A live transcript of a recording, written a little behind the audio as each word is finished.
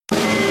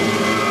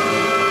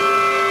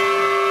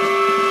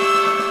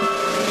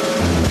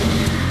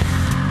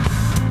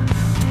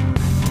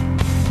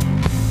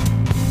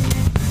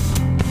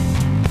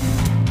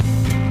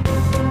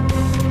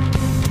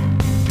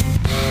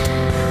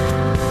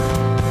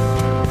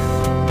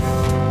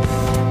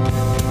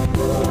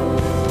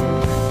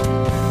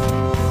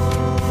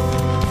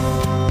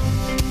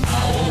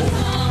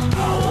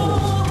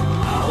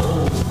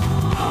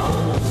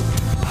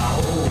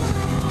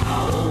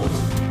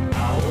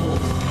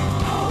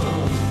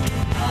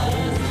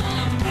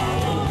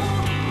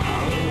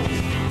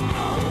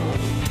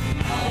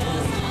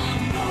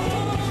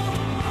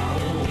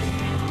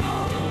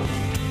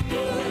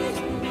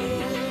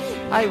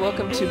Hi,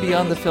 welcome to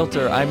Beyond the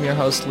Filter. I'm your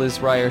host, Liz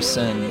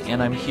Ryerson,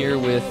 and I'm here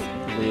with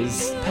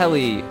Liz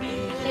Pelly.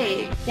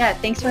 Hey, yeah,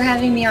 thanks for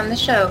having me on the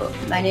show.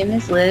 My name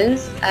is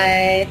Liz.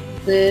 I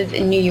live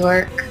in New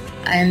York.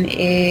 I'm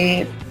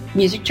a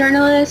music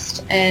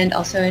journalist and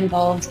also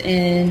involved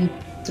in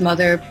some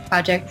other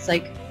projects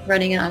like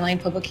running an online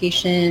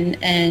publication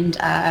and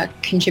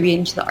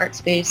contributing to the art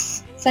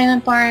space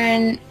Silent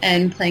Barn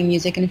and playing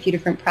music in a few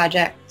different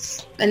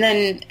projects. And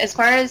then as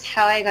far as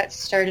how I got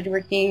started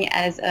working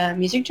as a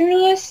music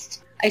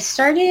journalist, I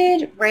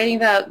started writing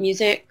about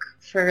music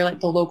for like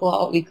the local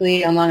alt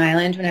weekly on Long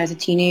Island when I was a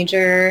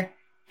teenager.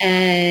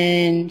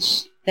 And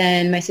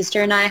then my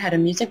sister and I had a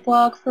music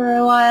blog for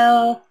a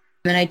while.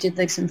 And I did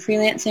like some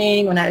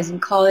freelancing when I was in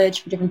college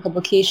for different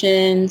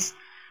publications.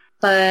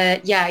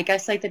 But yeah, I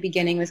guess like the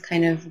beginning was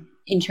kind of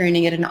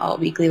interning at an alt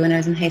weekly when I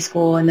was in high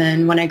school. And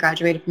then when I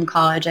graduated from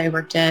college, I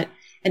worked at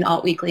an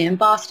alt weekly in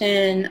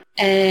Boston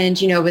and,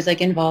 was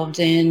like involved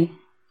in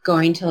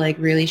going to like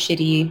really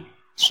shitty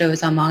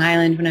shows on Long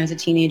Island when I was a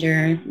teenager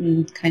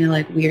and kind of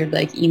like weird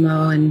like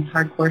emo and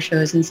hardcore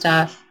shows and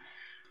stuff.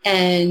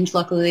 And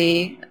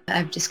luckily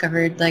I've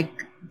discovered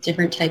like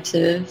different types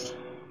of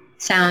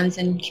sounds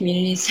and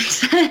communities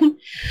since then.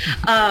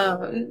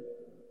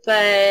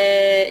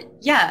 But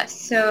yeah,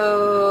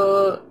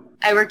 so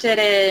I worked at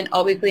an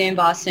alt weekly in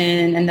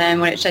Boston, and then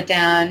when it shut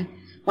down,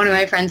 one of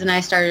my friends and I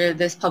started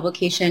this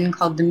publication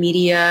called The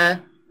Media,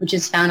 which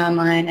is found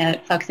online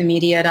at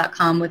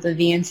fuckthemedia.com with a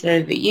V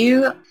instead of a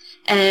U.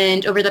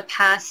 And over the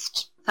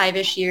past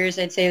 5-ish years,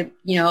 I'd say,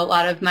 a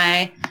lot of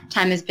my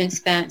time has been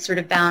spent sort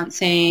of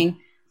balancing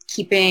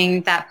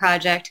keeping that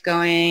project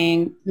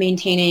going,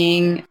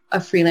 maintaining a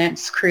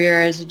freelance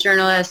career as a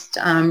journalist,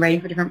 writing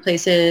for different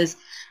places,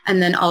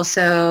 and then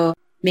also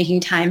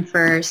making time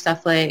for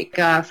stuff like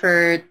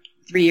for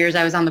 3 years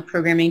I was on the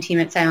programming team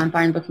at Silent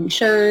Barn booking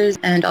shows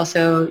and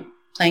also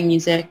playing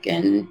music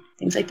and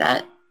things like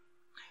that.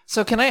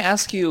 So can I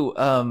ask you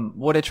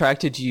what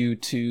attracted you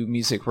to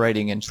music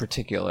writing in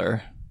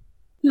particular?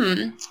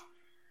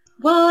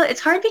 Well,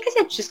 it's hard because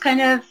it's just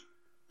kind of,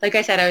 like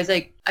I said, I was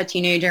like a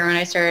teenager when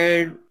I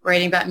started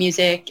writing about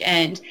music,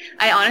 and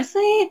I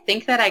honestly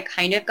think that I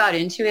kind of got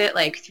into it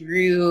like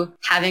through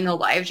having a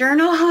live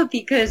journal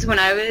because when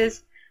I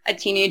was a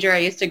teenager, I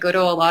used to go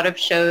to a lot of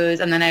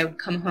shows and then I would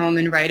come home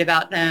and write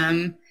about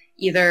them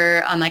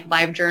either on like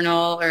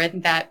LiveJournal or I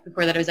think that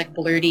before that it was like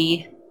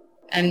Blurty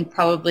and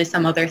probably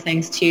some other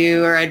things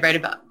too, or I'd write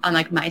about on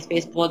like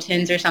MySpace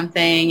bulletins or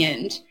something.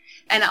 And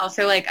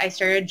also like I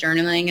started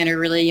journaling at a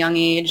really young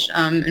age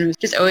and was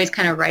just always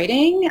kind of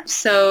writing.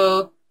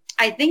 So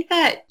I think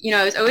that,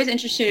 I was always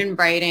interested in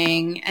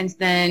writing, and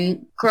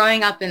then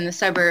growing up in the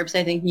suburbs,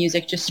 I think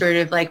music just sort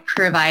of like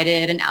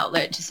provided an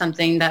outlet to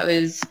something that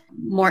was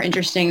more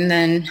interesting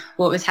than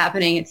what was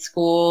happening at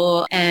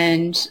school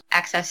and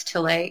access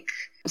to like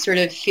sort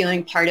of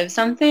feeling part of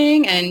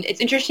something. And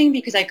it's interesting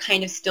because I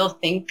kind of still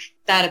think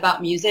that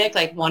about music.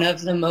 Like one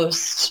of the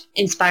most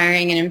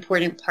inspiring and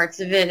important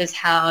parts of it is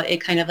how it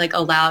kind of like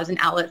allows an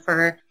outlet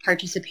for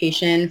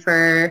participation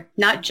for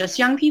not just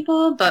young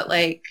people, but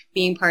like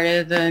being part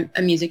of a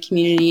music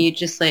community.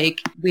 Just like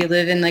we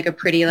live in like a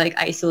pretty like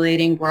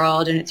isolating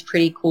world, and it's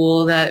pretty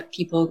cool that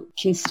people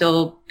can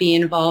still be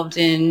involved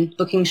in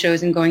booking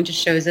shows and going to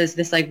shows as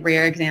this like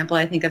rare example,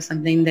 I think, of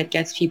something that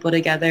gets people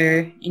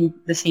together in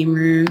the same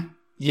room.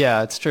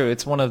 Yeah, it's true.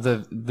 It's one of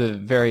the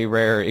very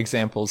rare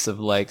examples of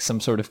like some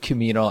sort of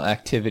communal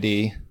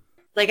activity.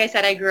 Like I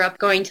said, I grew up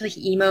going to like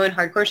emo and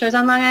hardcore shows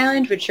on Long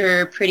Island,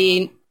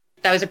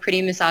 that was a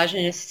pretty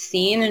misogynist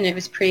scene, and it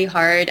was pretty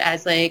hard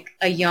as like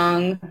a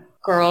young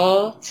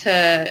girl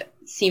to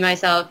see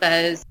myself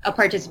as a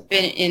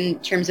participant in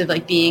terms of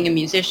like being a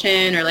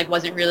musician, or like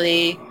wasn't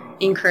really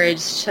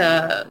encouraged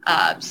to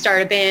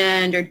start a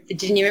band, or it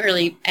didn't even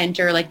really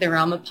enter like the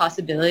realm of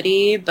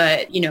possibility.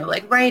 But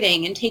like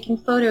writing and taking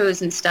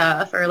photos and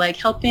stuff, or like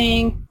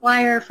helping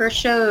wire for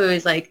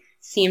shows, like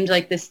seemed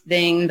like this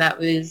thing that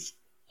was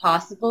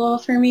possible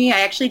for me. I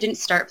actually didn't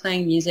start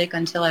playing music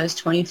until I was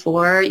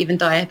 24, even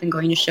though I had been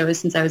going to shows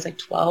since I was like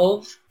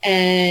 12.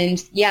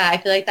 And yeah, I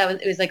feel like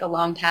it was like a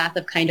long path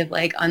of kind of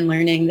like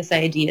unlearning this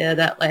idea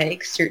that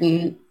like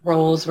certain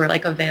roles were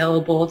like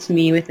available to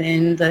me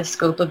within the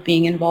scope of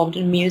being involved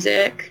in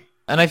music.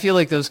 And I feel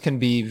like those can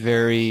be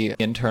very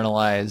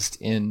internalized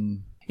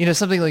in,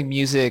 something like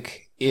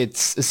music.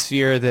 It's a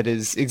sphere that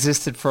has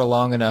existed for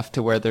long enough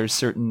to where there's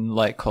certain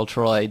like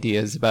cultural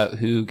ideas about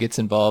who gets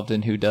involved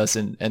and who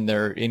doesn't, and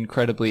they're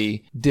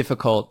incredibly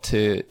difficult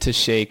to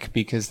shake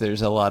because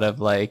there's a lot of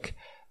like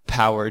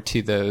power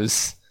to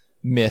those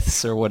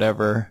myths or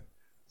whatever.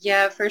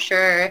 Yeah, for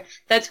sure.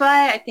 That's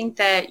why I think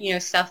that,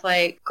 stuff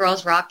like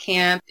Girls Rock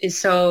Camp is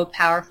so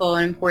powerful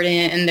and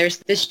important. And there's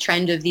this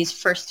trend of these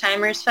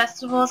first-timers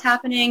festivals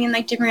happening in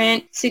like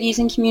different cities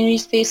and community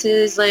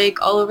spaces like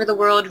all over the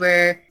world,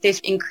 where they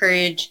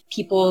encourage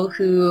people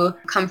who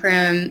come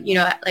from,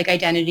 like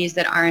identities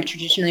that aren't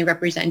traditionally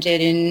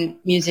represented in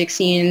music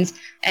scenes.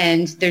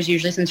 And there's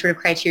usually some sort of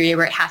criteria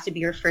where it has to be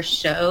your first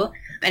show.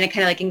 And it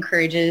kind of like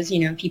encourages,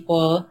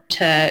 people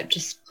to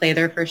just play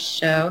their first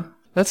show.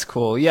 That's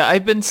cool. Yeah,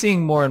 I've been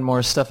seeing more and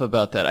more stuff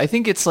about that. I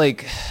think it's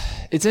like,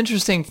 it's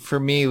interesting for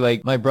me,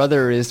 like my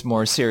brother is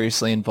more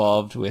seriously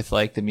involved with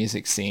like the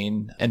music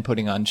scene and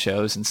putting on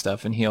shows and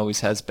stuff, and he always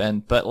has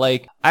been. But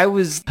like I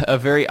was a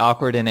very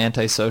awkward and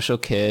antisocial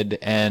kid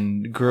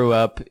and grew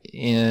up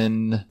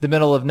in the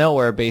middle of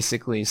nowhere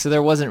basically. So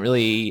there wasn't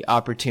really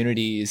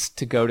opportunities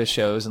to go to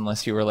shows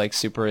unless you were like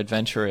super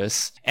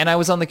adventurous. And I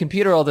was on the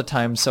computer all the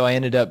time, so I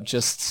ended up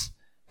just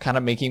kind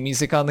of making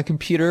music on the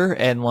computer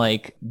and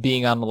like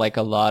being on like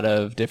a lot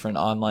of different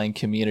online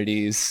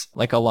communities,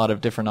 like a lot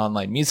of different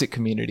online music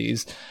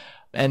communities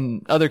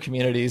and other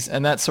communities.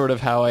 And that's sort of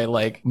how I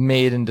like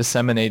made and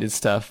disseminated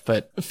stuff,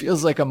 but it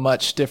feels like a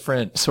much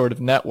different sort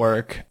of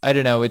network. I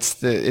don't know. It's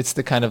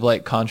the kind of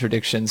like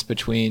contradictions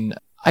between,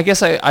 I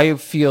guess I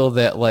feel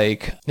that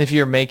like if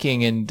you're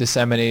making and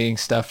disseminating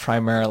stuff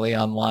primarily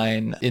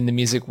online in the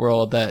music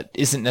world, that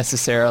isn't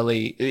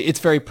necessarily,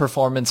 it's very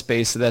performance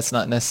based, so that's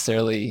not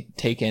necessarily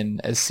taken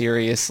as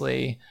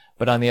seriously.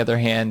 But on the other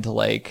hand,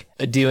 like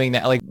doing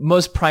that, like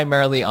most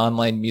primarily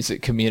online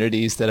music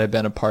communities that I've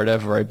been a part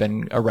of or I've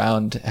been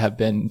around have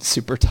been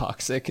super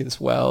toxic as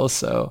well.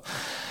 So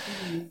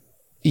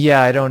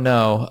yeah, I don't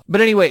know. But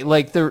anyway,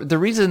 like the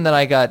reason that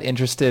I got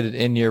interested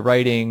in your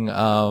writing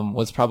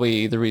was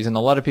probably the reason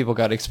a lot of people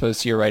got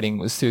exposed to your writing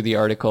was through the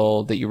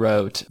article that you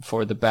wrote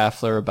for The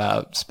Baffler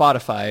about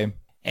Spotify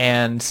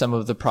and some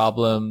of the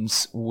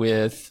problems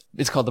with,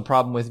 it's called The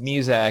Problem with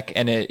Music,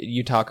 and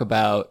you talk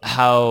about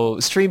how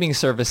streaming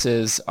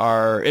services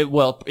are,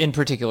 well, in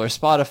particular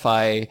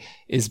Spotify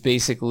is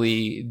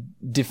basically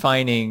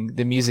defining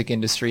the music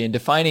industry and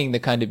defining the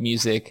kind of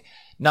music,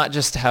 not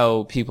just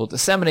how people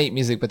disseminate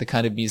music, but the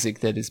kind of music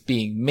that is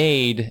being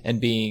made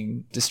and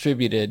being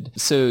distributed.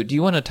 So do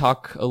you want to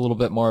talk a little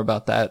bit more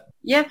about that?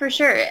 Yeah, for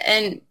sure.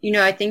 And,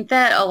 I think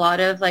that a lot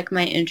of like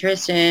my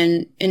interest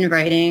in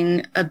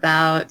writing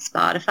about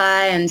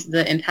Spotify and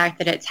the impact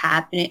that it's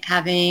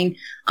having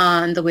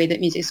on the way that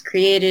music is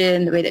created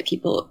and the way that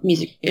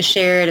music is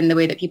shared and the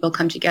way that people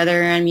come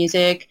together around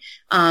music,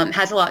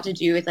 has a lot to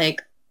do with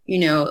like,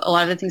 a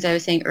lot of the things I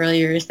was saying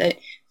earlier is that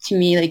to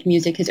me, like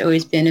music has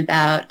always been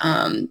about,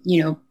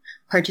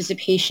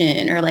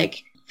 participation or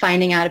like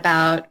finding out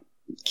about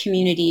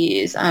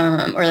communities,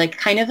 or like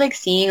kind of like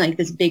seeing like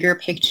this bigger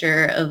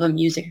picture of a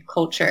music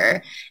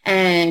culture.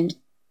 And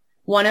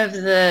one of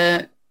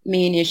the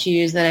main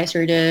issues that I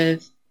sort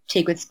of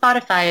take with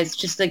Spotify is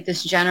just like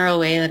this general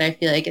way that I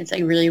feel like it's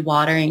like really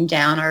watering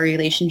down our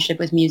relationship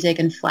with music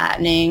and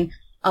flattening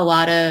a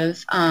lot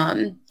of,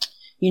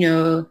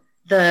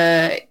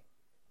 the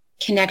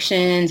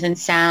connections and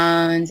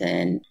sounds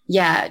and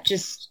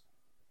just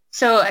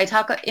so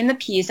in the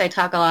piece I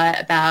talk a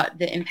lot about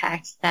the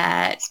impact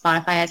that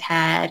Spotify has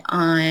had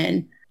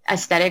on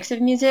aesthetics of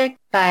music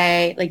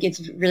by like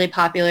it's really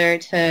popular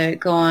to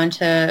go on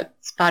to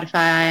Spotify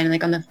and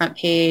like on the front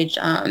page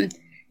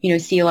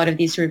see a lot of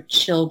these sort of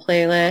chill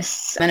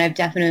playlists, and I've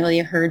definitely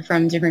heard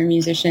from different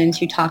musicians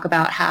who talk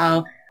about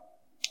how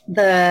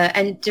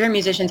and different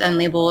musicians and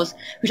labels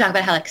who talk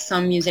about how like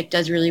some music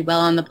does really well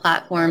on the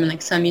platform and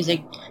like some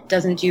music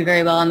doesn't do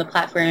very well on the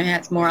platform, and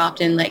it's more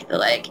often like the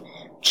like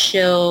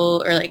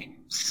chill or like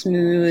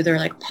smooth or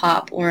like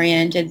pop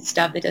oriented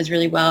stuff that does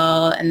really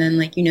well, and then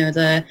like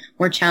the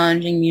more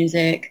challenging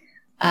music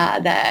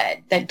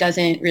that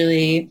doesn't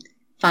really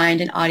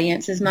find an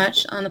audience as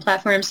much on the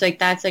platform. So like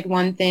that's like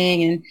one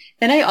thing. And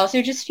then I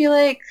also just feel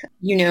like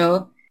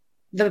the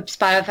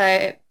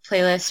Spotify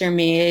playlists are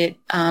made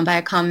by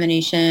a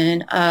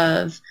combination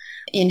of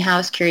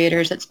in-house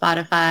curators that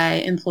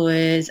Spotify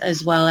employs,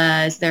 as well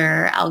as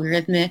their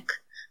algorithmic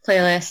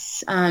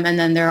playlists. And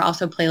then there are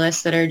also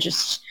playlists that are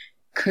just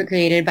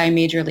created by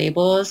major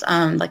labels.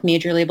 Like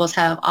major labels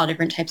have all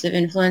different types of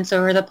influence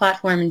over the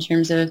platform in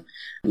terms of,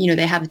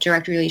 they have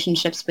direct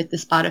relationships with the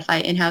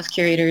Spotify in-house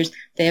curators.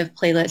 They have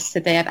playlists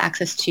that they have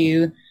access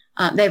to.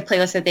 They have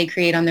playlists that they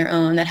create on their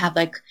own that have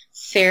like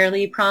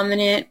fairly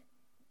prominent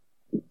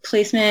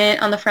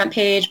placement on the front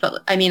page,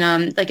 but I mean,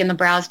 like in the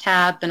browse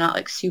tab, they're not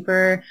like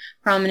super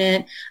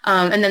prominent.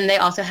 And then they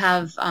also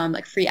have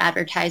like free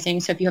advertising.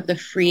 So if you have the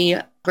free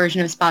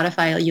version of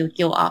Spotify,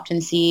 you'll often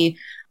see,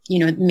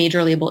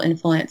 major label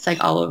influence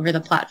like all over the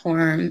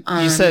platform.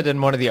 You said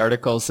in one of the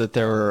articles that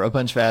there were a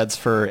bunch of ads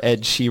for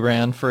Ed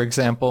Sheeran, for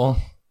example.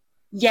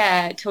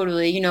 Yeah,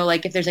 totally.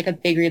 Like if there's like a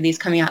big release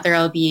coming out,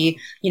 there'll be,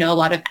 a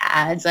lot of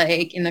ads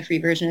like in the free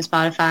version of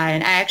Spotify.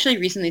 And I actually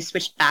recently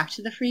switched back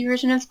to the free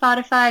version of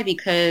Spotify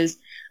because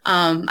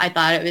I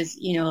thought it was,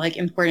 like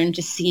important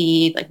to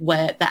see like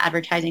what the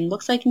advertising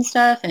looks like and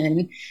stuff.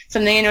 And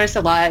something I noticed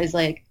a lot is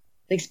like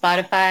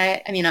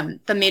Spotify, I mean,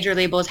 the major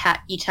labels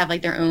each have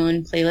like their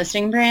own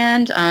playlisting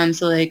brand.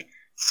 So like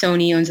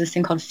Sony owns this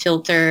thing called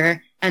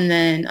Filter, and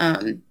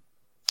then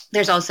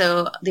there's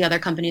also the other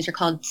companies are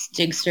called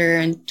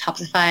Digster and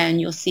Topsify, and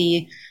you'll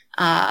see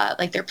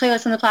like their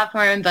playlists on the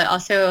platform, but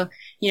also,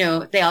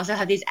 they also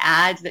have these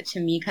ads that to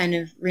me kind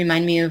of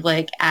remind me of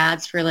like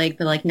ads for like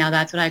the like Now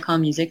That's What I Call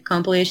Music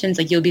compilations.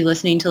 Like you'll be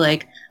listening to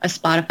like a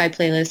Spotify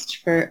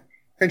playlist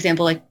for for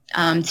example, like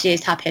today's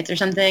top hits or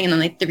something, and then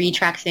like 3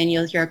 tracks in,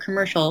 you'll hear a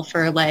commercial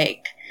for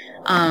like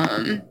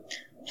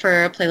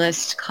for a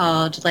playlist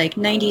called like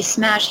 90s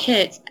smash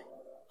hits,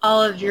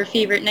 all of your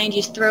favorite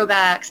 90s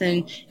throwbacks,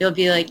 and it'll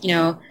be like,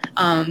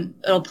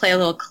 it'll play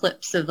little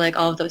clips of like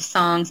all of those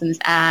songs in this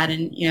ad.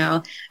 And,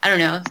 I don't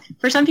know,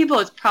 for some people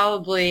it's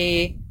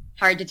probably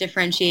hard to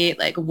differentiate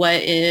like what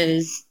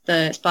is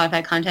the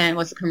Spotify content,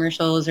 what's the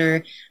commercials,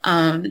 or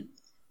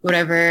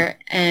whatever.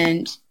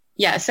 And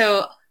yeah,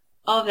 so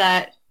all of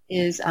that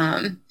is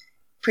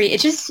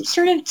it's just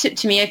sort of,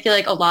 to me, I feel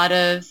like a lot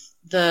of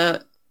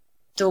the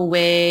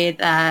way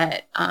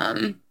that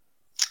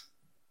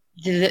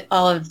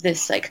all of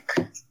this like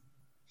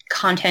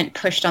content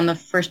pushed on the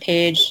first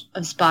page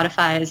of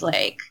Spotify is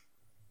like,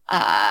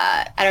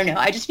 I don't know.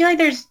 I just feel like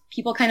there's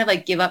people kind of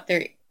like give up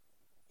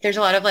there's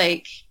a lot of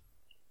like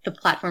the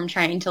platform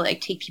trying to like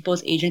take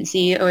people's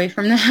agency away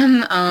from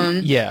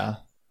them. Yeah.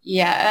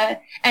 Yeah.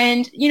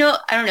 And,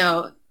 I don't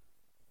know.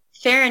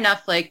 Fair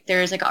enough. Like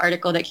there's like an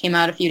article that came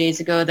out a few days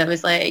ago that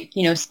was like,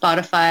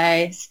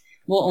 Spotify's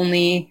will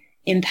only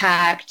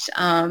impact,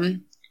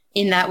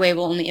 in that way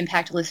will only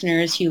impact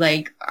listeners who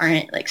like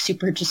aren't like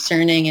super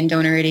discerning and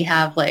don't already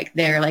have like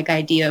their like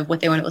idea of what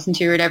they want to listen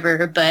to or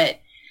whatever.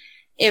 But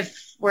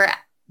if we're,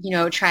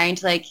 trying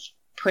to like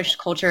push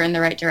culture in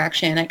the right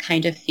direction, I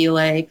kind of feel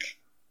like,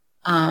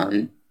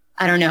 I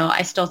don't know.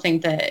 I still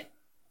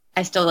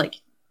like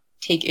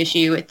take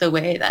issue with the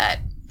way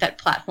that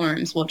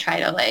platforms will try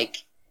to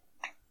like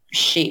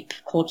shape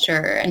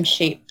culture and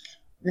shape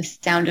the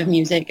sound of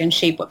music and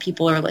shape what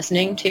people are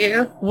listening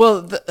to.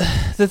 Well,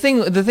 the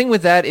thing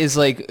with that is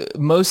like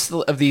most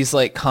of these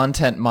like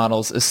content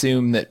models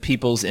assume that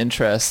people's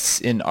interests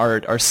in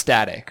art are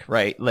static,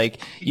 right? Like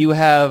you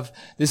have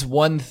this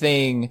one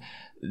thing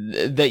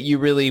that you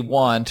really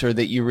want or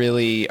that you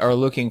really are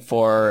looking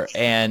for,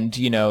 and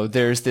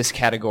there's this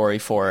category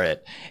for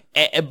it.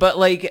 But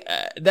like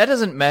that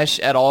doesn't mesh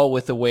at all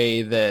with the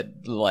way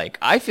that like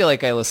I feel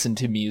like I listen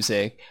to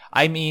music.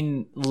 I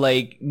mean,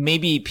 like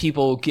maybe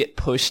people get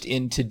pushed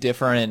into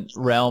different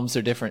realms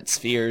or different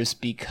spheres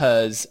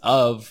because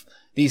of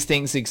these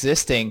things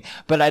existing,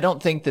 but I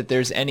don't think that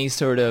there's any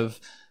sort of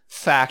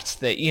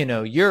fact that,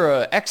 you're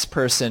a X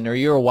person or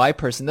you're a Y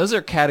person. Those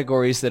are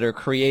categories that are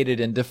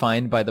created and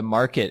defined by the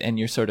market, and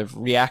you're sort of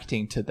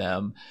reacting to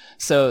them.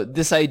 So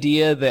this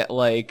idea that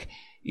like,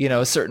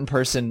 a certain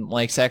person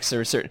likes X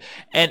or certain,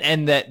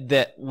 and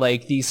that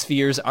like these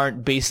spheres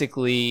aren't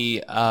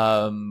basically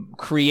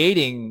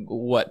creating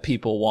what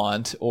people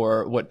want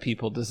or what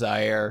people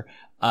desire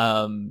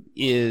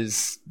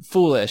is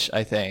foolish,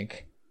 I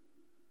think.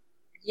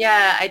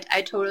 Yeah,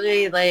 I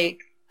totally like,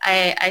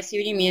 I see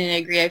what you mean and I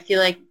agree. I feel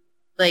like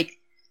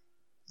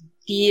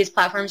these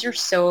platforms are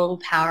so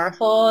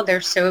powerful,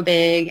 they're so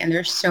big, and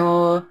there's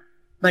so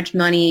much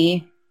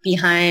money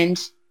behind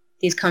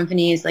these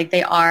companies. Like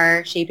they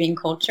are shaping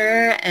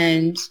culture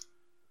and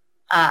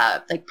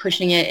like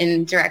pushing it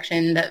in a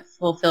direction that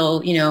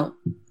fulfill,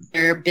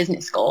 their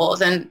business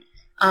goals. And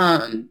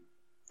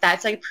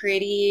that's like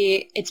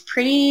it's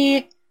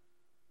pretty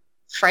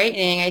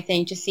frightening, I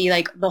think, to see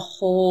like the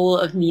whole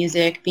of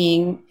music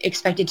being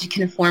expected to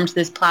conform to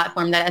this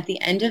platform that at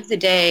the end of the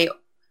day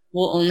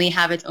will only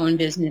have its own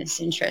business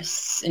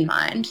interests in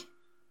mind.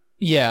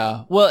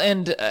 Yeah. Well,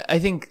 and I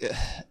think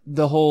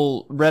the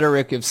whole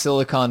rhetoric of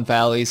Silicon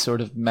Valley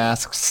sort of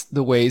masks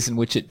the ways in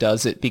which it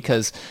does it,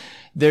 because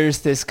there's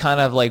this kind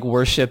of like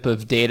worship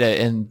of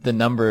data and the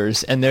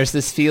numbers, and there's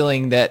this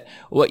feeling that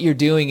what you're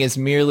doing is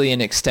merely an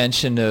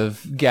extension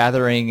of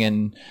gathering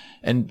and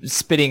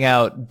spitting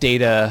out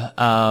data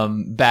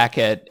back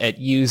at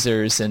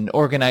users and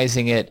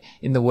organizing it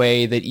in the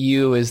way that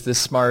you, as the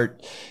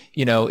smart,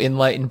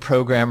 enlightened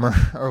programmer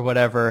or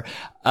whatever,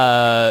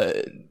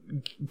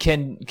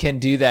 can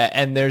do that.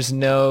 And there's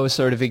no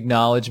sort of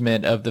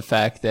acknowledgement of the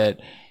fact that,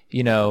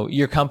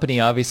 your company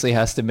obviously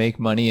has to make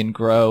money and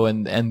grow,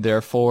 and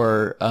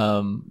therefore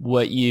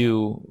what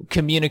you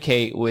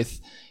communicate with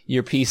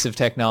your piece of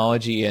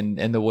technology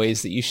and the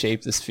ways that you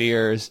shape the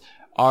spheres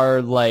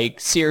are like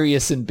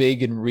serious and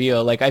big and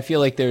real. Like I feel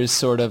like there's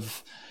sort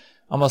of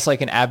almost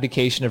like an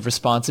abdication of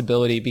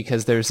responsibility,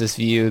 because there's this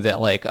view that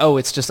like, oh,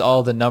 it's just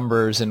all the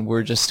numbers and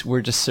we're just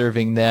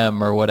serving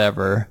them or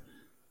whatever.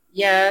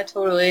 Yeah,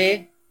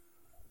 totally.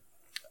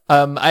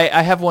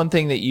 I have one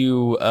thing that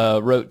you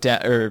wrote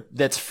down, or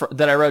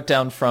that I wrote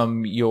down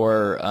from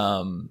your.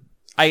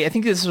 I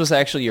think this was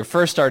actually your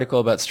first article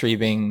about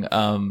streaming.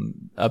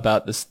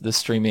 About the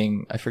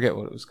streaming. I forget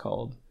what it was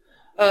called.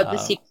 Oh, the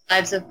Secret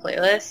Lives of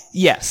Playlists.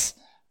 Yes.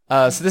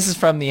 So this is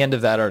from the end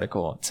of that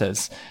article. It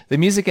says, the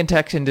music and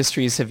tech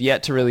industries have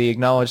yet to really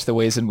acknowledge the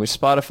ways in which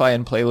Spotify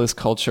and playlist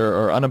culture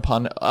are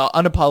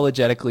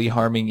unapologetically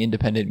harming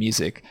independent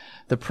music.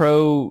 The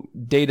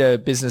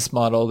pro-data business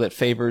model that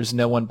favors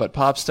no one but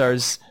pop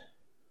stars,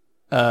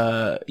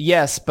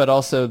 yes, but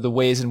also the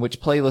ways in which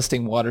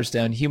playlisting waters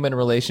down human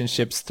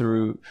relationships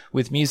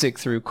with music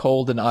through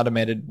cold and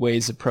automated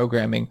ways of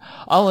programming,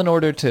 all in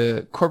order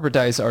to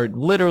corporatize art,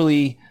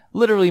 literally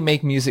literally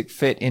make music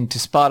fit into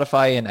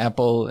Spotify and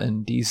Apple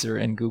and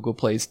Deezer and Google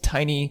Play's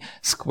tiny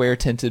square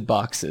tinted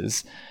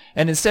boxes.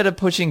 And instead of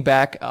pushing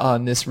back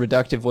on this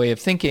reductive way of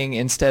thinking,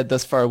 instead,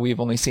 thus far, we've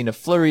only seen a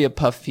flurry of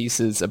puff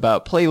pieces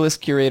about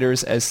playlist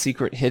curators as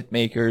secret hit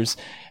makers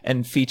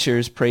and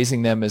features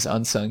praising them as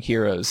unsung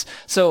heroes.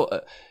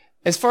 So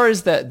as far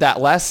as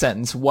that last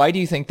sentence, why do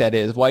you think that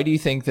is? Why do you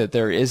think that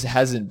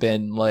hasn't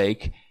been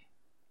like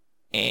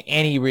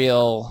any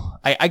real,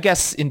 I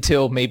guess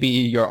until maybe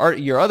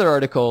your other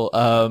article,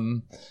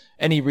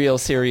 any real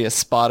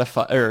serious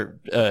Spotify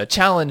or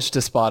challenge to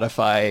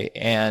Spotify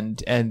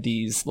and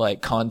these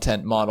like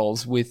content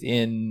models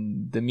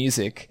within the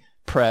music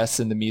press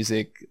and the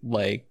music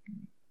like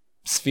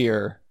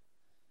sphere?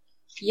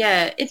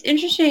 Yeah, it's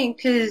interesting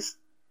because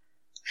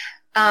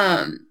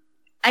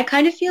I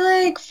kind of feel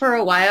like for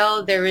a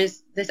while there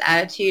was this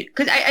attitude,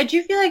 because I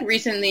do feel like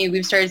recently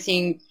we've started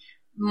seeing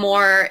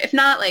more, if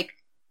not like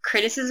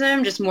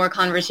criticism, just more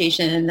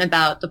conversation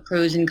about the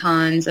pros and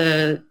cons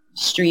of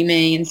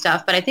streaming and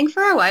stuff. But I think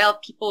for a while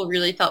people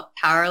really felt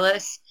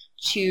powerless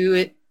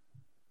to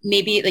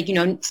maybe like,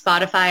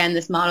 Spotify and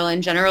this model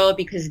in general,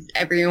 because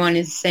everyone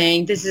is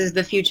saying this is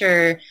the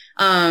future.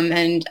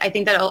 And I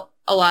think that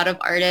a lot of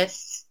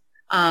artists,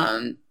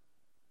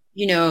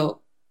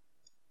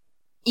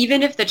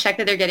 even if the check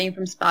that they're getting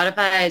from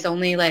Spotify is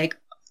only like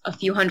a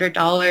few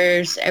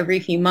 $100s every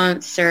few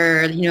months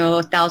or,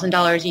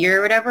 $1,000 a year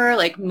or whatever,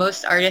 like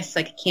most artists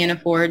like can't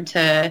afford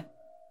to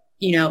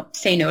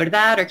say no to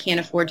that, or can't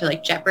afford to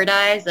like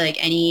jeopardize like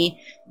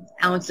any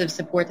ounce of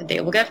support that they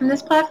will get from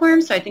this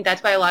platform. So I think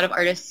that's why a lot of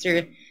artists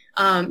are,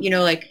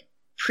 like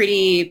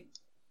pretty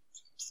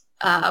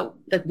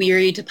like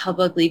weary to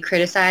publicly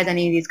criticize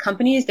any of these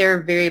companies.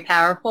 They're very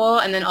powerful.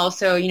 And then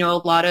also,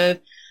 a lot of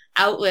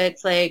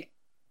outlets like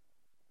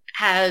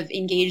have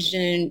engaged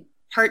in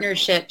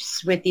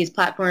partnerships with these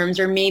platforms,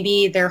 or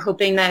maybe they're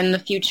hoping that in the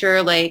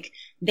future, like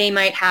they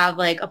might have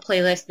like a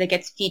playlist that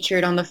gets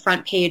featured on the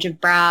front page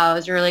of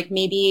Browse, or like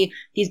maybe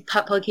these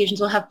publications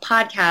will have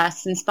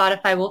podcasts and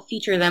Spotify will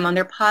feature them on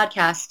their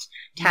podcast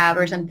tab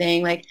or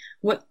something. Like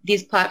what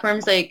these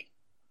platforms, like,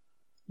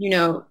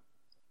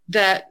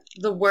 that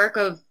the work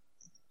of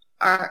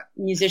our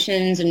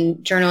musicians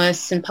and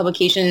journalists and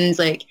publications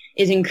like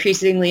is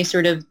increasingly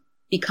sort of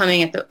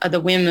becoming at the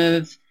whim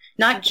of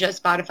not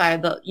just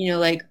Spotify, but,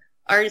 like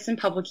artists and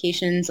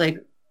publications like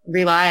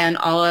rely on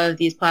all of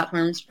these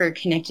platforms for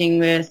connecting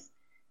with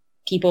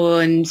people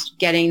and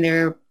getting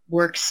their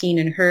work seen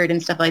and heard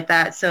and stuff like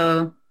that.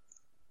 So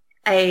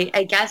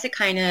I guess it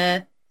kind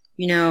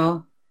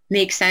of,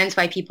 makes sense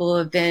why people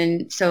have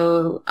been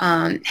so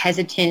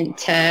hesitant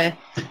to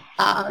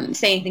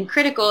say anything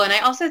critical. And I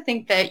also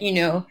think that,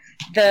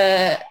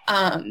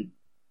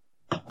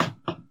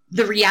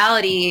 the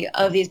reality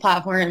of these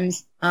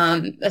platforms,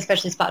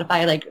 especially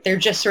Spotify, like they're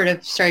just sort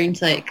of starting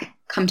to like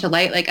come to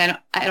light. Like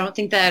I don't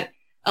think that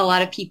a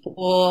lot of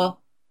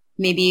people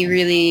maybe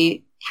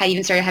really had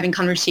even started having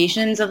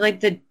conversations of like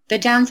the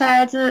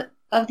downsides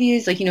of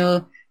these, like,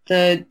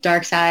 the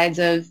dark sides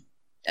of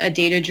a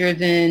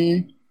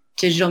data-driven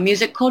digital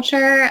music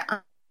culture.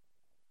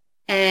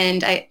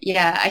 And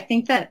I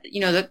think that,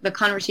 the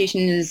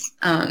conversation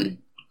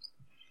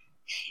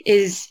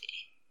is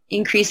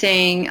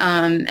increasing.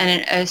 And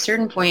at a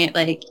certain point,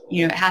 like,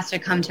 it has to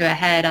come to a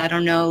head. I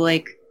don't know,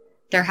 like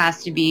there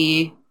has to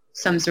be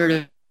some sort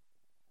of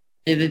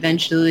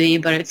eventually,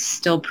 but it's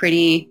still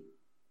pretty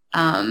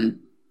hard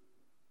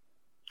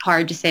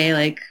to say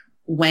like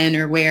when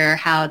or where,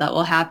 how that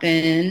will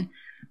happen.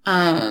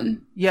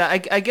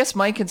 I guess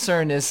my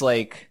concern is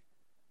like,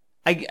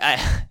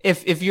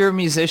 if you're a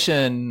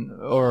musician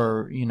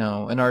or,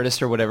 an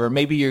artist or whatever,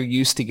 maybe you're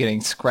used to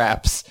getting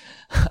scraps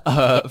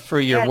for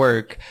your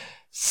work.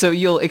 So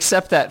you'll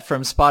accept that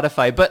from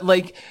Spotify. But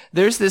like,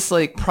 there's this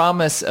like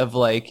promise of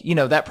like,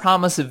 that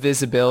promise of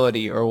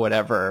visibility or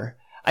whatever.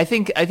 I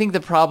think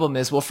the problem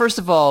is, well, first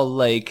of all,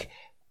 like,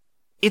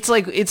 it's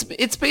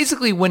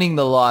basically winning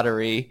the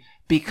lottery,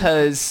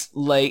 because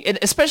like, and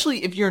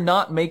especially if you're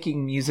not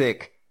making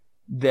music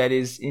that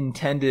is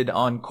intended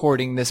on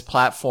courting this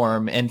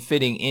platform and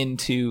fitting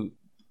into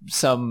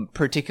some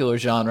particular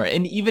genre.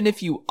 And even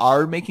if you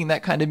are making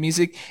that kind of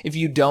music, if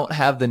you don't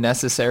have the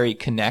necessary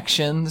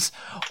connections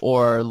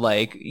or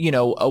like,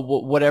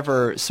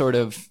 whatever sort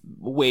of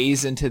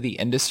ways into the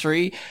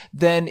industry,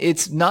 then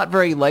it's not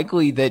very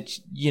likely that,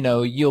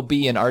 you'll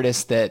be an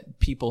artist that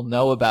people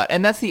know about.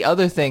 And that's the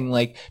other thing,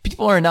 like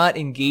people are not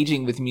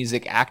engaging with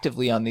music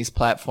actively on these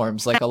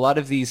platforms. Like a lot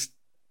of these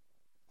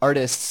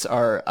artists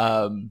are,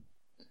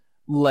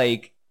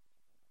 like,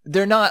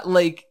 they're not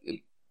like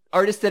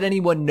artists that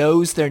anyone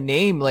knows their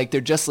name. Like they're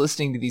just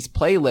listening to these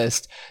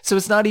playlists. So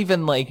it's not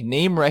even like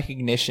name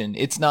recognition.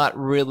 It's not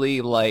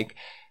really like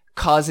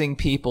causing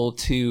people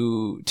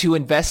to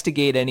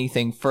investigate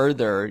anything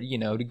further,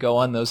 to go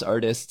on those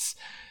artists'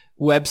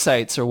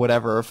 websites or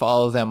whatever, or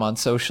follow them on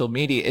social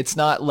media. It's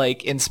not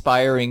like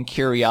inspiring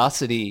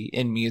curiosity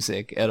in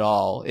music at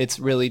all. It's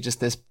really just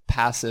this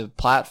passive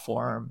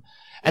platform.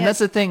 And that's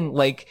the thing,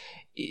 like,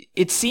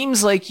 it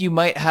seems like you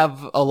might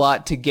have a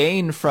lot to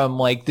gain from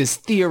like this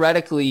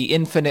theoretically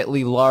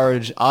infinitely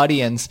large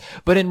audience,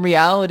 but in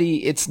reality,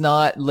 it's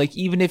not. Like,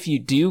 even if you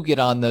do get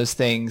on those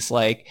things,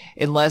 like,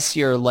 unless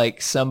you're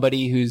like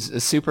somebody who's a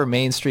super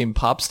mainstream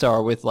pop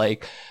star with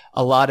like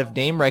a lot of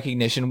name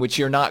recognition, which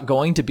you're not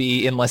going to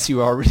be unless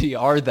you already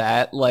are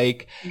that,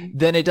 like,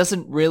 then it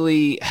doesn't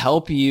really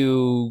help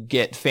you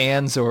get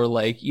fans or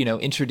like, you know,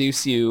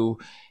 introduce you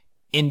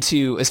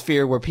into a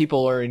sphere where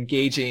people are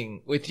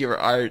engaging with your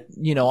art,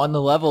 you know, on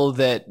the level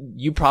that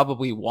you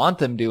probably want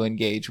them to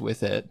engage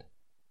with it.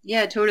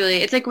 Yeah, totally.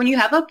 It's like when you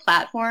have a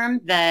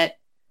platform that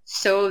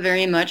so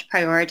very much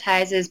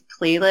prioritizes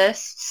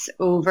playlists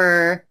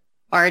over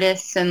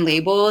artists and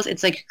labels,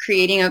 it's like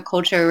creating a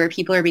culture where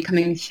people are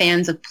becoming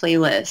fans of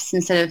playlists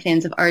instead of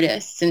fans of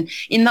artists. And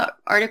in the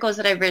articles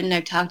that I've written,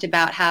 I've talked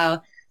about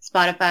how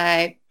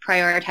Spotify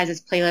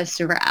prioritizes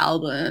playlists over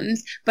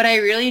albums. But I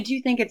really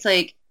do think it's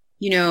like,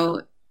 you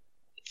know,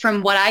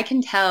 from what I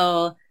can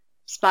tell,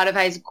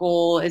 Spotify's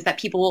goal is that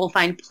people will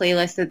find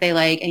playlists that they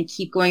like and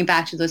keep going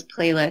back to those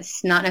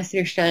playlists, not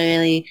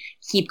necessarily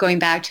keep going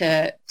back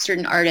to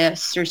certain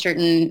artists or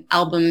certain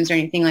albums or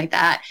anything like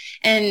that.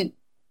 And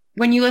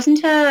when you listen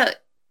to,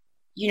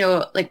 you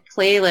know, like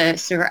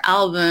playlists or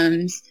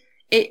albums,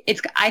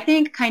 it's, I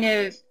think, kind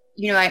of,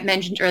 you know, I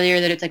mentioned earlier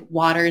that it's like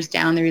waters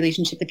down the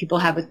relationship that people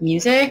have with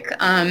music.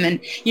 And,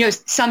 you know,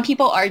 some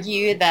people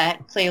argue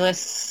that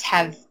playlists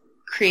have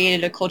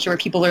created a culture where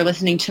people are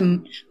listening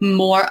to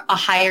a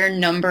higher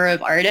number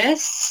of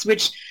artists,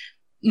 which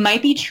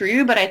might be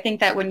true. But I think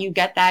that when you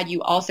get that,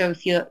 you also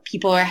feel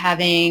people are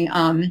having,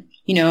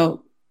 you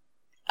know,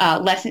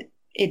 less,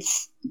 it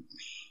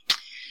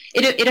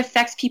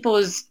affects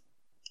people's,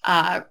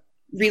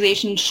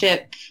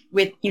 relationship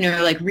with, you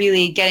know, like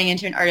really getting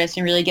into an artist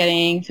and really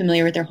getting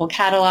familiar with their whole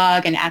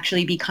catalog and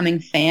actually becoming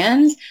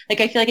fans. Like,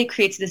 I feel like it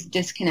creates this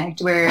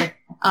disconnect where,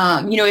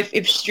 you know,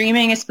 if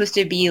streaming is supposed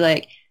to be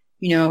like,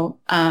 you know,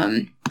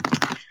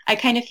 I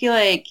kind of feel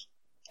like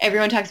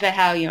everyone talks about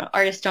how, you know,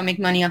 artists don't make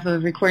money off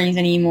of recordings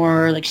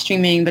anymore, or like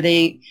streaming, but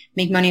they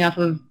make money off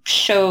of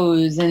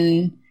shows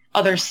and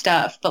other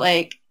stuff. But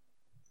like,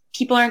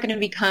 people aren't going to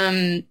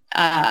become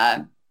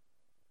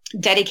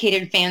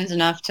dedicated fans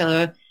enough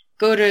to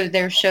go to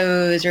their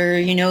shows or,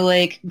 you know,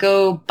 like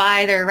go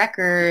buy their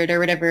record or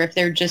whatever if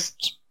they're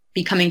just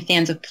becoming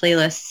fans of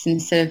playlists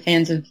instead of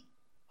fans of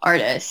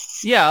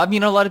artists. Yeah, I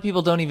mean, a lot of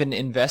people don't even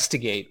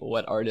investigate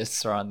what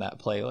artists are on that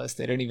playlist.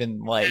 They don't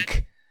even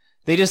like,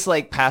 they just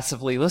like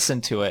passively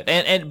listen to it.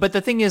 And but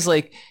the thing is,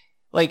 like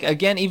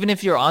again, even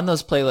if you're on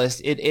those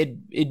playlists,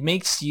 it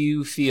makes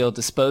you feel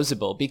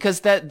disposable, because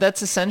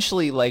that's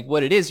essentially like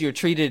what it is.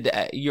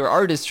 Your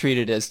art is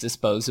treated as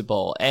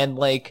disposable, and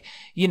like,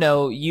 you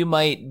know, you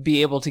might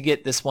be able to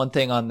get this one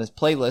thing on this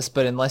playlist,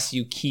 but unless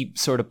you keep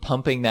sort of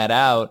pumping that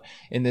out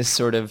in this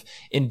sort of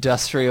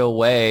industrial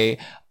way,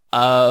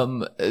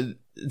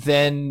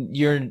 then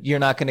you're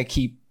not going to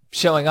keep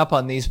showing up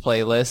on these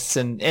playlists,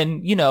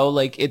 and you know,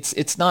 like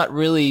it's not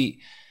really.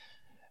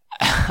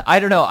 I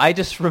don't know. I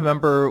just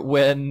remember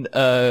when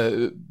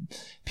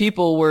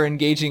people were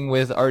engaging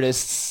with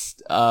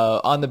artists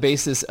on the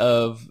basis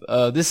of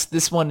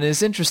this one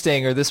is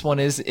interesting or this one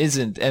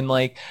isn't, and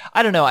like,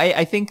 I don't know.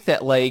 I think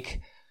that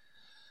like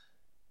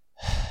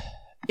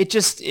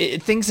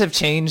things have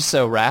changed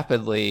so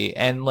rapidly,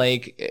 and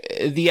like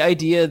the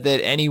idea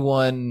that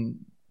anyone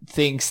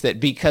thinks that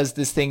because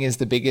this thing is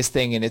the biggest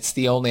thing and it's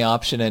the only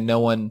option and no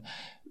one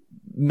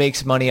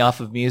makes money off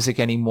of music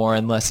anymore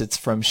unless it's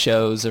from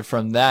shows or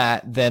from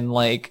that, then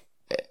like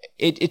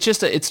it's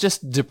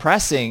just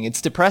depressing. It's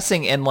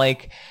depressing. And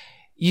like,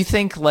 you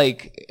think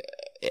like,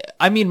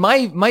 I mean,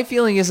 my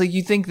feeling is like,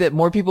 you think that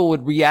more people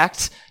would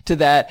react to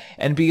that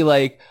and be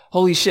like,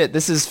 holy shit,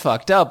 this is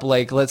fucked up.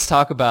 Like, let's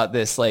talk about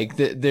this. Like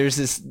there's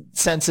this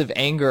sense of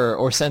anger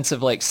or sense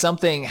of like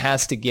something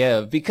has to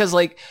give, because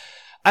like,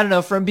 I don't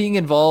know, from being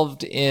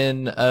involved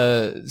in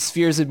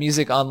spheres of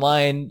music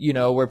online, you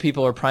know, where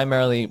people are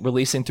primarily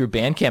releasing through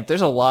Bandcamp,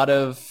 there's a lot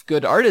of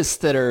good artists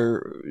that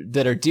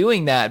are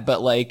doing that,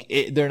 but like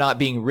they're not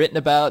being written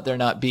about, they're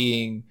not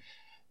being,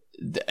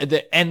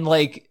 and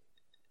like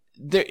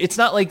it's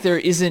not like there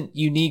isn't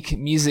unique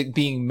music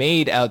being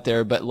made out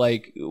there, but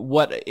like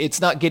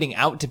it's not getting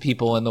out to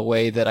people in the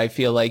way that I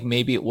feel like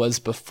maybe it was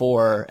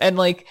before. And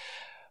like,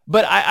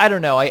 but I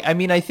don't know. I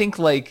mean, I think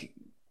like,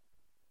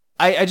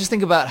 I just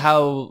think about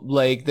how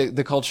like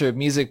the culture of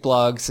music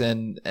blogs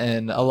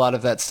and a lot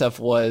of that stuff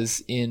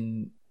was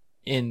in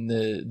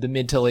the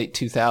mid to late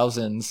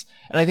 2000s.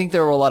 And I think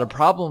there were a lot of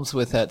problems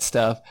with that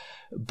stuff,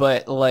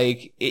 but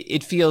like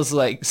it feels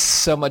like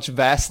so much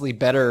vastly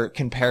better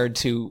compared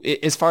to,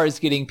 as far as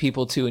getting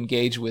people to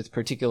engage with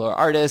particular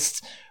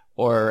artists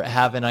or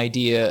have an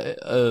idea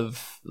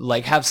of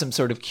like, have some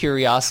sort of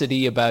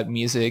curiosity about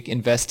music,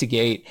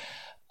 investigate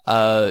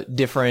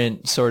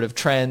different sort of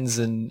trends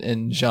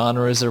and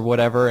genres or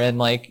whatever. And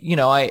like, you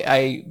know,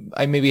 I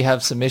maybe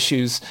have some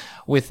issues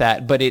with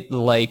that, but it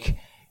like,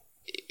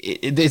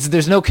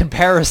 there's no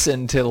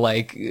comparison to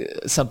like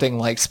something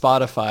like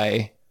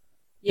Spotify.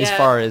 as Yeah.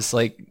 far as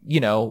like,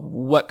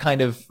 what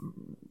kind of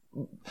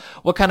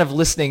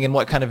listening and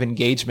what kind of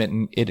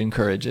engagement it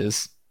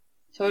encourages.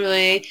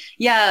 Totally.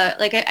 Yeah,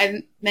 like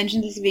I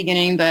mentioned this at the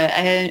beginning, but I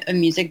had a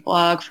music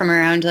blog from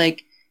around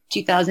like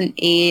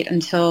 2008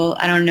 until,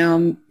 I don't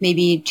know,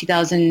 maybe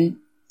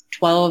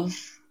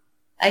 2012,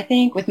 I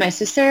think, with my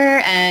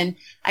sister. And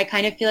I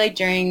kind of feel like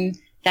during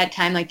that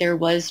time, like there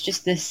was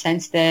just this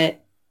sense that,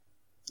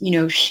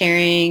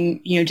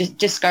 sharing, just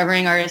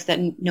discovering artists that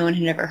no one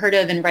had ever heard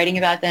of and writing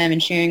about them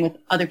and sharing with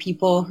other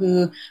people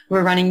who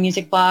were running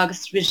music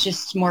blogs was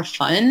just more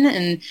fun.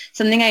 And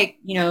something I,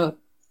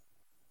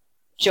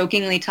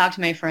 jokingly talk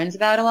to my friends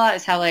about a lot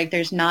is how like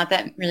there's not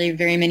that really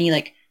very many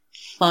like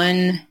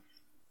fun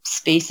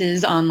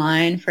spaces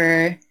online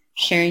for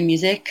sharing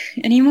music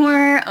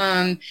anymore.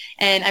 And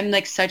I'm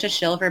like such a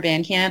shill for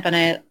Bandcamp,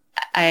 and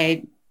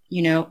I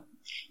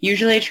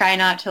usually try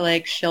not to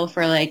like shill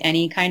for like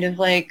any kind of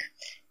like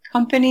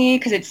company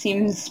because it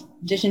seems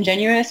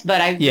disingenuous,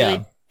 but I really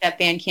think that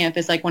Bandcamp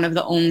is like one of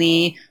the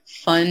only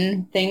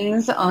fun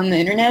things on the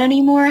internet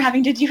anymore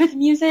having to do with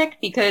music,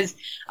 because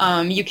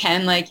you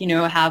can like,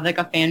 have like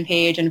a fan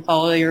page and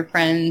follow your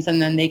friends,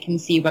 and then they can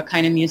see what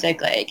kind of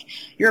music like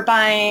you're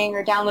buying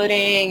or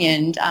downloading,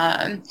 and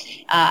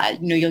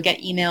you'll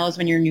get emails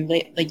when your new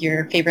like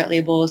your favorite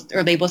labels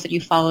or labels that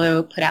you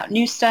follow put out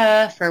new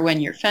stuff, or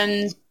when your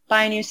friends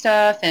buy new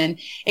stuff. And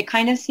it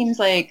kind of seems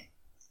like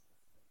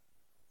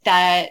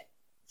that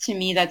to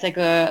me, that's like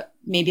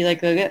maybe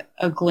like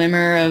a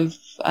glimmer of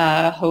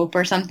hope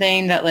or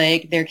something, that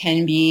like there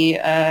can be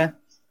a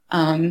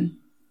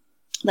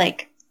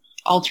like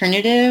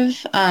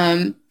alternative.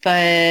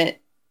 But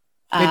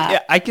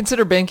I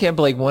consider Bandcamp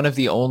like one of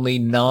the only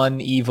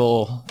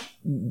non-evil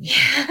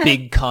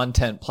big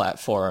content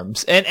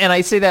platforms, and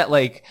I say that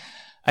like,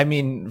 I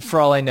mean, for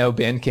all I know,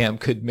 Bandcamp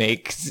could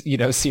make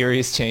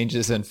serious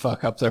changes and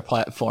fuck up their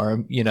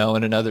platform in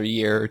another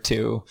year or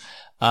two.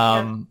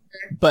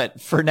 But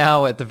for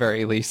now, at the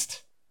very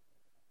least.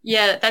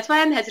 Yeah, that's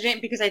why I'm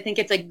hesitant, because I think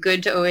it's like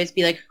good to always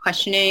be like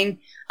questioning,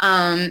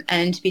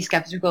 and to be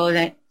skeptical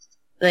that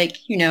like,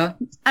 I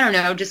don't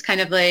know, just kind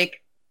of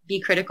like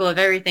be critical of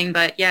everything.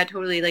 But yeah,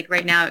 totally. Like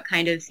right now it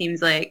kind of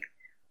seems like,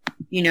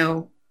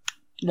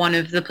 one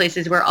of the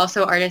places where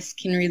also artists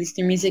can release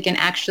their music and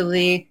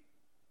actually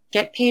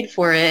get paid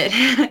for it,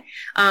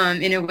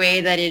 in a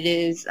way that it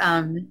is,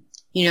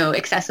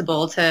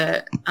 accessible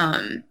to,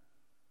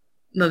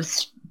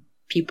 most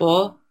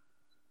people.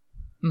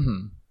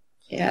 Mm-hmm.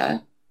 Yeah.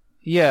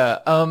 Yeah.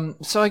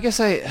 So I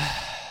guess I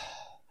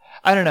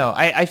don't know.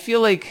 I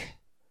feel like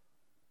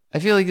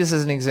this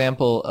is an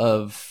example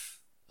of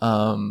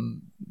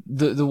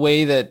the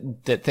way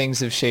that things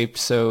have shaped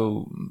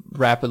so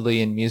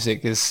rapidly in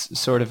music is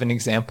sort of an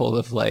example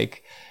of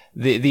like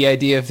the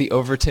idea of the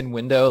Overton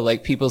window,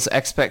 like people's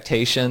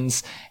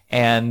expectations.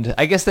 And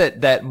I guess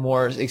that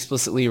more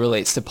explicitly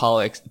relates to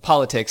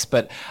politics,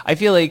 but I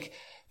feel like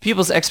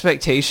people's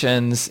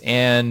expectations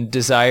and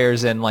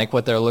desires and like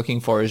what they're looking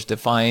for is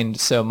defined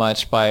so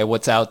much by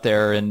what's out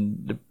there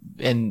and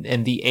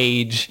the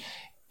age.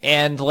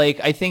 And like,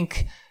 I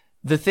think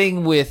the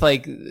thing with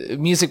like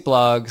music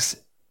blogs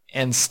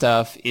and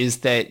stuff is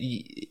that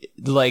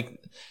like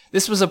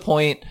this was a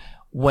point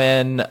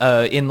when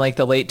in like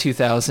the late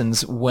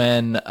 2000s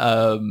when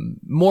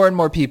more and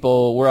more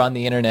people were on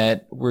the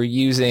internet, were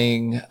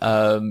using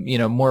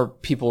more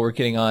people were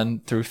getting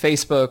on through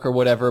Facebook or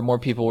whatever, more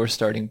people were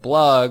starting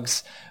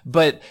blogs,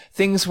 but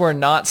things were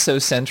not so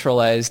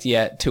centralized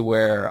yet to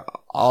where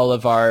all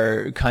of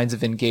our kinds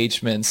of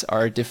engagements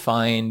are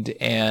defined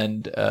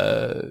and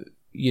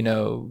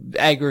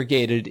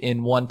aggregated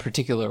in one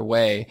particular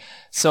way.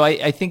 So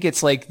I think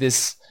it's like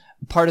this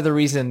part of the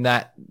reason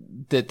that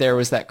there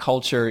was that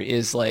culture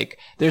is like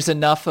there's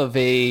enough of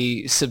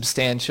a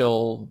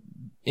substantial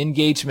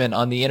engagement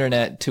on the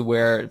internet to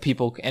where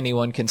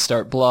anyone can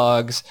start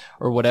blogs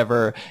or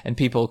whatever, and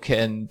people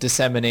can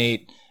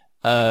disseminate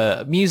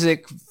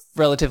music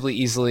relatively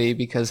easily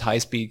because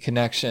high-speed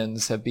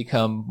connections have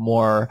become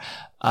more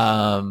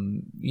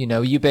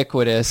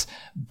ubiquitous.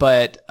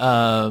 But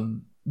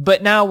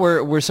now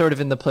we're sort of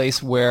in the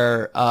place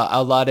where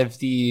a lot of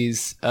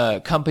these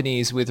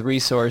companies with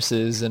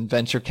resources and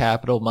venture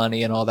capital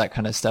money and all that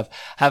kind of stuff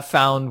have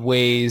found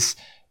ways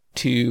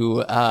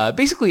to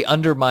basically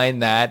undermine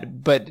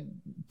that, but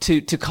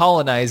to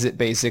colonize it,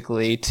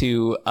 basically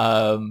to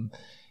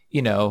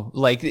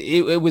like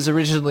it was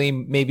originally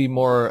maybe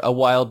more a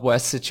Wild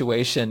West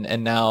situation,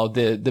 and now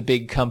the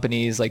big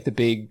companies like the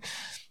big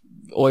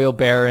oil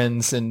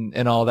barons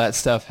and all that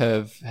stuff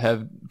have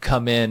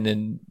come in,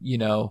 and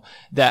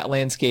that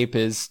landscape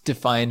is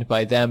defined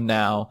by them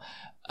now.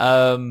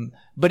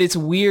 But it's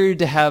weird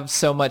to have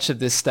so much of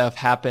this stuff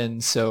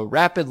happen so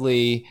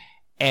rapidly,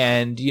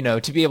 and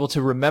to be able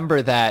to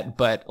remember that,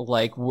 but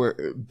like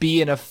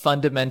be in a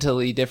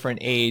fundamentally different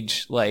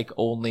age, like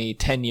only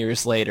 10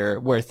 years later,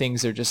 where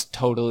things are just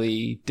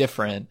totally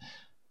different.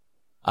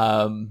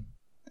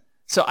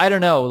 So I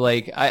don't know,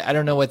 like I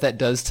don't know what that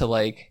does to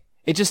like.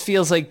 It just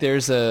feels like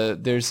there's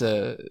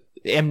a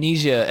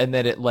amnesia, and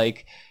that it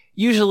like,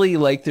 usually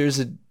like there's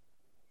a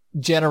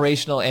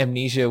generational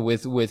amnesia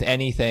with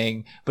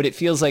anything, but it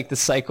feels like the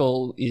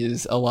cycle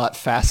is a lot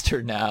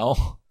faster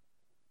now.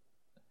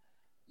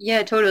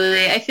 Yeah,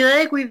 totally. I feel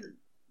like we've,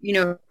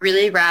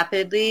 really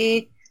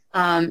rapidly,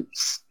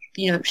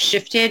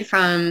 shifted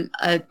from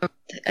a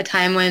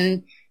time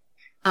when,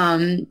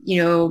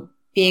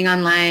 being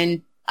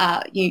online,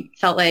 you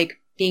felt like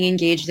being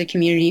engaged with a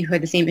community who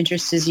had the same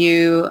interests as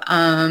you,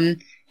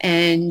 and,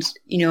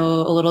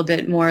 a little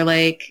bit more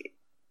like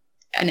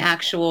an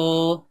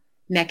actual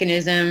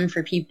mechanism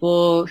for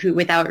people who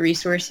without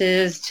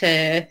resources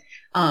to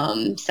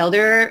sell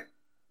their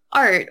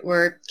art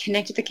or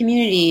connect with the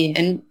community.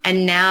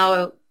 And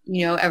now,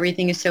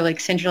 everything is so like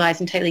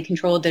centralized and tightly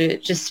controlled that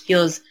it just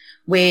feels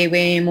way,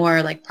 way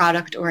more like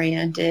product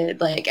oriented.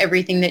 Like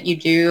everything that you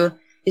do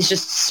is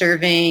just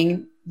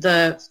serving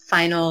the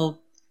final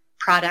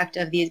product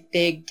of these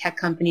big tech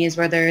companies,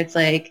 whether it's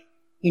like,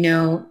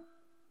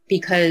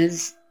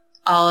 because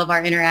all of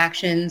our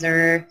interactions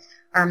are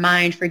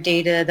mined for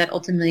data that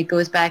ultimately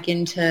goes back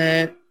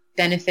into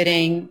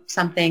benefiting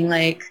something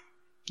like,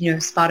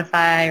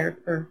 Spotify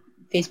or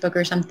Facebook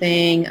or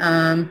something,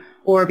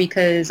 or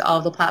because all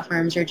of the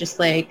platforms are just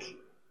like,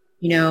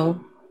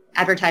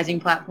 advertising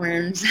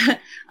platforms.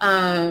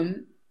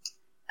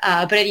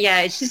 But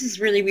yeah, it's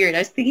really weird. I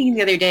was thinking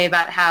the other day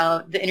about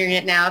how the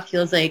internet now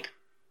feels like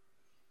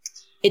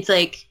it's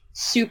like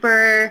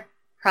super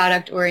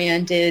product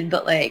oriented,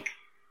 but like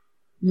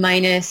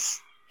minus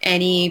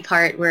any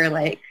part where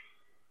like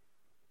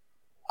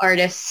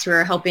artists who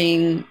are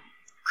helping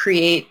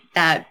create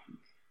that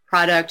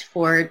product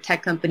for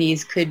tech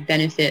companies could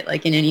benefit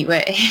like in any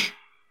way.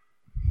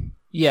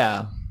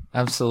 Yeah,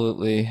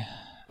 absolutely.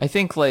 I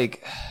think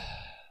like,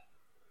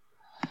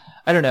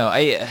 I don't know.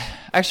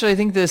 I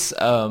think this,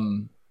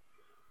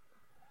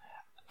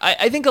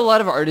 I think a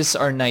lot of artists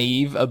are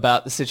naive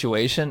about the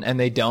situation and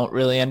they don't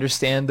really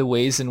understand the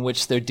ways in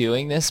which they're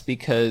doing this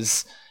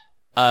because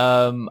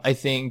I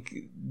think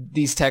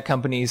these tech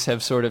companies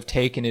have sort of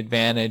taken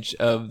advantage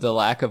of the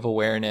lack of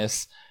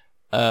awareness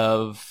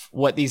of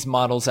what these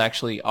models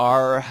actually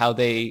are, how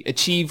they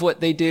achieve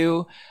what they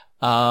do,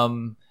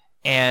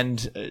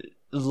 and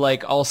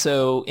like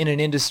also in an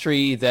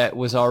industry that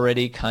was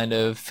already kind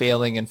of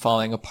failing and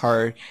falling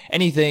apart,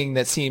 anything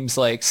that seems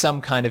like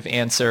some kind of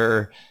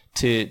answer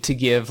to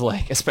give,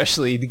 like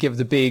especially to give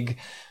the big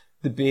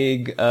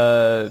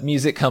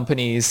music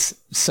companies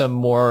some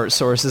more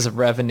sources of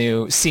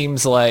revenue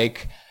seems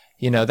like,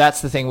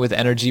 that's the thing with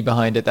energy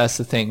behind it. That's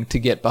the thing to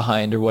get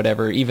behind or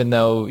whatever, even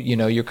though,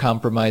 you're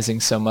compromising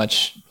so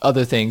much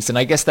other things. And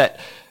I guess that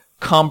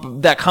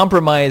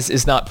compromise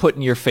is not put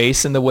in your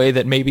face in the way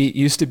that maybe it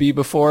used to be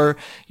before,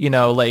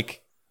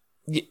 like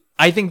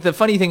I think the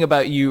funny thing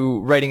about you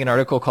writing an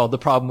article called The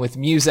Problem with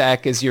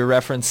Muzak is you're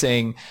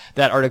referencing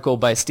that article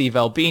by Steve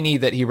Albini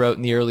that he wrote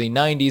in the early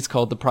 90s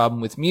called The Problem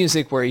with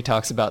Music, where he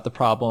talks about the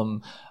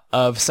problem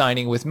of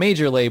signing with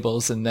major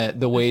labels and that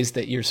the ways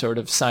that you're sort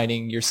of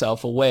signing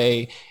yourself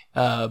away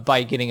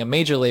by getting a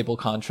major label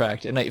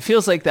contract. And it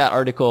feels like that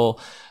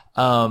article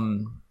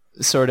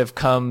sort of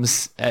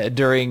comes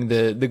during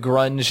the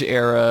grunge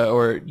era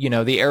or,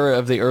 the era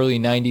of the early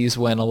 90s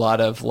when a lot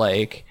of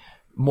like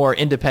more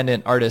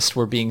independent artists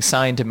were being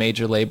signed to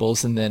major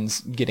labels and then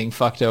getting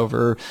fucked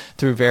over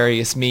through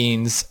various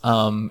means.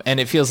 And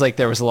it feels like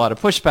there was a lot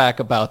of pushback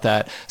about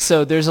that.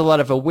 So there's a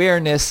lot of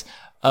awareness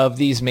of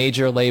these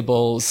major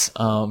labels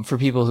for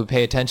people who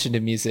pay attention to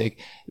music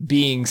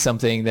being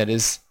something that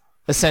is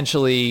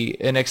essentially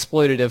an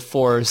exploitative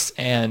force.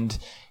 And,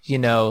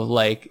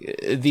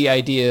 like the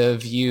idea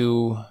of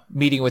you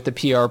meeting with the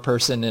PR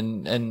person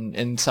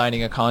and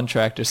signing a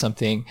contract or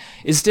something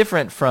is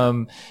different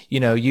from,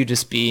 you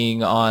just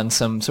being on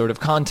some sort of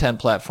content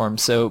platform.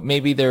 So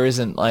maybe there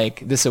isn't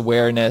like this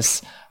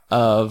awareness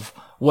of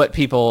what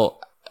people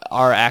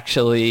are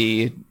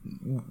actually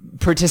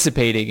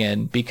participating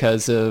in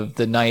because of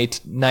the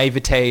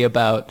naivete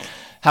about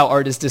how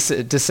art is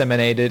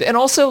disseminated. And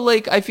also,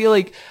 like, I feel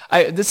like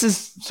this is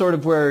sort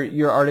of where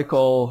your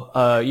article,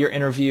 your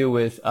interview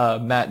with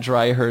Matt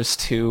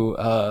Dryhurst, who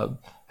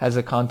has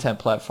a content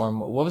platform.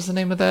 What was the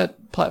name of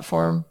that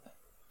platform?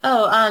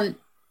 Oh,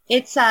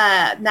 it's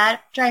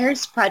Matt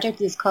Dryhurst's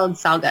project is called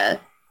Saga.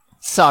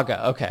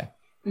 Saga, okay.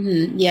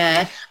 Mm-hmm,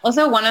 yeah.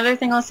 Also, one other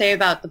thing I'll say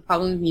about The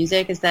Problem with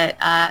Music is that,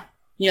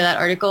 that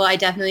article, I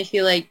definitely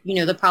feel like,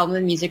 The Problem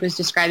with Music was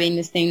describing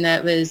this thing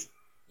that was,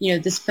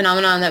 this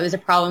phenomenon that was a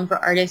problem for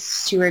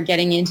artists who are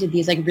getting into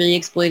these like really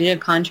exploitative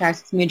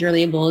contracts with major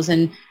labels.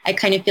 And I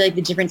kind of feel like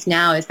the difference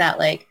now is that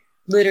like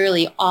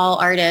literally all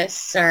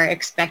artists are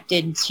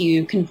expected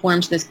to conform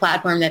to this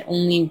platform that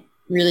only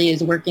really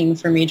is working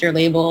for major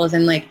labels.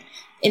 And like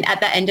at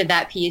the end of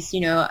that piece,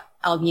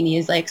 Albini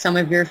is like, some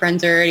of your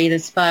friends are already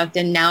this fucked.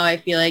 And now I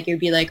feel like it would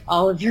be like,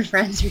 all of your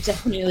friends are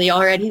definitely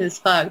already this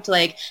fucked.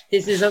 Like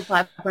this is a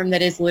platform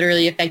that is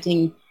literally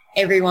affecting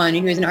everyone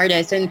who's an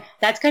artist. And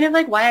that's kind of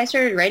like why I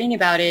started writing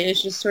about it.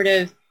 It's just sort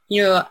of,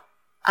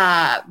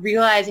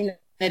 realizing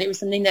that it was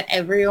something that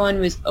everyone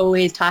was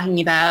always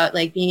talking about,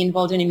 like being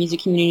involved in a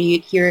music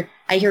community.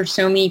 I hear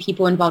so many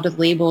people involved with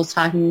labels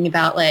talking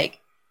about like,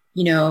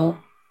 you know,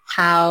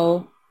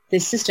 how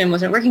this system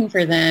wasn't working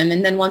for them.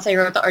 And then once I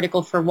wrote the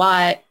article for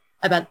Watt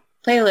about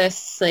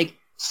playlists, like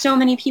so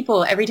many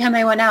people, every time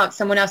I went out,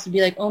 someone else would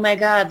be like, oh my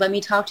God, let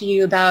me talk to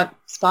you about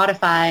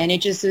Spotify. And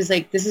it just was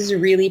like, this is a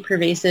really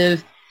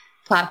pervasive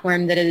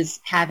platform that is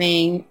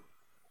having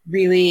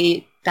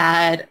really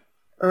bad,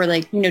 or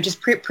like, you know,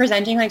 just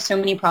presenting like so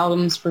many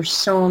problems for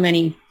so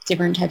many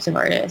different types of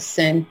artists.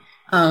 And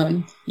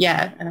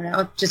yeah, I don't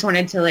know, just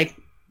wanted to like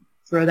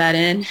throw that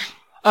in.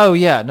 Oh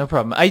yeah, no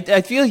problem.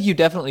 I feel you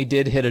definitely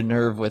did hit a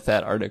nerve with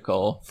that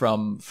article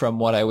from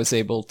what I was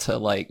able to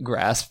like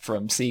grasp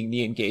from seeing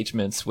the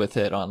engagements with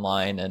it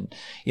online, and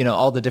you know,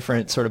 all the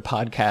different sort of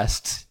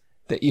podcasts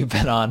that you've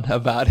been on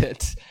about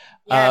it.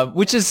 Yeah.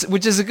 Which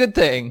is a good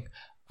thing.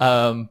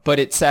 But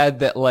it's sad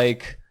that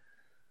like,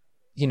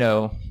 you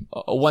know,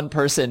 one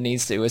person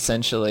needs to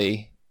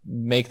essentially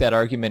make that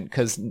argument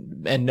because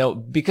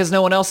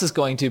no one else is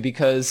going to,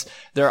 because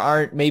there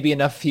aren't maybe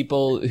enough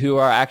people who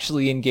are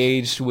actually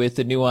engaged with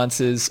the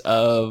nuances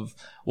of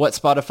what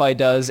Spotify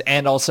does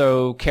and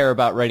also care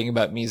about writing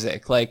about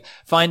music. Like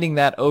finding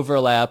that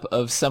overlap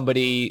of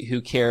somebody who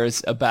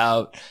cares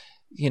about,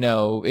 you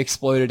know,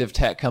 exploitative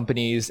tech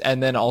companies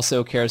and then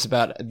also cares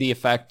about the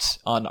effect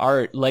on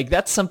art. Like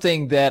that's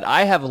something that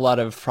I have a lot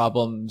of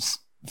problems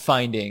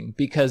finding,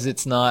 because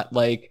it's not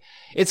like,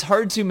 it's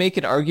hard to make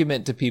an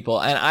argument to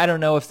people. And I don't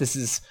know if this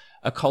is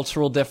a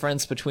cultural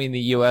difference between the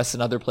US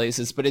and other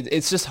places, but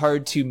it's just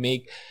hard to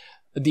make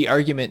the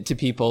argument to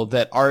people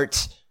that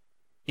art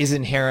is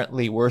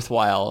inherently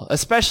worthwhile,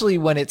 especially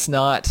when it's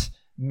not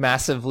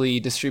massively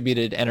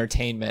distributed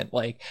entertainment.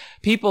 Like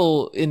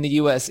people in the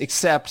US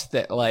accept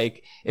that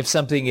like if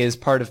something is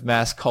part of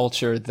mass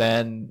culture,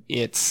 then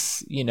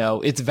it's, you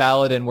know, it's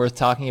valid and worth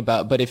talking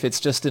about. But if it's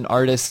just an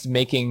artist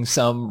making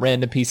some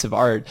random piece of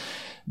art,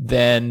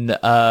 then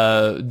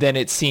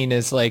it's seen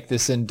as like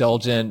this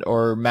indulgent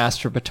or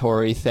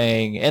masturbatory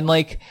thing. And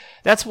like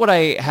that's what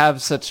I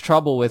have such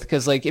trouble with,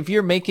 because like if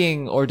you're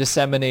making or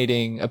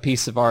disseminating a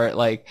piece of art,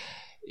 like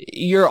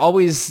you're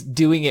always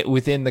doing it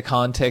within the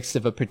context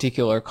of a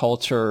particular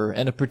culture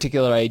and a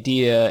particular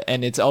idea,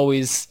 and it's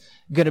always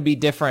going to be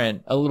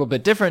different, a little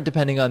bit different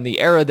depending on the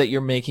era that you're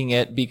making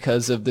it,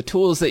 because of the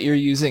tools that you're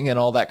using and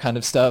all that kind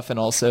of stuff, and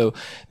also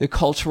the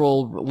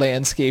cultural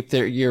landscape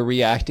that you're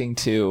reacting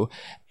to.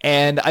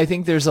 And I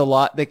think there's a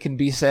lot that can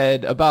be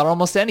said about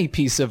almost any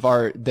piece of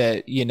art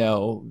that, you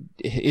know,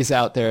 is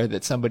out there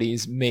that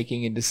somebody's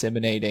making and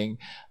disseminating.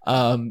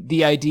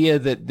 The idea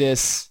that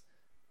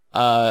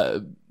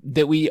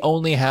that we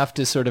only have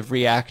to sort of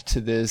react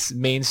to this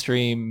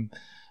mainstream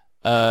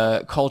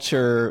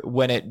culture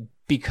when it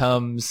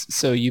becomes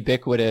so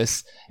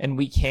ubiquitous, and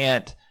we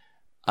can't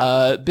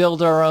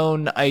build our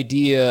own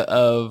idea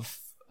of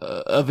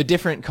a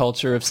different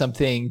culture, of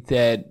something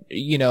that,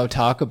 you know,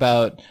 talk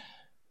about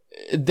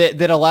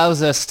that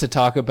allows us to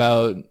talk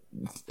about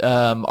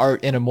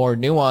art in a more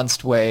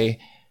nuanced way,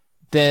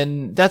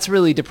 then that's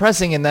really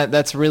depressing, and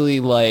that's really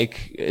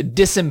like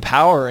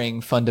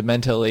disempowering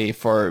fundamentally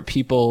for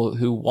people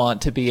who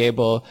want to be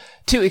able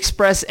to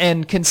express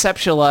and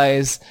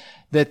conceptualize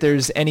that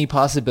there's any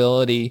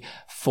possibility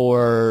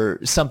for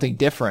something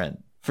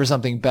different, for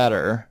something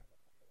better.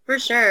 For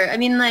sure. I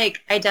mean,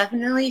 like, I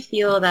definitely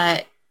feel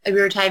that we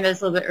were talking about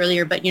this a little bit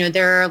earlier, but, you know,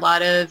 there are a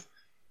lot of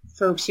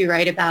folks who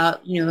write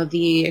about, you know,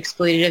 the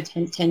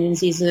exploitative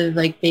tendencies of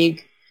like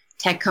big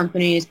tech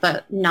companies,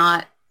 but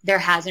there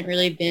hasn't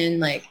really been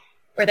like,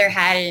 or there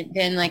hadn't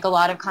been like a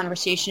lot of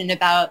conversation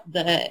about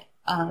the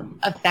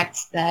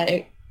effects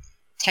that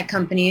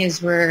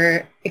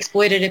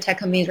exploitative tech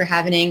companies were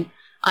having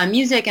on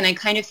music. And I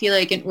kind of feel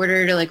like in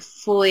order to like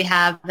fully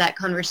have that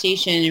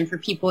conversation and for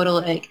people to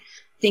like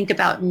think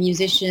about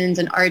musicians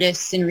and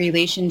artists in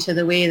relation to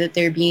the way that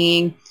they're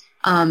being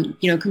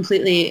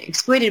completely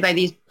exploited by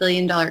these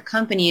billion-dollar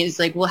companies,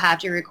 like we'll have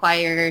to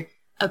require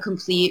a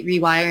complete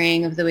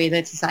rewiring of the way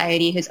that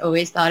society has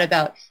always thought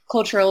about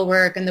cultural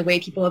work and the way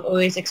people have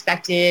always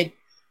expected,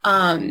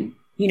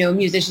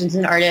 musicians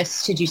and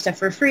artists to do stuff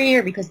for free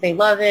or because they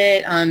love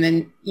it.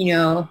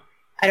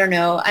 I don't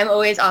know. I'm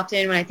always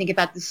often, when I think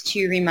about this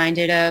too,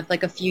 reminded of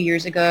like a few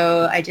years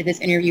ago, I did this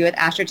interview with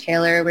Asher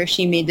Taylor where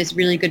she made this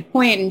really good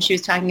point, and she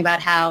was talking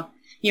about how,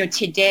 you know,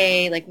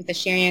 today, like with the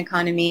sharing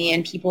economy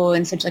and people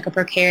in such like a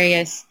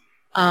precarious,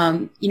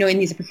 in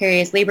these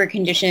precarious labor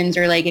conditions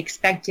are like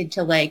expected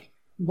to like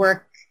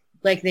work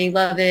like they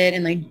love it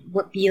and like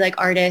be like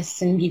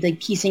artists and be like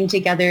piecing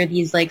together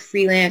these like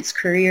freelance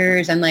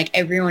careers, and like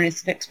everyone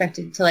is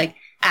expected to like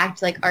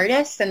act like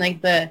artists, and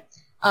like the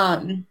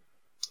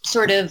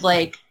sort of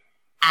like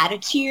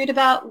attitude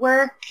about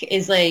work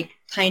is like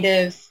kind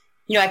of,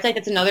 I feel like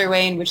that's another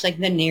way in which like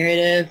the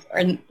narrative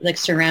or like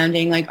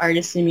surrounding like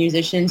artists and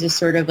musicians is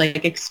sort of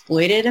like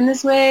exploited in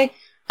this way.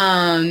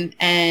 And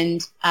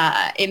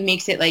it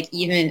makes it like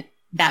even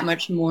that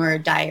much more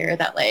dire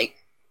that like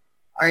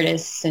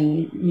artists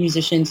and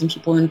musicians and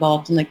people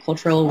involved in like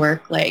cultural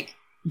work like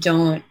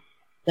don't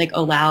like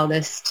allow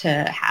this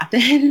to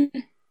happen.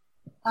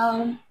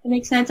 It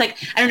makes sense. Like,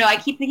 I don't know. I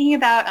keep thinking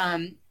about,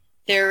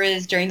 there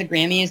was during the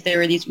Grammys, there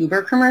were these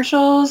Uber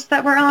commercials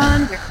that were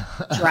on.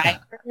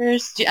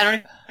 Drivers. I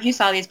don't know if you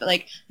saw these, but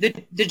like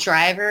the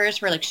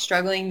drivers were like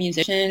struggling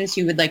musicians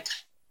who would like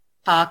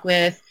talk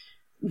with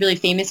really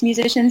famous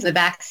musicians in the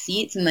back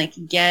seats and like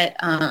get,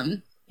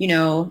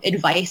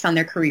 advice on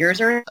their careers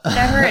or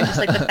whatever. And just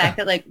like the fact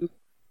that like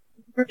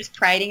Uber is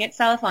priding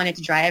itself on its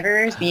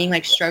drivers being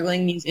like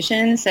struggling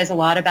musicians says a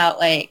lot about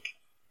like,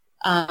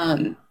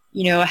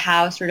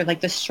 how sort of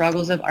like the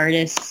struggles of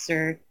artists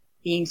are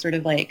being sort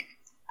of like,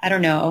 I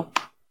don't know,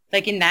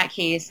 like in that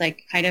case,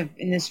 like kind of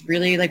in this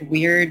really like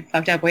weird,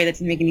 fucked up way that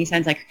doesn't make any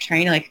sense, like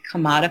trying to like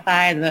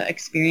commodify the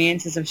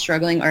experiences of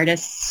struggling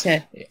artists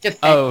to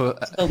defend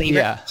the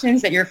labor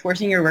conditions that you're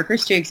forcing your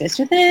workers to exist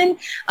within.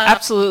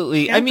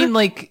 Absolutely. I mean,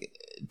 like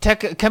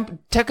tech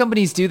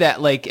companies do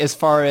that, like as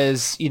far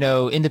as,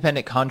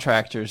 independent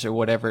contractors or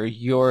whatever,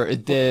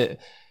 the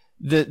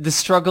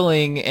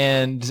struggling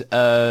and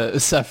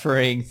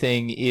suffering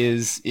thing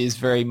is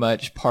very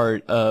much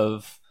part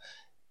of,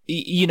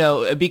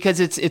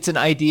 because it's an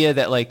idea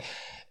that like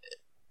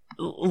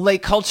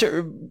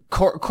culture,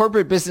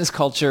 corporate business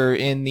culture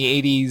in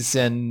the 80s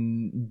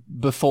and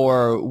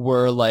before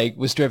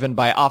was driven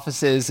by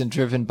offices and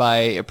driven by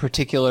a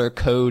particular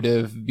code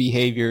of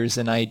behaviors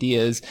and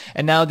ideas.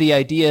 And now the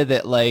idea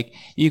that like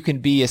you can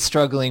be a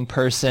struggling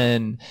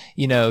person,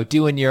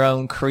 doing your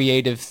own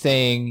creative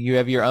thing, you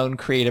have your own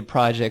creative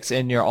projects,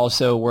 and you're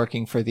also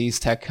working for these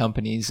tech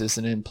companies as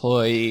an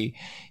employee,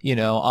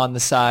 on the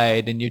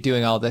side, and you're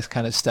doing all this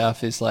kind of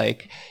stuff is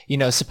like,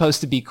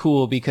 supposed to be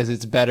cool because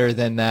it's better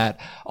than that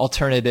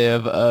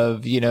alternative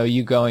of,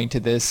 you going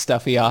to this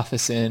stuffy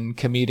office and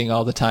commuting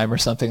all the time or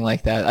something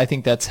like that. I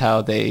think that's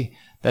how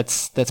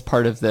that's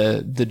part of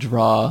the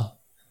draw,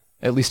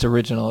 at least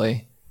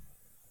originally.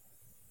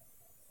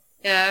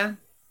 Yeah.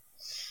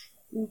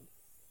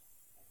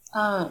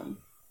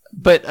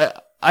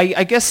 But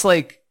I guess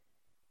like,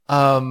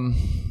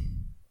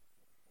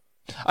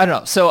 I don't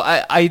know. So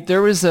I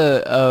there was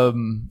a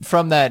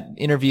from that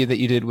interview that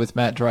you did with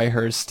Matt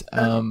Dryhurst,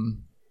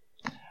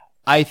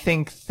 I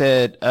think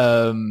that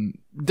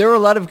there were a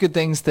lot of good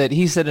things that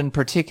he said in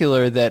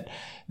particular that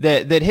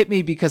hit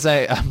me, because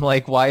I'm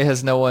like, why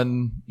has no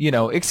one,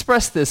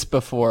 expressed this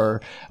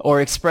before or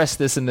expressed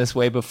this in this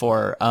way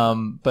before?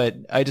 But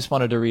I just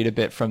wanted to read a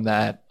bit from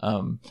that.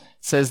 It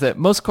says that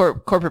most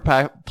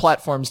corporate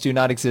platforms do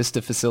not exist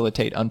to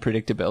facilitate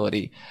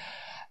unpredictability.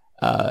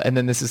 And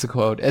then this is a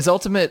quote: As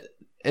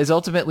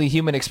ultimately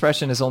human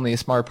expression is only a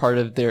small part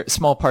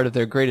of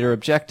their greater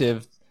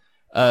objective,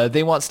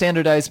 they want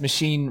standardized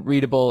machine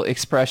readable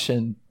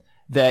expression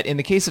that in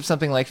the case of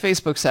something like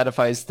Facebook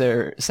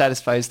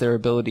satisfies their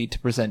ability to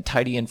present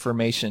tidy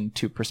information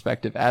to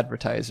prospective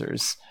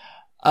advertisers.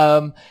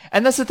 And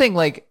that's the thing,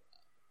 like,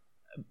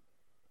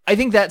 I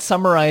think that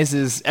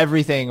summarizes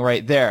everything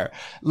right there.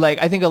 Like,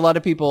 I think a lot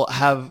of people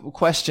have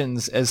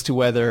questions as to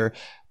whether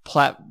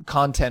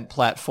content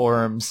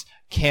platforms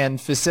can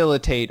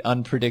facilitate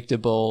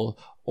unpredictable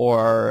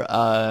or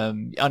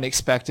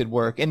unexpected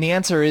work. And the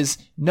answer is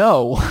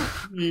no.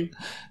 Mm-hmm.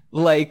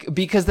 Like,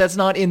 because that's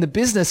not in the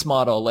business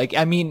model. Like,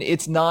 I mean,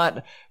 it's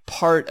not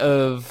part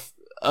of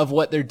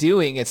what they're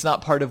doing. It's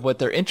not part of what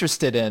they're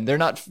interested in. They're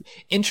not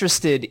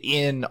interested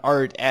in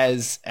art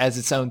as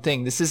its own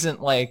thing. This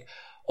isn't like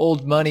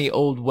old money,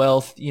 old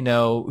wealth,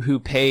 who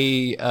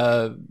pay,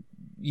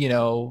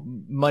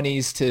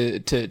 monies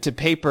to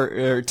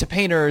paper or to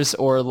painters,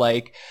 or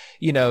like,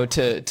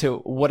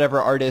 to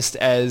whatever artist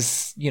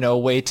as, a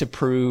way to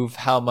prove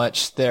how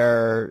much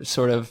they're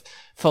sort of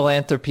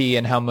philanthropy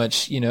and how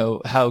much,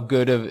 how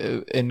good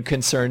and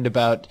concerned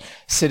about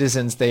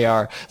citizens they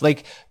are.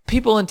 Like,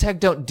 people in tech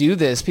don't do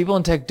this. People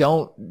in tech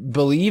don't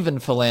believe in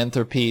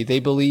philanthropy.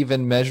 They believe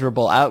in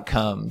measurable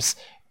outcomes.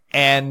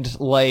 And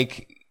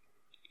like,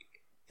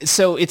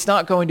 so it's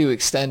not going to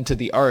extend to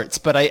the arts,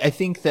 but I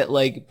think that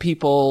like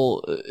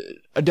people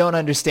don't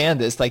understand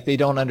this. Like, they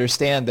don't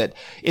understand that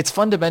it's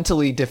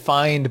fundamentally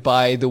defined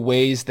by the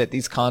ways that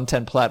these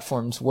content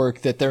platforms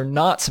work, that they're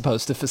not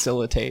supposed to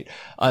facilitate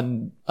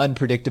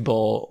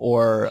unpredictable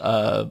or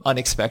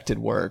unexpected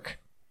work.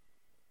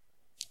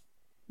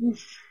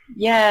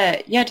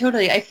 Yeah,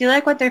 totally. I feel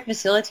like what they're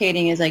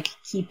facilitating is like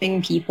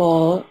keeping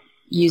people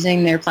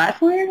using their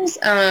platforms,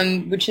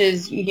 which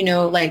is,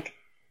 like,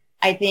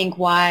 I think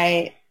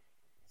why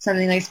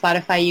something like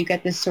Spotify, you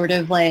get this sort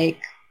of like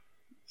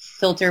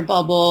filter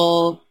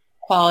bubble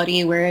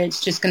quality where it's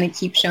just going to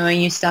keep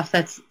showing you stuff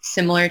that's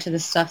similar to the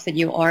stuff that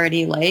you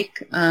already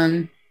like.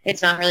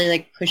 It's not really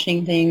like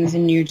pushing things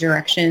in new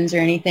directions or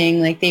anything.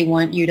 Like, they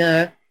want you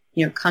to,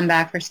 come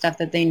back for stuff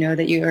that they know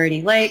that you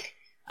already like,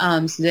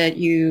 so that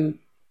you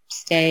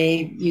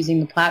stay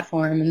using the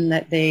platform and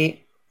that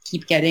they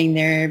keep getting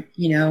their,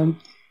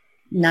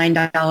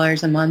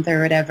 $9 a month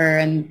or whatever,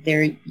 and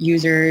their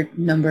user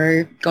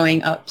number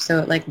going up, so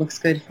it like looks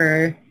good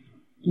for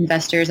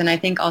investors. And I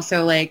think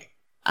also like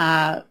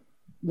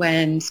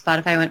when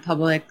Spotify went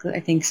public, I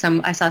think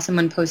I saw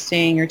someone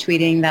posting or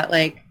tweeting that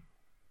like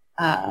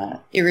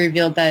it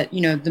revealed that,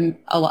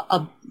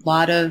 a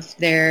lot of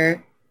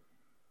their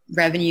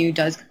revenue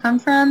does come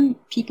from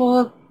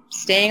people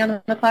staying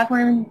on the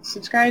platform and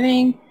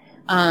subscribing.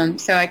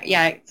 It's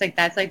like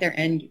that's like their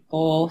end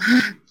goal.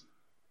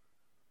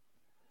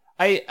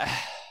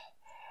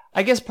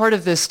 I guess part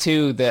of this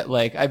too that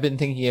like I've been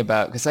thinking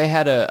about, because I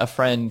had a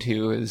friend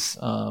who was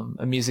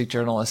a music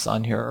journalist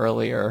on here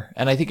earlier,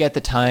 and I think at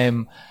the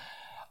time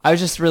I was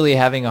just really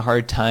having a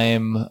hard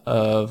time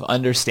of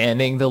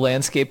understanding the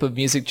landscape of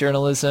music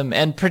journalism,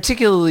 and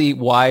particularly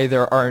why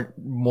there aren't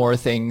more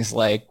things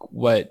like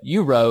what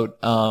you wrote,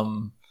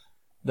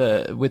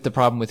 with the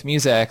problem with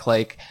Muzak,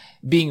 like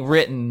being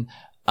written,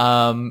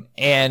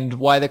 and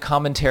why the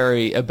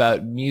commentary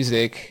about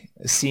music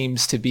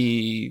seems to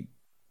be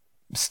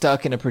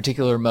stuck in a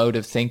particular mode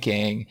of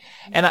thinking.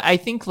 And I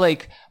think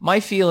like my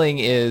feeling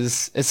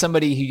is, as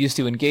somebody who used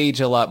to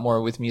engage a lot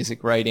more with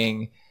music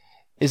writing,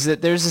 is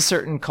that there's a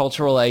certain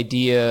cultural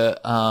idea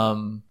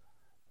of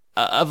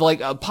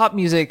like pop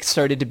music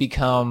started to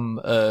become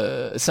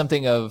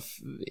something of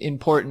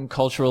important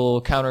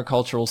cultural,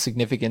 countercultural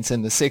significance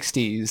in the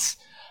 60s.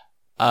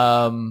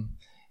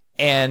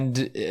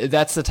 And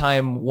that's the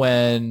time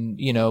when,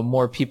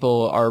 more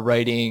people are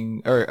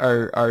writing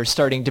or are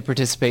starting to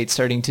participate,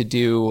 starting to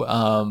do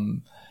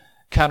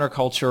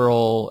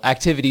countercultural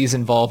activities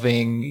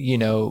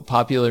involving,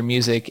 popular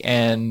music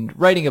and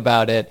writing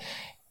about it.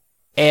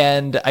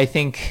 And I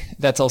think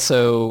that's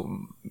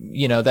also,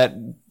 that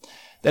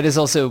is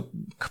also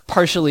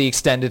partially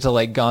extended to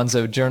like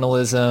gonzo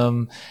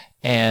journalism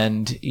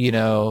and,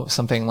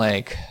 something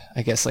like,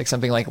 I guess like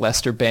something like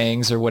Lester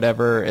Bangs or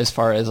whatever, as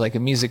far as like a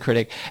music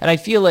critic. And I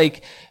feel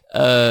like,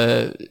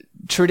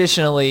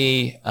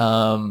 traditionally,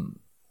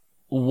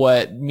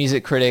 what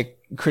music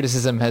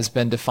criticism has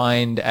been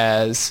defined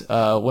as,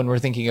 when we're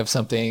thinking of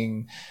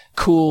something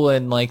cool,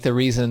 and like the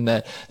reason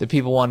that the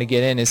people want to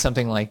get in is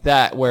something like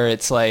that, where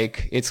it's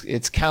like, it's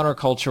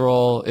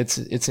countercultural,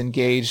 it's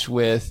engaged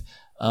with,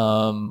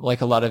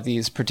 like a lot of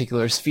these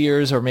particular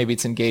spheres, or maybe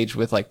it's engaged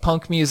with like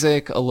punk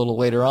music a little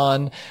later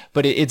on,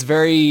 but it's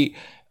very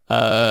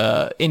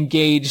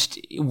engaged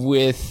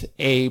with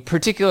a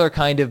particular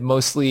kind of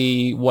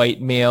mostly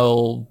white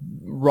male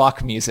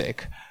rock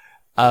music.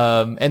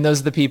 And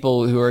those are the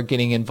people who are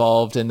getting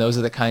involved, and those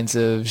are the kinds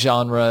of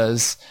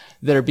genres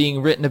that are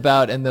being written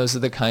about, and those are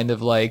the kind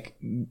of like,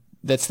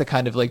 that's the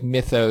kind of like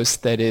mythos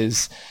that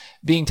is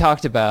being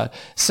talked about.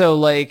 So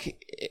like,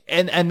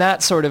 and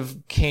that sort of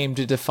came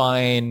to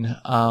define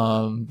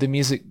the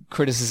music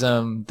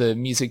criticism, the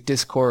music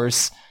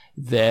discourse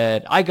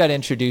that I got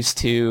introduced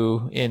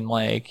to in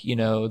like,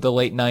 the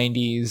late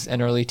 90s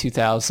and early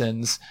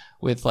 2000s,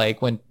 with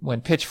like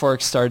when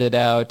Pitchfork started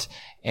out,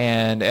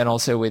 and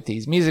also with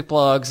these music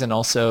blogs, and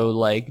also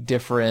like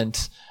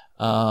different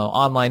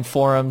online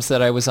forums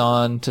that I was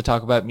on to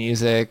talk about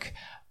music.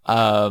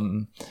 A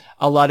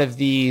lot of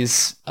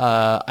these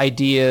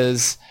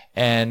ideas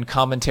and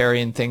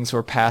commentary and things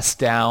were passed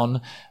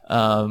down.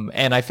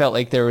 And I felt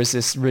like there was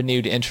this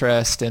renewed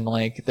interest in,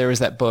 like, there was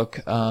that book,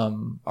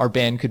 Our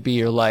Band Could Be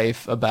Your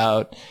Life,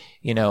 about,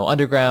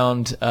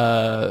 underground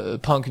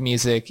punk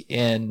music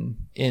in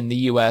the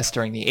US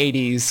during the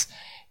 80s.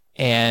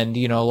 And,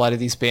 a lot of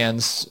these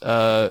bands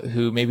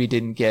who maybe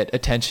didn't get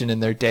attention in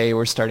their day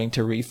were starting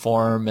to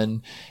reform.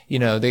 And,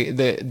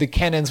 the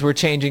canons were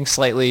changing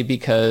slightly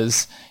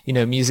because,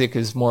 music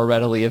is more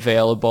readily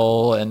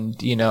available.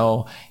 And,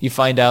 you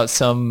find out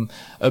some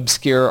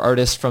obscure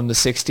artist from the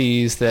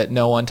 60s that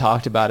no one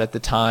talked about at the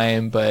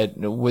time, but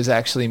was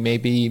actually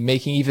maybe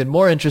making even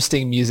more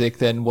interesting music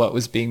than what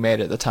was being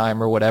made at the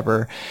time or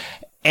whatever.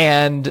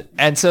 And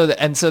so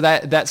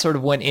that sort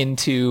of went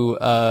into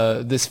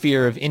the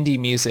sphere of indie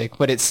music,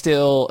 but it's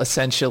still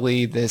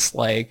essentially this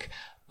like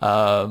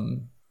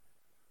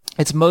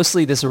it's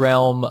mostly this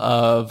realm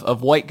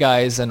of white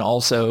guys, and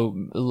also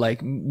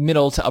like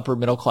middle to upper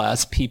middle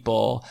class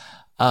people.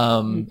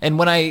 And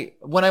when I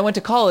went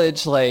to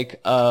college, like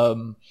I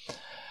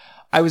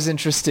was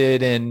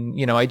interested in,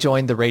 I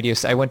joined the radio.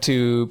 I went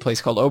to a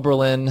place called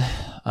Oberlin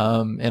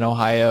in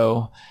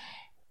Ohio.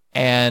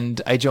 And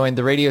I joined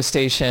the radio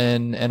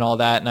station and all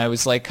that. And I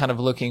was like kind of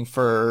looking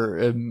for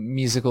a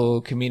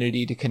musical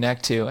community to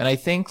connect to. And I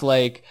think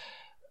like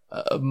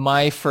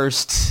my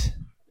first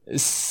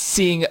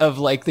seeing of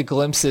like the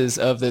glimpses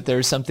of that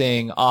there's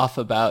something off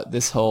about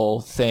this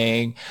whole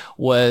thing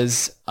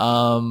was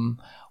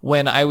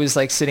when I was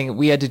like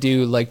we had to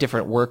do like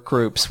different work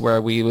groups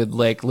where we would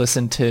like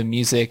listen to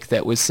music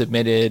that was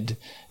submitted,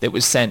 that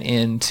was sent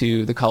in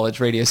to the college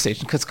radio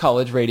station. Because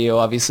college radio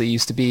obviously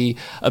used to be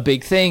a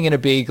big thing and a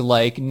big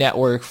like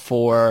network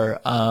for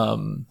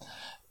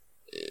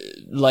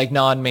like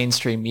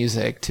non-mainstream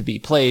music to be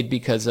played,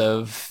 because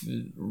of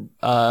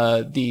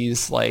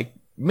these like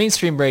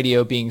mainstream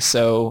radio being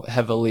so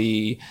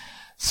heavily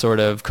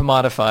sort of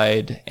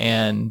commodified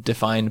and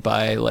defined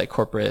by like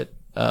corporate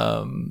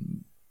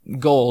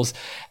goals.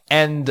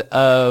 And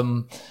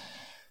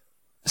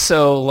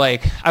so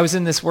like I was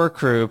in this work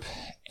group,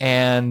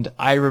 and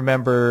I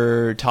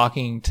remember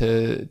talking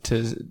to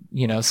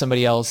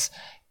somebody else,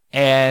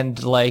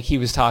 and like he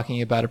was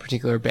talking about a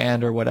particular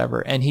band or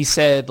whatever, and he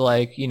said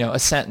like, you know, a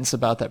sentence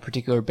about that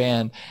particular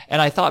band,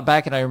 and I thought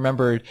back and I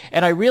remembered,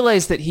 and I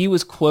realized that he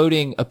was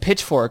quoting a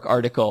Pitchfork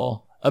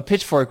article, a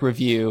Pitchfork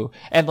review,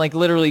 and like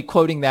literally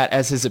quoting that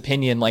as his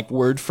opinion, like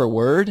word for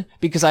word,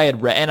 because I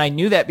had read, and I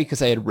knew that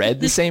because I had read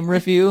the same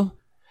review.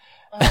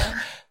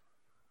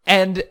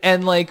 And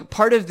like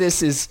part of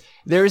this is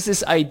there's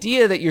this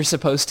idea that you're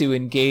supposed to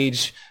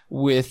engage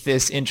with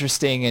this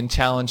interesting and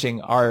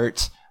challenging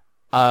art.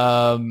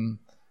 But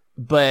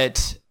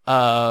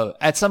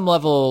at some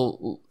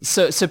level,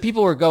 so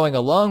people were going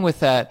along with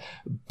that,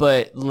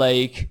 but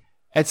like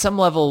at some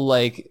level,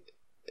 like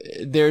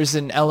there's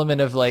an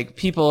element of like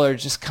people are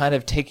just kind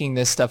of taking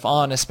this stuff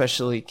on,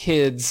 especially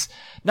kids,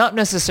 not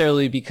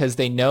necessarily because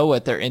they know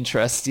what their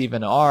interests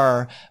even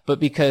are, but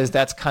because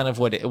that's kind of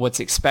what's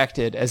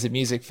expected as a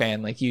music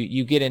fan. Like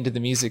you get into the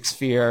music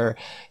sphere,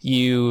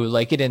 you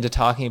like get into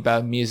talking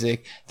about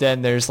music,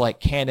 then there's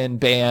like canon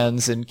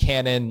bands and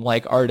canon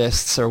like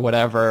artists or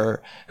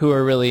whatever who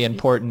are really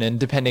important, and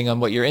depending on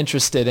what you're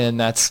interested in,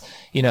 that's,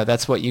 you know,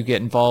 that's what you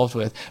get involved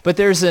with. But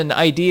there's an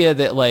idea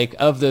that like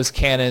of those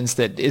canons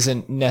that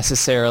isn't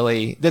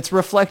necessarily, that's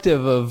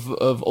reflective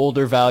of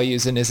older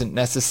values and isn't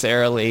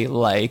necessarily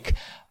like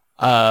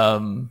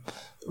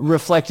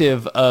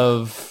reflective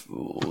of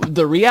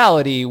the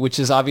reality, which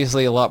is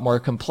obviously a lot more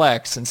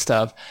complex and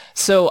stuff.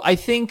 So I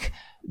think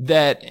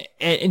that,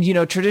 and you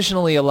know,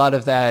 traditionally a lot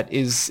of that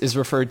is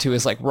referred to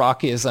as like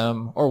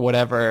rockism or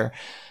whatever.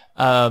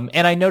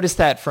 And I noticed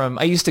that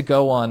I used to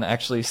go on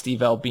actually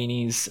Steve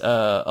Albini's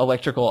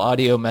electrical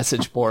audio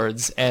message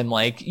boards, and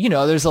like, you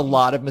know, there's a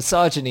lot of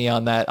misogyny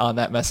on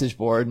that message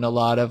board, and a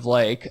lot of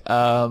like,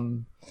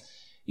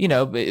 you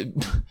know,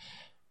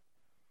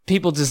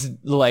 people just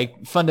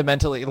like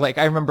fundamentally, like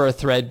I remember a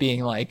thread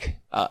being like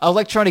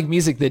electronic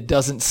music that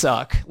doesn't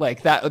suck.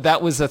 Like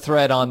that was a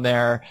thread on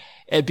there,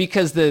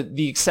 because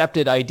the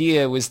accepted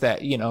idea was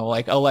that, you know,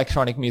 like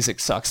electronic music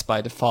sucks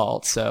by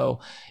default. So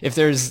if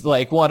there's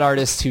like one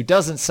artist who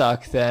doesn't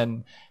suck,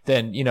 then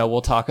you know,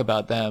 we'll talk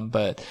about them,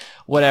 but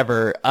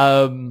whatever.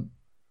 And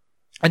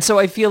so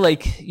I feel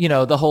like, you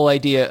know, the whole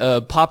idea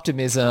of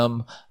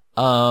poptimism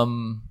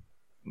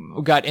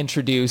got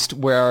introduced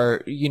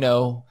where, you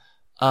know,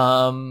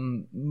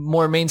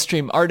 more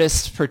mainstream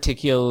artists,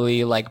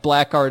 particularly like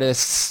black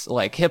artists,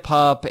 like hip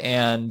hop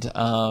and,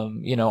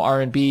 you know,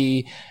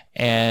 R&B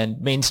and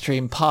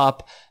mainstream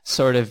pop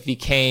sort of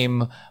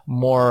became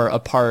more a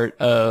part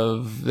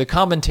of the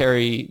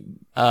commentary,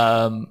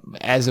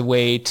 as a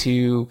way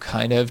to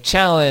kind of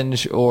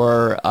challenge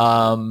or,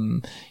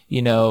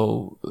 you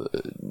know,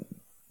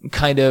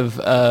 kind of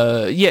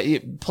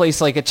place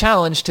like a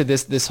challenge to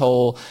this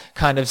whole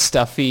kind of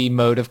stuffy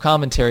mode of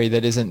commentary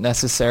that isn't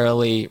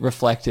necessarily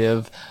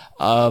reflective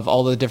of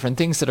all the different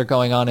things that are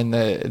going on in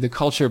the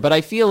culture. But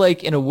I feel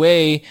like in a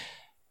way,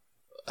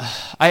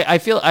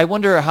 I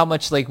wonder how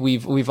much like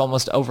we've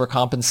almost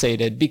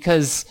overcompensated,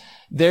 because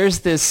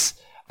there's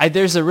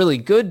a really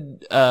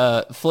good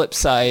flip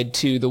side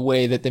to the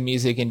way that the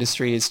music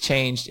industry has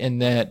changed, in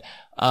that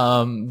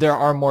there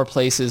are more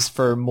places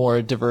for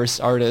more diverse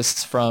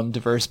artists from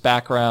diverse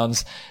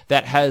backgrounds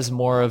that has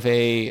more of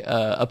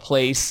a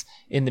place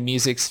in the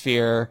music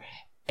sphere.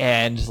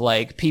 And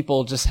like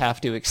people just have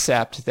to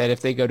accept that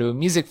if they go to a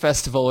music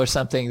festival or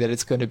something, that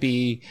it's going to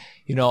be,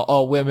 you know,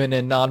 all women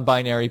and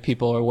non-binary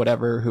people or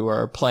whatever who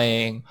are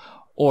playing,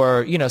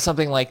 or, you know,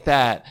 something like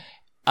that.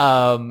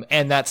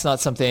 And that's not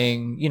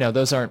something, you know,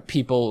 those aren't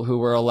people who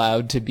were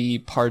allowed to be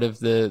part of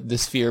the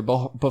sphere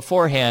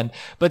beforehand.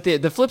 But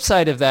the flip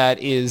side of that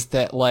is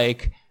that,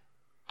 like,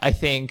 I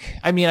think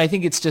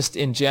it's just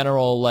in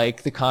general,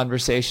 like the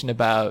conversation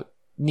about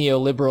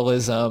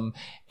neoliberalism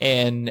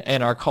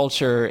and our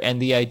culture,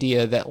 and the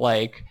idea that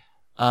like,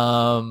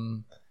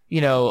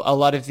 you know, a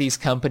lot of these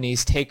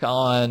companies take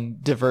on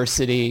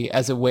diversity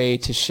as a way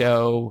to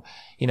show,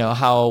 you know,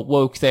 how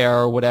woke they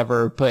are or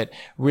whatever, but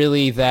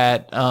really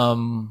that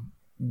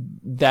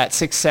that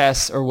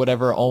success or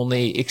whatever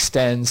only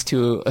extends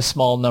to a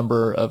small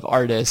number of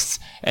artists,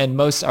 and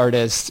most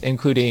artists,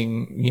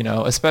 including, you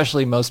know,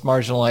 especially most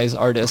marginalized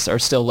artists, are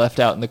still left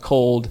out in the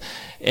cold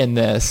in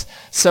this.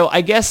 So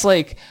I guess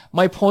like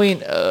my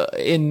point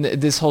in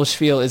this whole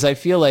spiel is I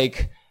feel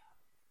like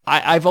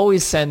I've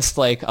always sensed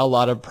like a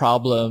lot of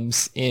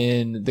problems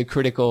in the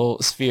critical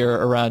sphere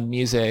around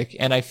music,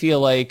 and I feel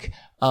like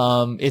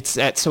it's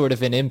at sort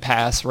of an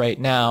impasse right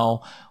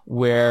now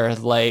where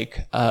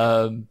like,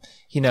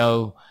 you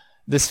know,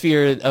 the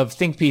sphere of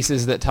think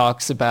pieces that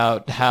talks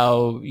about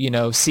how, you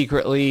know,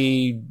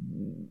 secretly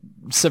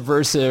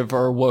subversive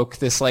or woke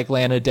this like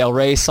Lana Del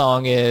Rey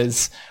song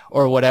is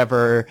or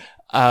whatever.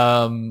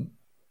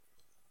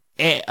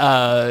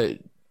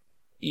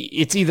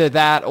 It's either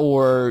that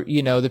or,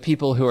 you know, the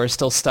people who are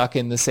still stuck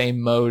in the same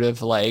mode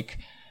of like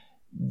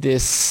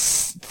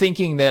this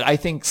thinking that I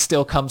think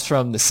still comes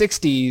from the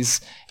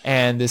 60s,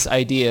 and this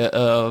idea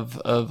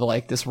of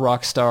like this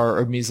rock star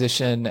or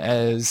musician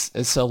as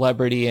a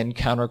celebrity and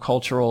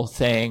countercultural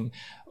thing,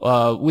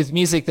 with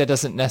music that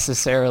doesn't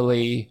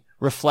necessarily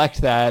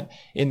reflect that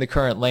in the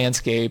current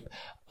landscape.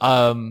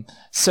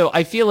 So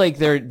I feel like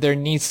there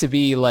needs to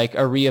be like a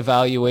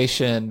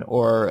reevaluation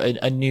or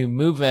a new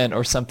movement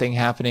or something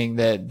happening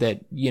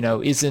that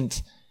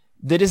isn't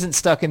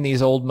stuck in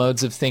these old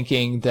modes of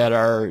thinking that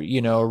are,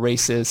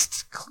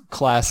 racist,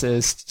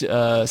 classist,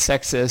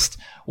 sexist,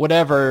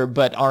 whatever,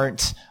 but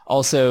aren't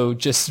also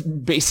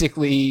just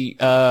basically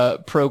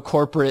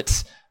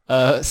pro-corporate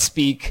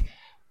speak.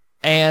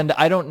 And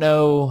I don't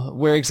know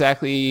where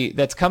exactly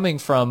that's going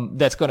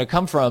to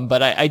come from,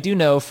 but I do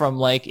know from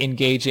like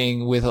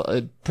engaging with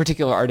a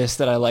particular artist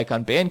that I like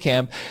on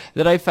Bandcamp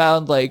that I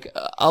found like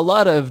a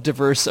lot of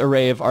diverse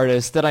array of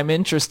artists that I'm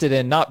interested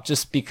in, not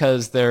just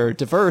because they're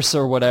diverse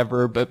or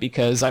whatever, but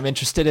because I'm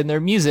interested in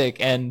their music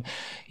and,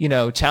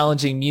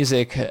 challenging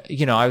music.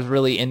 I was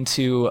really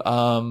into,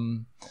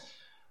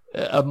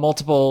 a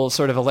multiple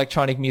sort of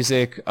electronic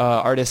music,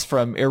 artists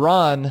from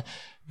Iran,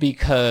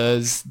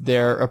 because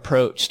their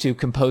approach to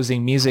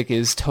composing music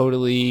is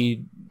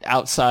totally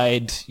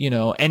outside,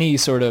 any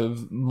sort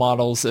of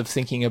models of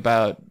thinking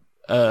about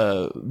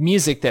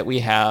music that we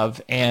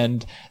have.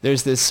 And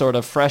there's this sort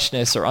of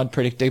freshness or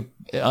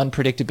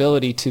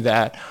unpredictability to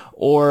that.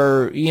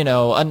 Or,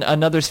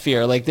 another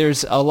sphere, like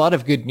there's a lot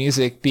of good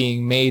music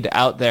being made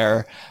out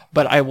there,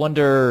 but I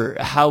wonder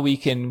how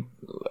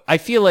I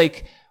feel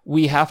like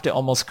we have to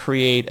almost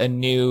create a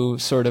new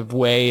sort of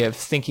way of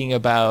thinking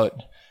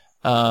about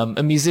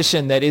a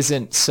musician that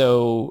isn't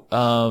so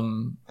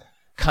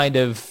kind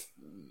of,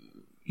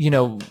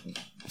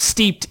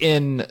 steeped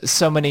in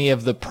so many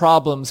of the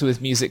problems with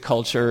music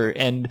culture.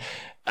 And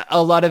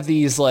a lot of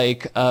these, a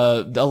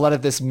lot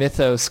of this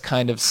mythos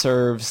kind of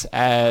serves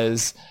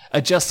as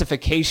a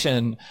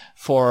justification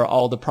for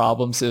all the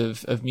problems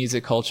of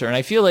music culture. And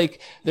I feel like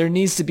there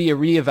needs to be a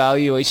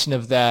reevaluation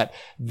of that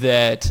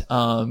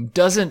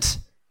doesn't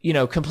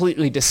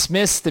completely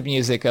dismiss the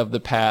music of the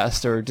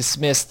past or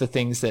dismiss the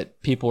things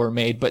that people were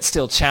made, but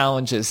still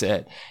challenges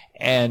it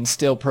and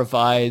still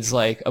provides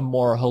like a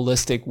more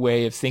holistic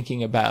way of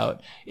thinking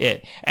about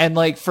it. And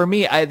like for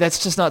me,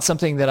 that's just not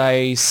something that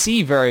I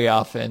see very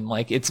often.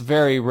 Like it's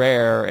very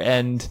rare.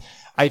 And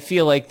I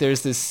feel like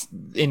there's this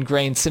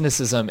ingrained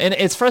cynicism, and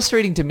it's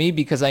frustrating to me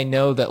because I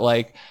know that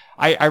like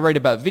I write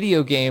about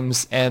video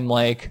games, and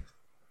like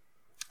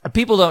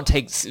people don't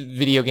take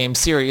video games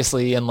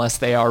seriously unless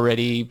they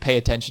already pay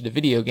attention to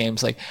video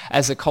games. Like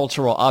as a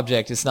cultural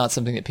object, it's not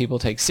something that people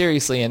take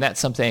seriously. And that's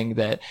something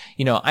that,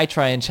 I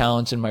try and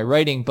challenge in my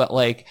writing, but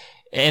like,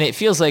 and it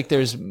feels like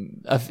there's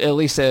at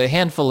least a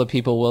handful of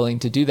people willing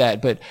to do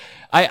that. But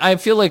I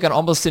feel like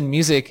almost in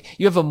music,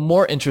 you have a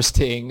more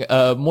interesting,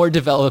 more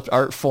developed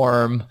art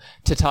form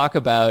to talk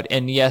about.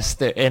 And yes,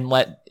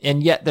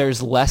 and yet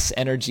there's less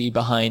energy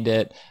behind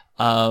it.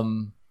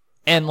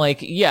 And like,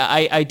 yeah,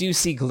 I do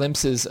see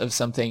glimpses of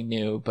something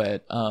new,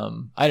 but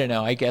I don't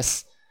know. I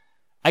guess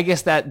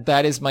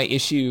that is my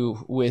issue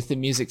with the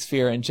music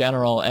sphere in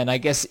general. And I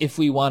guess if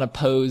we want to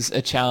pose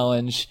a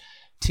challenge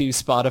to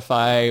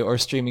Spotify or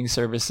streaming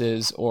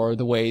services or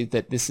the way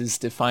that this is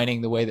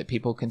defining the way that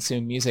people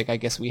consume music, I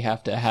guess we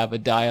have to have a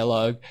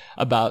dialogue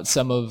about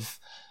some of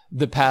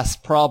the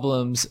past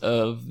problems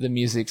of the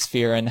music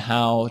sphere and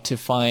how to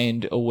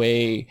find a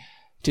way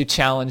to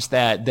challenge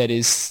that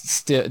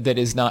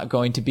is not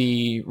going to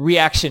be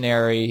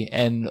reactionary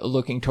and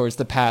looking towards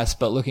the past,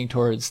 but looking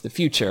towards the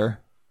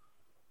future.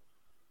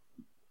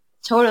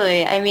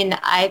 Totally. I mean,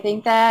 I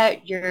think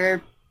that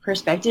your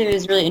perspective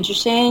is really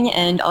interesting,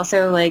 and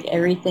also like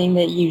everything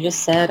that you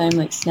just said, I'm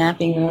like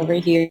snapping over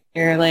here.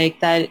 Like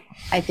that,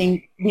 I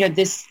think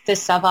this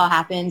stuff all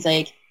happens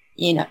like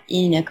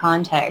in a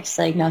context.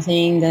 Like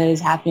nothing that is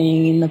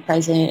happening in the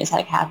present is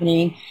like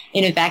happening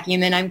in a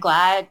vacuum. And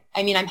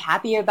I'm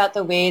happy about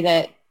the way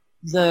that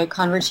the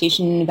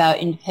conversation about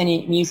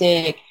independent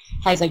music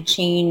has like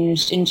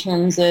changed in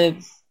terms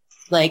of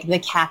like the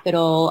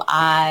capital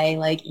I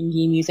like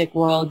indie music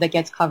world that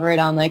gets covered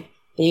on like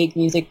big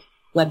music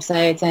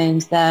websites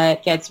and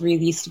that gets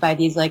released by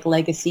these like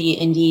legacy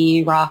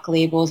indie rock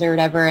labels or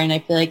whatever. And I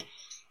feel like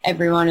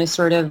everyone is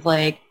sort of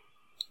like,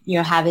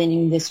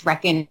 having this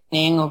reckoning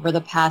over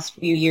the past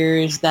few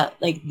years that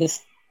like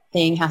this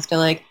thing has to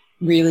like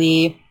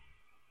really,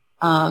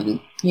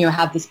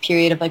 have this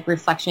period of like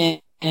reflection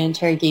and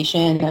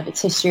interrogation of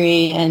its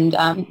history, and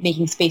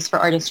making space for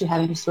artists who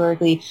haven't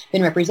historically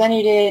been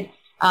represented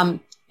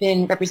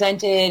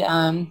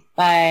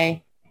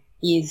by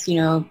these,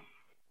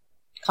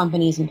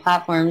 companies and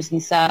platforms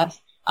and stuff.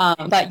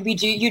 But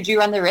you do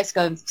run the risk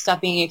of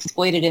stuff being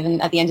exploitative,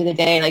 and at the end of the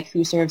day, like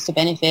who serves to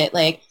benefit?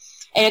 Like,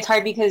 and it's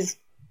hard because,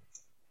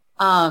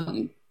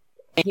 I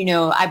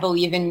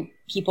believe in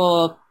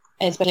people,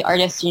 especially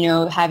artists,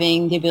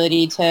 having the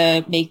ability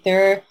to make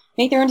their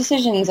own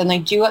decisions and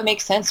like do what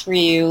makes sense for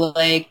you.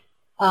 Like,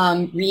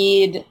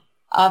 read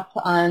up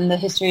on the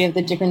history of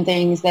the different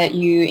things that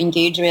you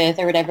engage with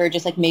or whatever.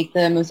 Just like make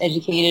the most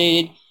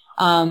educated,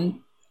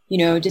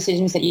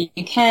 decisions that you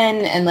can.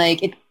 And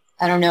like,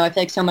 I don't know, I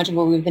feel like so much of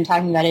what we've been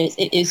talking about it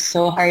is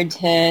so hard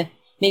to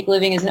make a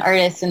living as an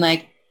artist. And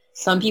like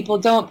some people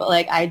don't, but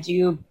like I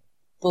do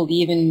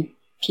believe in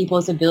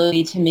people's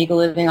ability to make a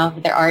living off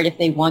of their art if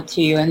they want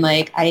to. And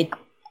like, I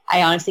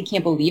honestly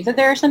can't believe that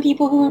there are some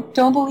people who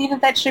don't believe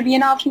that that should be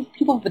an option for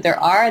people, but there's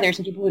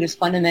some people who just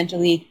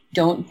fundamentally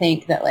don't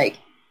think that like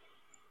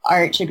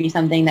art should be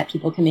something that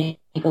people can make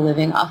a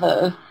living off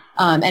of.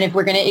 And if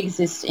we're going to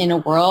exist in a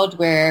world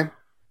where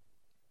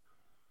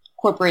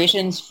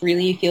corporations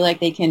freely feel like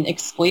they can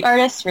exploit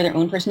artists for their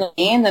own personal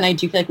gain, then I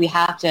do feel like we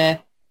have to,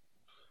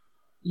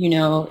 you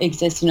know,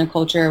 exist in a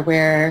culture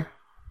where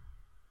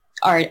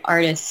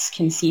artists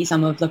can see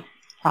some of the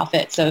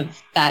profits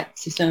of that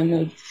system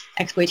of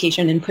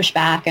exploitation and push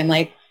back and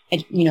like,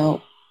 you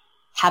know,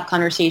 have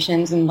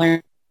conversations and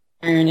learn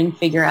and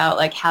figure out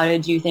like how to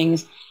do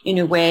things in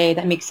a way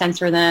that makes sense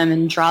for them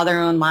and draw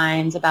their own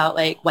lines about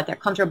like what they're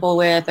comfortable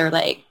with or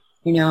like,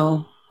 you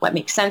know, what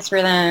makes sense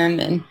for them.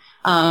 And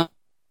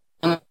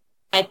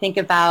I think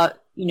about,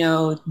 you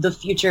know, the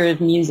future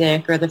of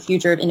music or the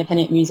future of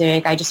independent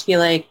music. I just feel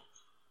like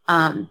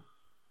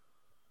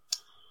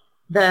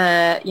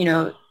you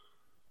know,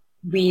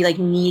 we like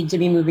need to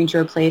be moving to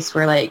a place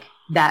where like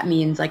that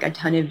means like a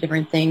ton of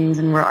different things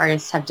and where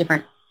artists have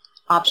different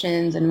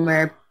options and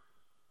where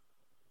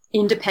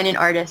independent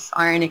artists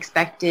aren't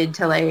expected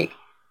to like,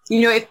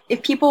 you know,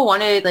 if people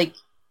wanted like,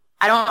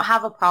 I don't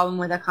have a problem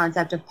with the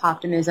concept of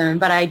poptimism,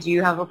 but I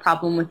do have a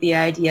problem with the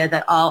idea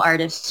that all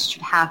artists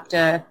should have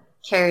to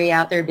carry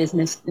out their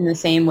business in the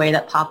same way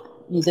that pop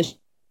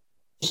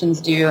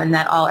musicians do, and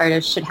that all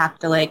artists should have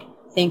to like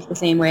think the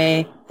same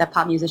way that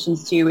pop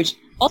musicians do, which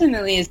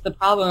ultimately is the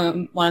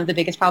problem, one of the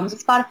biggest problems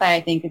with Spotify.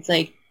 I think it's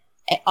like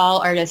all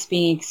artists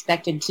being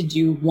expected to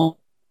do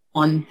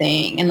one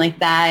thing, and like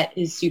that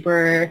is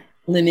super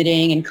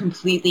limiting and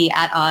completely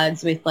at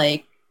odds with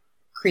like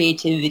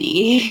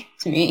creativity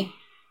to me.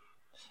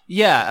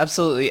 Yeah,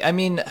 absolutely. I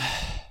mean,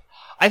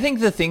 I think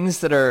the things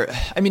that are,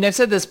 I mean, I've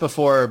said this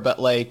before, but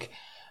like,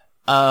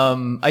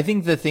 I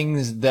think the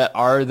things that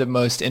are the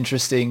most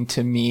interesting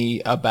to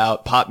me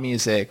about pop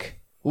music,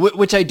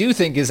 which I do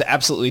think is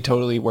absolutely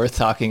totally worth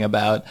talking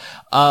about,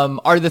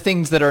 are the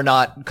things that are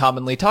not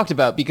commonly talked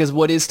about, because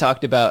what is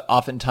talked about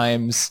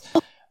oftentimes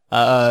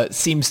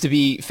seems to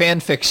be fan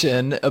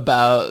fiction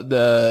about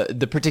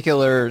the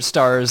particular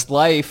star's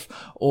life,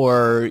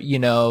 or, you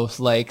know,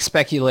 like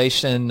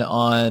speculation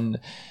on,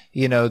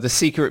 you know, the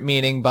secret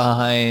meaning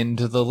behind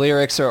the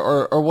lyrics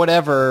or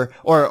whatever,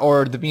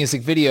 or the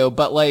music video.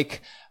 But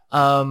like,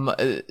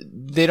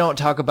 they don't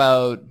talk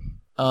about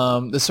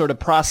the sort of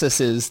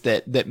processes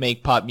that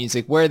make pop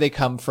music, where they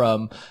come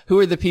from, who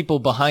are the people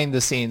behind the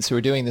scenes who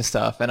are doing this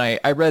stuff. And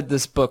I read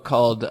this book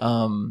called,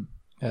 God,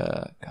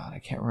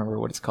 I can't remember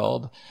what it's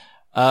called.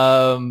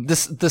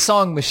 The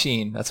Song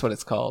Machine, that's what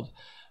it's called.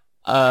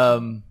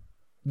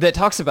 That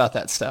talks about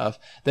that stuff,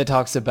 that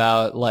talks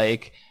about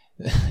like,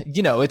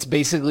 you know, it's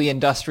basically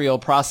industrial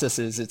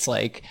processes. It's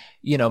like,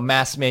 you know,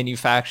 mass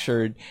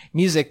manufactured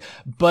music,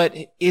 but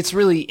it's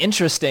really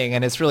interesting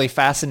and it's really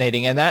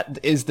fascinating. And that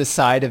is the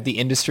side of the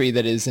industry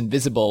that is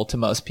invisible to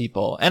most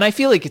people. And I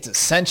feel like it's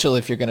essential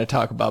if you're going to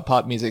talk about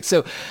pop music.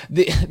 So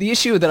the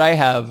issue that I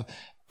have,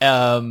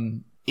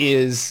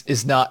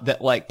 is not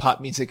that like pop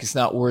music is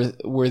not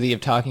worthy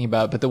of talking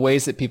about, but the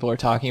ways that people are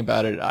talking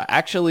about it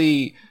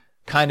actually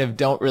kind of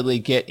don't really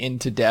get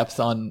into depth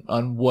on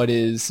what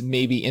is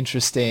maybe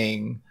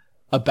interesting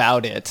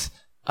about it.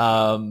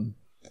 And,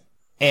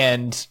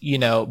 you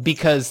know,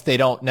 because they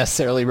don't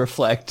necessarily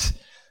reflect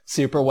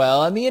super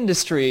well on the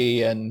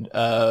industry. And,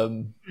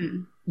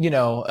 you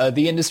know,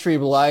 the industry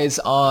relies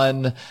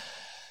on,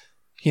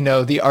 you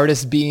know, the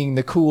artist being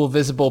the cool,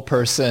 visible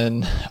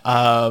person,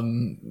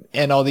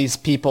 and all these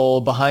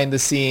people behind the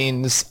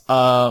scenes,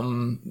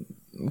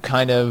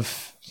 kind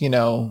of, you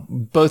know,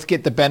 both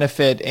get the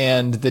benefit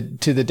and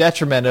to the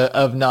detriment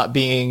of not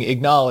being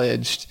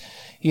acknowledged.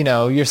 You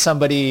know, you're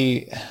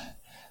somebody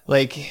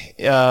like,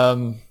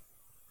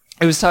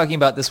 I was talking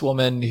about this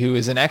woman who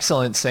is an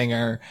excellent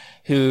singer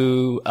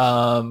who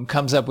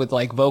comes up with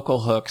like vocal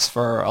hooks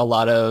for a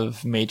lot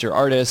of major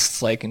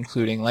artists, like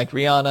including like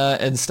Rihanna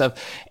and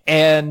stuff.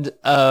 And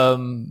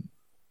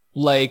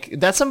like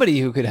that's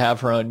somebody who could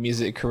have her own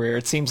music career.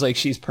 It seems like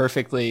she's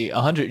perfectly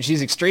 100.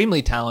 She's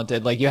extremely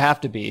talented. Like you have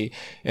to be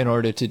in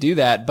order to do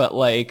that. But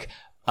like,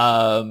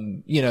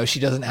 you know, she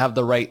doesn't have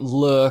the right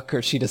look,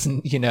 or she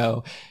doesn't, you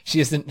know,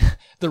 she isn't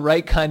the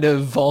right kind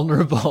of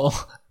vulnerable.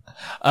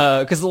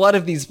 Cause a lot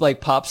of these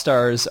like pop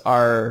stars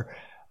are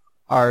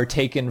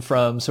taken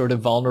from sort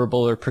of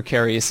vulnerable or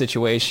precarious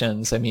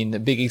situations. I mean, the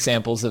big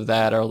examples of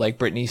that are like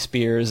Britney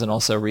Spears and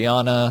also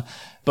Rihanna.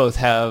 Both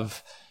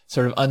have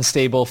sort of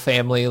unstable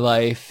family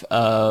life,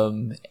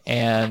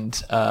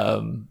 and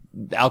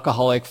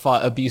alcoholic,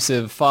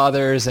 abusive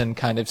fathers, and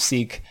kind of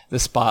seek the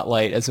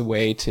spotlight as a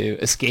way to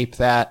escape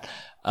that.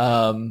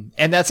 And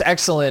that's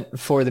excellent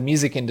for the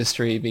music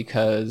industry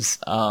because,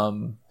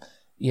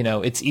 you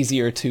know, it's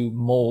easier to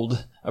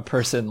mold a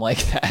person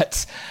like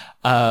that.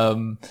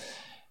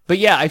 But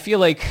yeah, I feel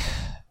like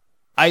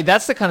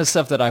that's the kind of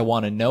stuff that I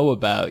want to know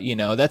about, you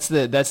know, that's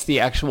the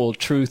actual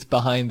truth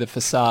behind the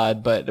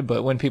facade. But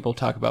when people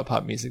talk about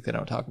pop music, they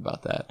don't talk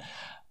about that.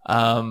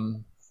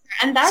 And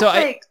that's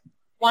so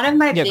one of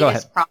my Yeah, go ahead.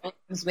 biggest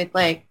problems with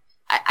like,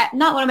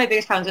 not one of my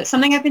biggest problems, but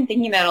something I've been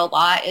thinking about a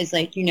lot is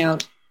like,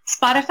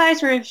 Spotify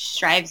sort of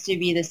strives to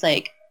be this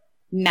like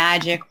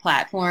magic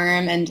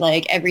platform, and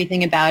like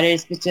everything about it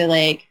is supposed to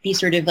like be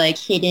sort of like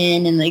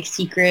hidden and like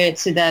secret,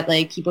 so that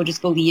like people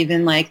just believe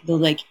in like the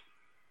like,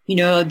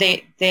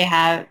 they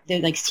have their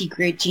like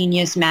secret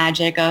genius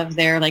magic of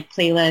their like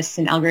playlists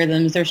and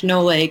algorithms. There's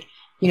no like,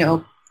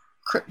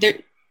 there,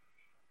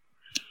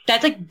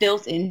 that's like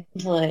built into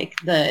like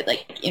the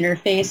like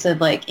interface of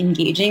like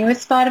engaging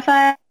with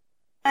Spotify.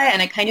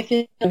 And it kind of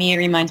feels to me, it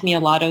reminds me a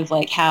lot of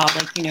like how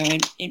like,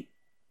 in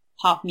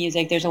pop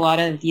music, there's a lot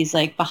of these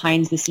like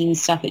behind the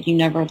scenes stuff that you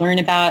never learn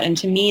about. And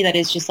to me, that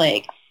is just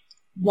like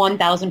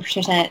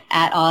 1000%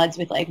 at odds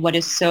with like what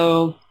is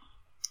so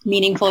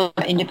meaningful,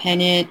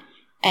 independent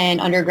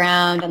and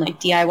underground and like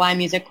DIY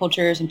music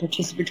cultures and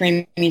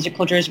participatory music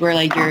cultures, where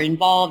like you're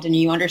involved and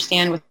you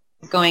understand what's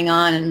going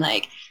on, and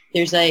like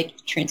there's like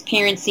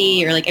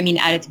transparency, or like, I mean,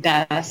 at its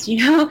best,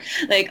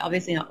 like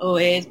obviously not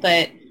always,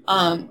 but,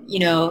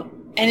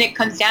 and it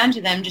comes down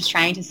to them just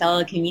trying to sell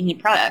a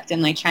convenient product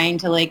and like trying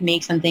to like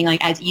make something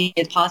like as easy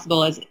as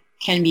possible as it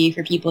can be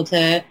for people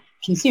to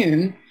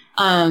consume.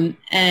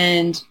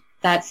 And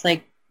that's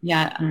like,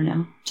 yeah, I don't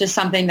know, just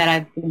something that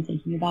I've been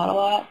thinking about a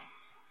lot.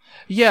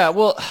 Yeah,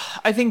 well,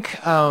 I think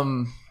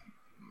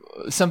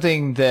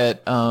something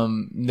that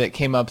that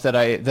came up that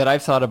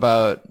I've thought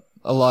about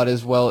a lot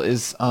as well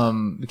is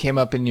came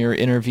up in your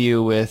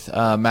interview with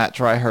Matt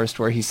Dryhurst,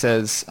 where he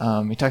says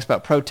he talks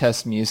about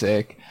protest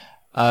music,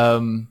 where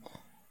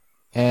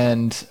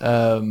is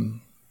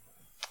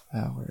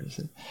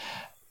it?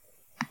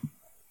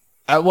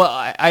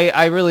 Well,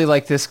 I really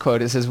like this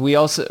quote. It says,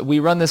 we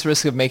run this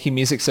risk of making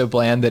music so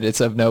bland that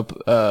it's of no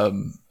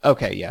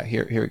okay, yeah,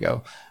 here we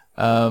go.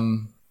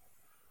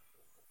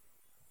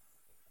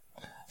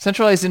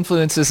 Centralized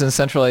influences and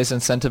centralized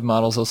incentive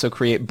models also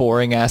create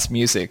boring-ass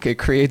music. It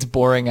creates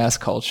boring-ass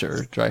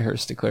culture,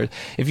 Dryhurst declared.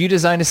 If you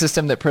design a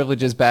system that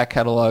privileges back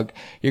catalog,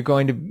 you're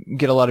going to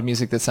get a lot of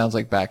music that sounds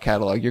like back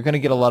catalog. You're going to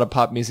get a lot of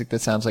pop music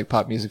that sounds like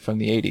pop music from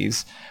the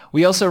 80s.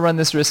 We also run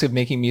this risk of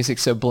making music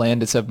so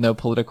bland it's of no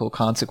political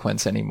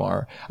consequence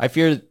anymore. I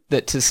fear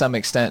that to some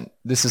extent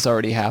this has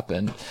already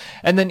happened.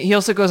 And then he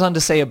also goes on to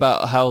say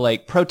about how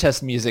like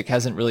protest music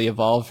hasn't really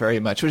evolved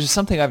very much, which is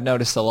something I've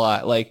noticed a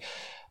lot. Like,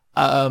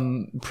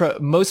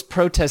 most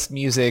protest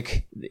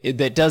music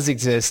that does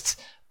exist,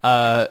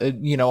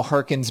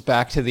 harkens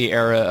back to the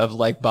era of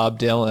like Bob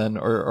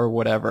Dylan or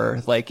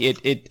whatever. Like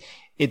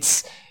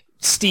it's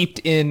steeped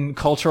in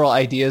cultural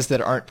ideas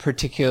that aren't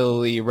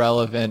particularly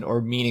relevant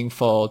or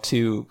meaningful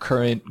to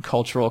current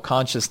cultural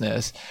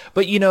consciousness.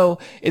 But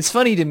it's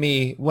funny to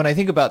me when I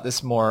think about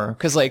this more,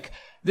 because like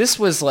this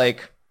was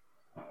like,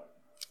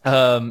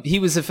 he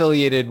was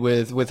affiliated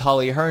with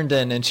Holly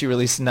Herndon, and she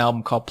released an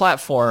album called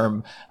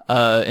Platform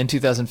in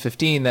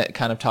 2015 that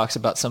kind of talks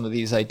about some of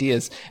these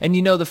ideas. And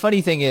the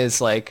funny thing is,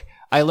 like,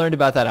 I learned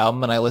about that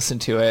album and I listened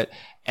to it,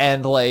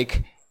 and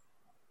like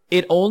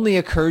it only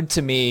occurred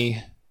to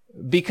me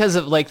because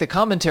of like the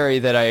commentary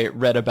that I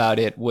read about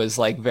it was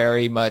like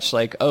very much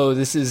like, oh,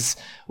 this is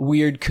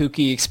weird,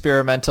 kooky,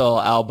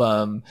 experimental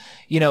album.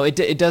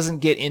 It doesn't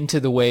get into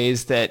the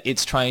ways that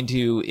it's trying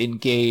to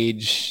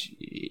engage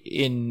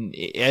in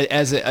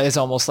as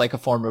almost like a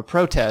form of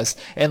protest.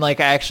 And like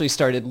I actually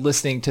started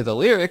listening to the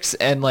lyrics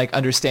and like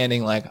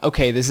understanding like,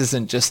 okay, this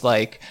isn't just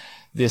like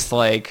this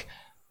like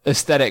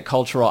aesthetic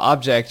cultural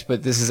object,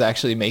 but this is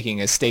actually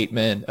making a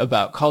statement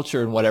about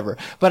culture and whatever.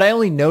 But I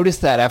only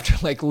noticed that after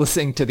like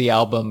listening to the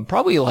album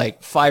probably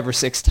like 5 or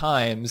 6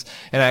 times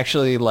and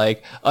actually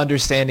like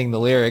understanding the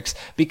lyrics,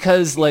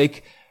 because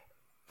like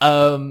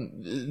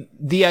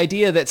the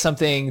idea that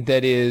something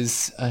that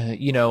is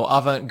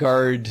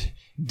avant-garde,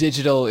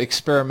 digital,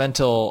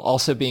 experimental,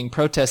 also being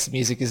protest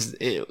music is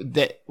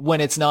that when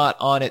it's not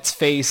on its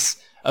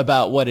face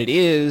about what it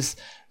is,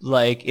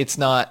 like it's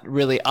not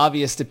really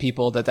obvious to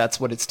people that that's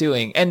what it's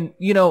doing. And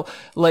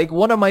like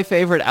one of my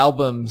favorite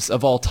albums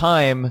of all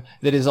time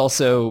that is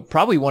also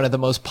probably one of the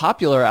most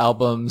popular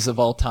albums of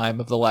all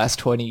time of the last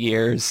 20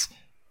 years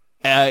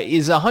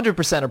is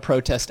 100% a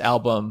protest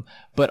album,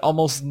 but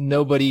almost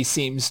nobody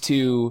seems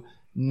to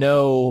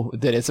know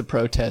that it's a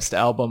protest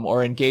album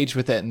or engage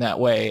with it in that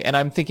way. And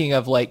I'm thinking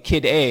of like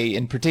Kid A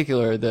in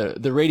particular, the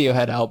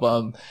Radiohead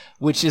album,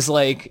 which is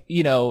like,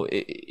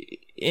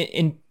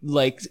 in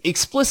like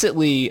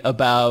explicitly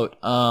about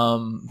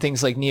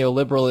things like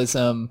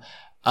neoliberalism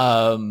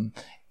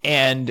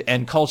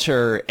and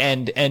culture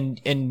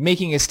and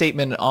making a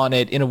statement on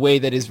it in a way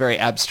that is very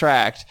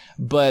abstract.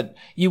 But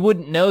you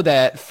wouldn't know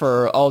that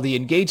for all the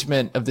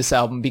engagement of this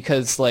album,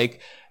 because like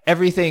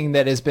everything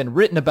that has been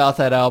written about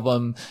that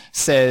album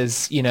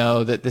says,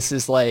 that this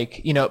is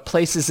like, it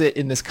places it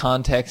in this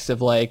context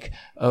of like,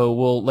 oh,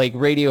 well, like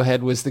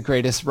Radiohead was the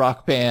greatest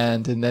rock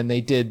band and then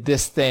they did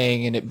this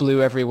thing and it blew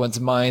everyone's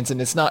minds.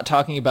 And it's not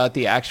talking about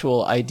the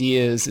actual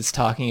ideas. It's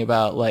talking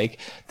about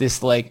like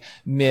this like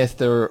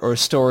myth or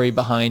story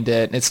behind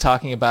it. And it's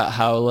talking about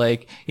how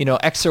like,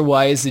 X or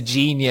Y is a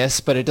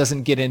genius, but it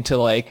doesn't get into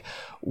like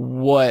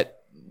what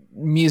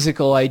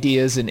musical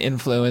ideas and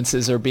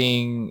influences are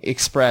being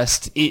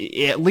expressed,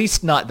 at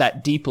least not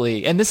that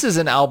deeply. And this is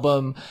an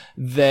album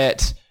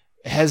that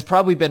has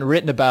probably been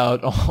written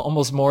about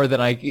almost more than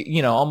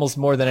almost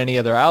more than any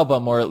other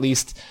album, or at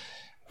least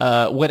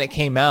when it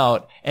came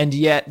out. And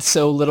yet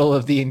so little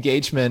of the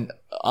engagement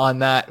on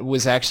that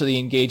was actually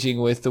engaging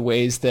with the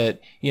ways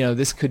that,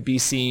 this could be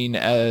seen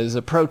as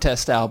a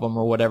protest album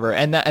or whatever.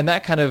 And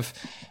that kind of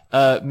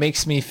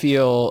makes me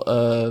feel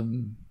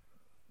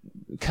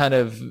kind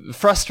of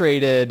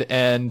frustrated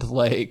and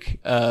like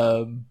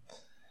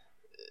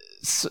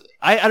so,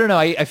 I don't know.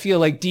 I feel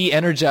like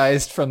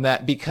de-energized from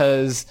that,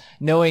 because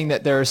knowing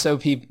that there are so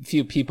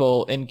few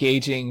people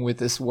engaging with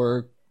this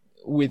work,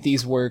 with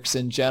these works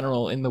in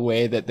general, in the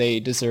way that they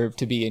deserve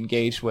to be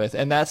engaged with,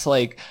 and that's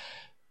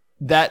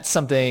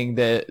something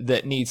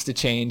that needs to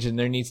change, and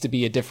there needs to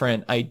be a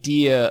different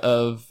idea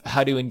of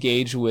how to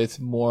engage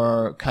with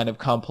more kind of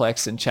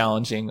complex and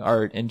challenging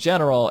art in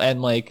general.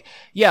 And like,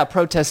 yeah,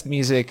 protest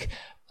music,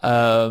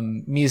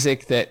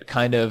 music that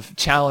kind of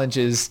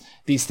challenges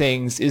these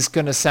things is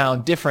going to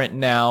sound different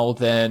now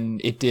than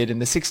it did in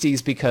the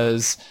 60s,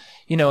 because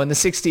in the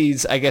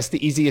 60s, I guess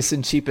the easiest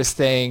and cheapest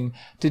thing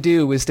to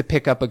do was to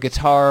pick up a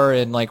guitar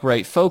and like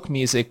write folk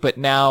music. But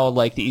now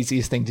like the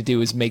easiest thing to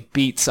do is make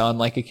beats on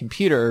like a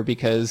computer,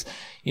 because,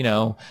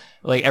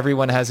 like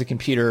everyone has a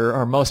computer,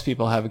 or most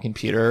people have a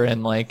computer,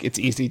 and like it's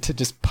easy to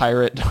just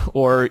pirate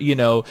or,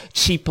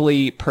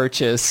 cheaply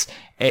purchase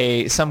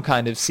some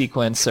kind of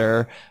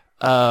sequencer,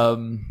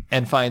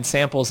 and find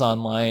samples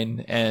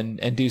online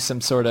and do some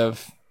sort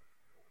of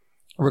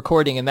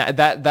recording. And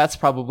that's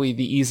probably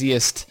the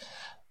easiest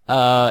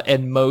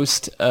and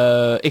most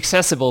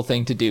accessible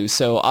thing to do.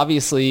 So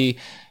obviously,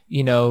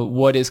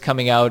 what is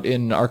coming out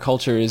in our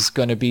culture is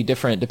going to be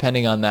different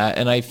depending on that.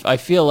 And I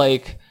feel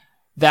like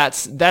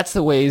that's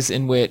the ways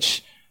in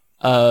which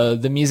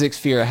the music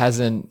sphere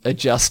hasn't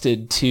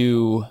adjusted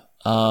to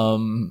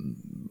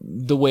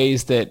the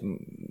ways that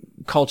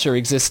culture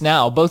exists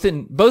now, both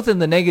in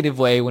the negative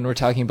way when we're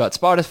talking about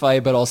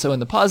Spotify, but also in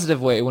the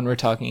positive way when we're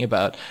talking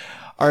about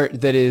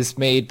art that is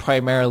made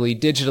primarily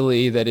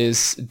digitally, that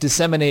is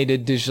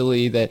disseminated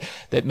digitally,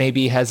 that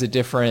maybe has a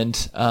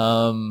different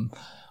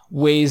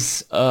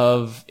ways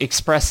of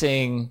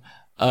expressing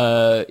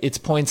its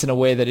points in a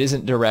way that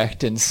isn't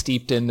direct and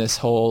steeped in this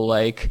whole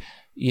like,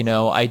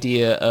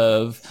 idea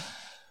of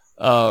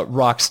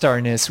rock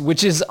starness,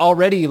 which is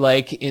already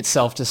like it's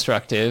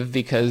self-destructive,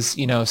 because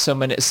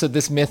so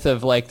this myth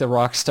of like the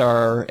rock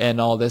star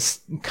and all this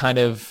kind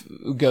of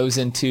goes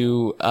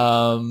into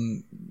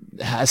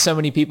so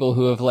many people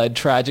who have led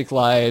tragic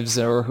lives,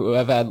 or who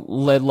have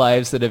led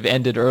lives that have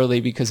ended early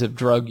because of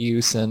drug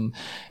use and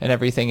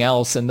everything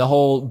else, and the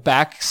whole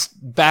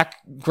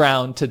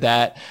background to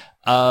that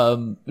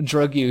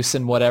drug use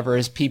and whatever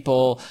is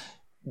people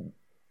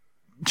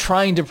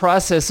trying to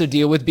process or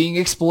deal with being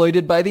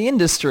exploited by the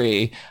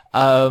industry.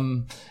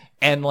 And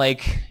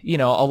like,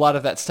 a lot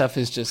of that stuff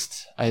is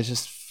just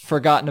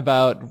forgotten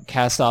about,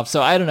 cast off. So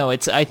I don't know.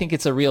 I think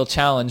it's a real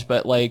challenge,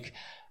 but like,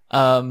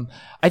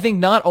 I think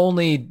not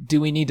only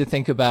do we need to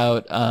think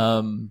about,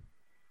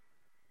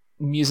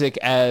 music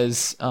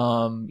as,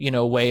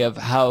 a way of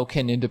how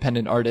can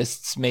independent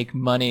artists make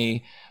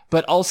money,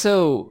 but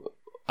also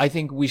I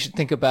think we should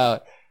think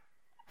about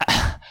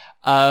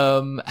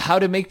how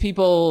to make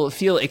people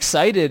feel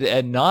excited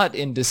and not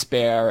in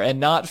despair, and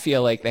not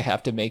feel like they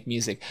have to make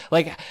music.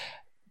 Like,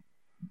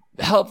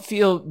 help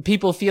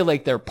people feel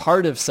like they're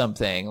part of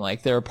something,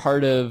 like they're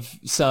part of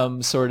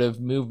some sort of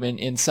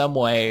movement in some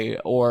way,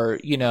 or,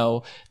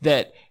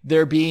 that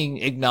they're being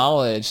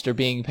acknowledged or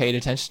being paid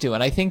attention to.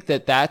 And I think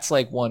that that's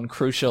like one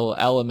crucial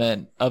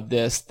element of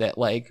this, that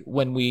like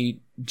when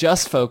we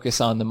just focus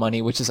on the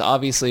money, which is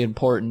obviously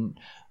important,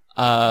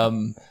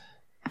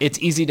 it's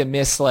easy to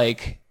miss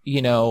like,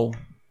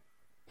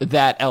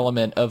 that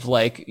element of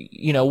like,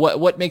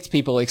 what makes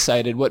people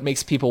excited, what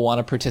makes people want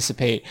to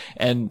participate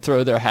and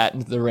throw their hat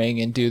into the ring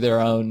and do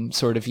their own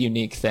sort of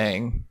unique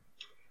thing.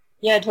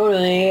 Yeah,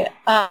 totally.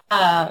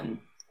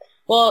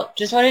 Well,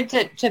 just wanted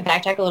to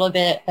backtrack a little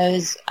bit. I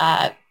was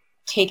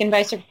taken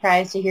by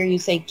surprise to hear you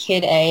say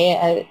Kid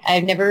A.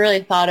 I've never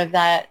really thought of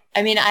that.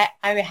 I mean, I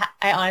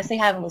honestly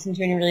haven't listened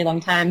to it in a really long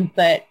time,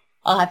 but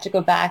I'll have to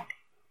go back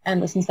and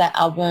listen to that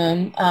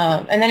album.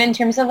 And then in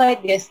terms of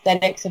like the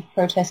aesthetics of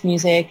protest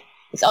music,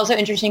 it's also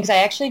interesting because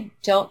I actually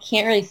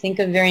can't really think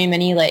of very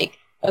many like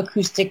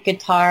acoustic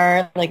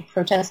guitar like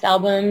protest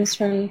albums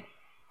from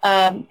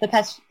the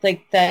past,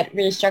 like that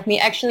really struck me.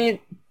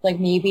 Actually, like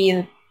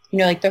maybe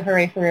like the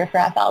Hooray for Riff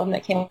Raff album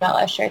that came out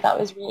last year, I thought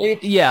was really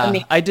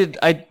amazing.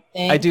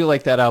 I do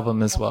like that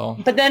album as well.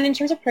 But then in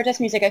terms of protest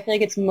music, I feel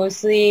like it's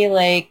mostly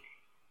like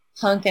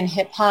punk and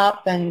hip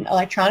hop and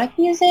electronic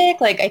music.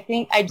 Like I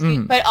think I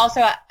do, but also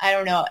I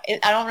don't know.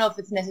 I don't know if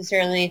it's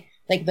necessarily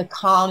like the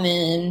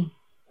common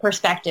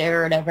perspective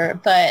or whatever.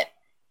 But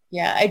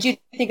yeah, I do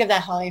think of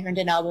that Holly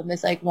Herndon album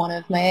as like one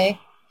of my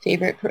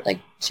favorite, like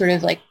sort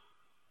of like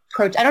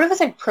I don't know if it's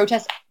like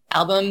protest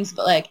albums,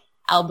 but like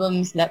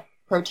albums that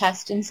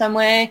protest in some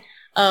way.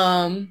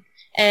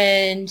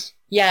 And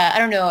yeah, I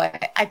don't know.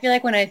 I feel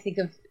like when I think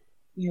of,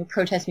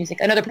 protest music,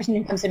 another person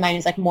who comes to mind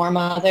is like More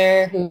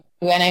Mother, and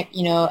I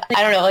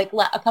don't know, like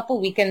a couple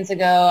weekends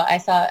ago,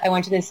 I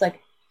went to this like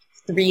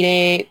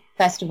 3-day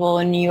festival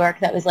in New York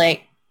that was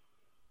like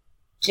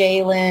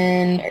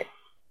Jalen,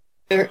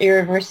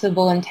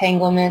 Irreversible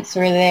Entanglements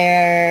were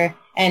there,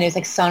 and it was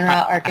like Sun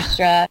Ra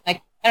Orchestra,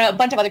 like I don't know, a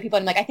bunch of other people,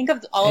 and like I think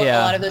of a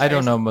lot of those. I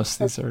don't know most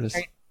of these artists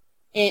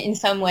in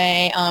some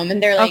way,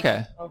 and they're like,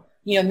 okay.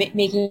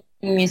 Making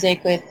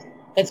music with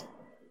that's,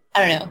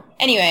 I don't know.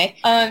 Anyway,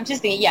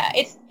 just thinking, yeah,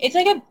 it's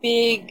like a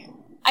big.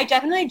 I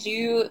definitely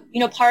do.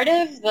 Part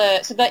of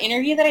the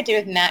interview that I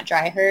did with Matt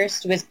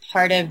Dryhurst was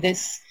part of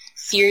this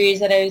series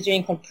that I was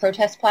doing called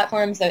Protest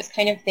Platforms. I was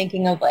kind of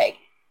thinking of like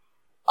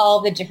all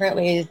the different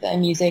ways that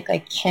music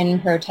like can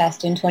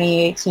protest in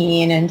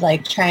 2018, and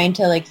like trying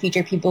to like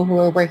feature people who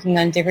are working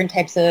on different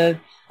types of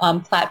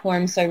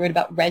platforms. So I wrote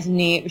about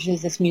Resonate, which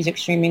is this music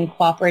streaming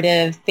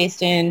cooperative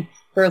based in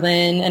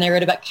Berlin, and I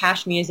wrote about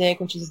Cash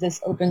Music, which is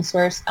this open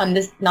source,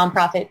 this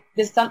nonprofit.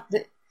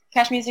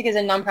 Cash Music is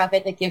a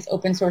nonprofit that gives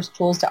open source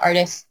tools to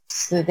artists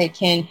so that they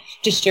can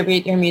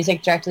distribute their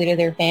music directly to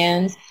their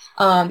fans.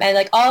 And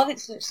like all of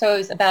it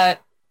shows about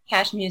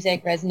Cash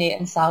Music, Resonate,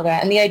 and Saga.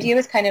 And the idea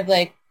was kind of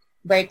like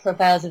write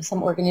profiles of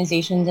some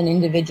organizations and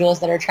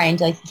individuals that are trying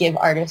to like give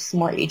artists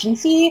more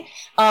agency,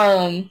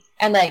 and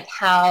like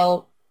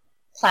how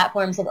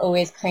platforms have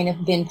always kind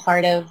of been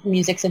part of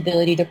music's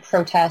ability to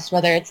protest,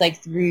 whether it's like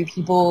through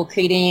people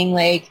creating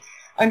like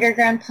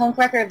underground punk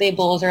record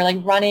labels or like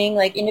running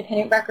like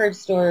independent record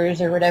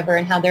stores or whatever,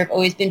 and how there have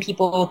always been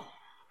people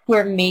who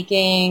are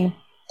making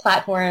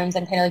platforms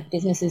and kind of like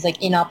businesses like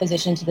in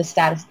opposition to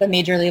the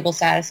major label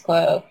status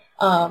quo,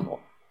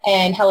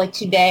 and how like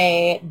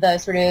today the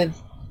sort of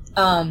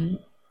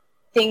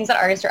things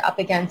that artists are up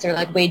against are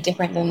like way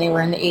different than they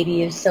were in the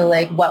 80s. So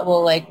like what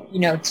will like,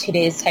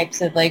 today's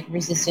types of like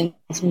resistance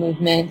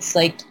movements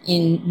like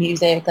in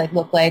music like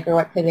look like, or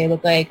what could they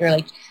look like, or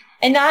like,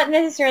 and not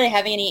necessarily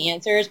having any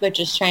answers, but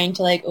just trying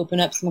to like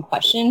open up some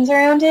questions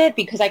around it,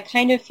 because I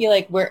kind of feel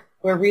like we're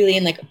really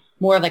in like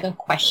more of like a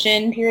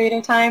question period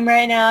of time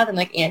right now than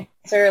like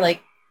answer.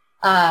 Like,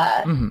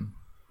 I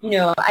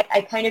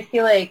kind of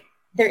feel like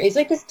there is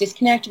like this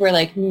disconnect where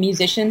like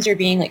musicians are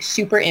being like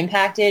super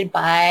impacted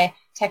by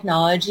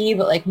technology,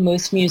 but like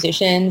most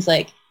musicians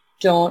like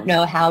don't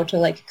know how to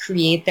like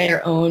create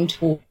their own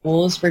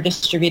tools for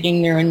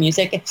distributing their own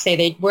music. If say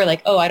they were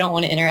like, oh, I don't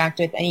want to interact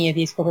with any of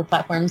these corporate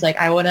platforms, like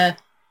I want to,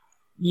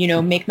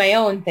 make my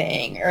own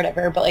thing or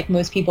whatever, but like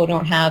most people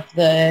don't have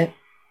the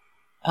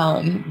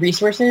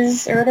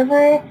resources or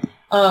whatever.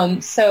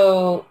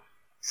 So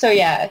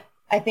yeah,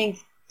 I think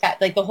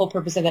that like the whole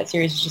purpose of that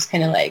series is just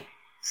kind of like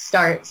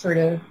try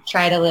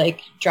to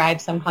like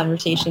drive some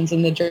conversations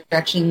in the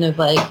direction of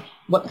like,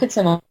 what could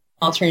some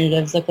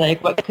alternatives look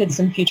like? What could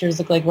some futures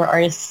look like where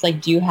artists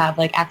like do have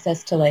like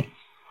access to like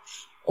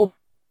open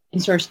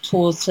source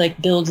tools to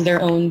like build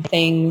their own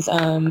things,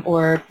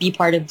 or be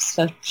part of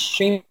such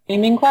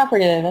streaming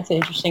cooperative? That's an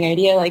interesting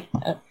idea, like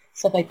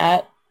stuff like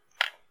that.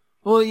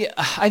 Well, yeah,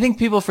 I think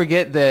people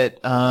forget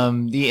that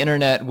the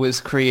internet was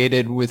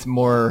created with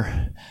more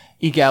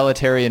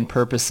egalitarian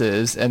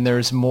purposes, and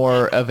there's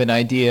more of an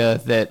idea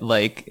that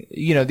like,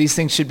 these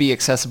things should be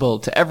accessible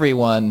to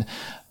everyone.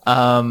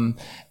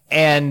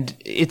 And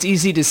it's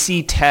easy to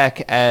see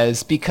tech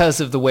as,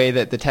 because of the way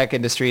that the tech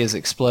industry has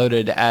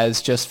exploded,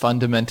 as just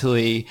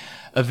fundamentally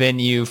a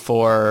venue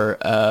for,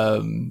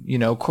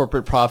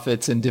 corporate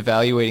profits and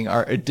devaluing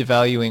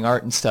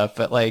art and stuff.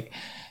 But like,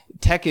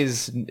 tech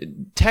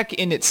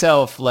in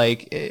itself,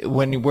 like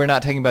when we're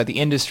not talking about the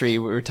industry,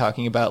 we're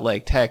talking about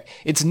like tech,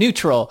 it's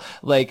neutral.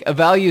 Like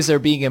values are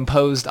being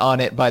imposed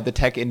on it by the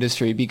tech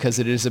industry because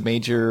it is a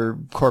major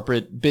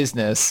corporate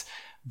business.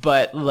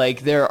 But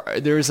like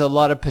there's a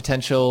lot of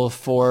potential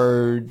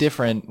for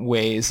different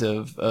ways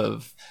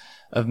of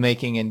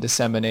making and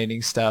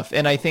disseminating stuff.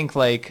 And I think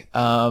like,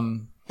 I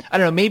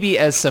don't know, maybe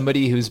as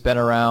somebody who's been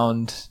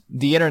around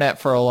the internet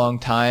for a long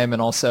time,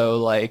 and also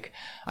like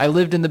I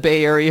lived in the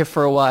Bay Area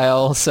for a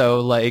while, so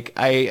like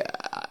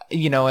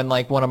and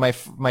like one of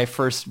my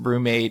first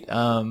roommate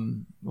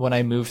when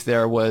I moved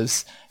there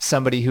was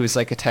somebody who was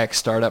like a tech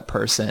startup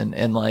person,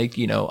 and like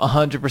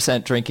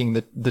 100%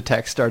 drinking the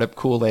tech startup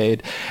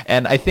Kool-Aid.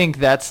 And I think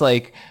that's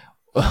like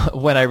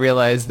when I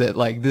realized that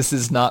like this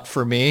is not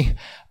for me.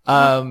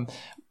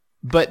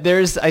 But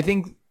there's, I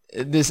think,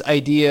 this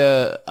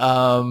idea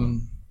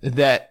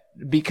that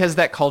because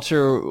that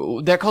culture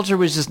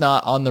was just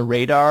not on the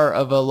radar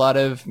of a lot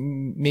of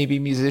maybe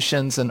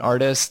musicians and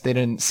artists. They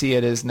didn't see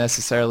it as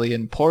necessarily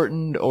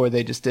important, or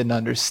they just didn't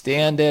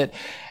understand it.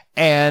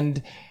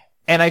 And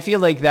I feel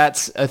like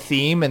that's a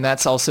theme, and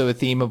that's also a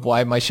theme of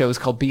why my show is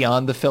called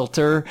Beyond the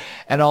Filter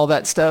and all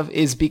that stuff,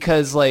 is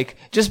because like,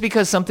 just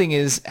because something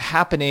is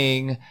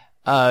happening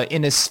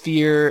in a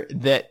sphere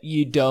that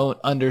you don't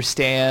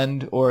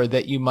understand or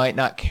that you might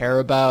not care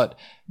about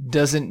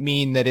doesn't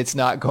mean that it's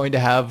not going to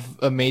have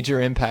a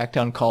major impact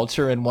on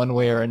culture in one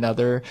way or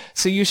another.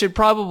 So you should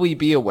probably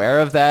be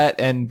aware of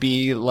that and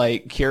be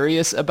like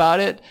curious about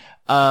it.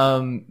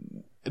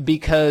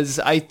 because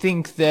I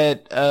think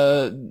that,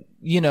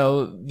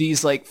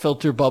 these like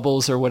filter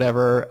bubbles or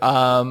whatever,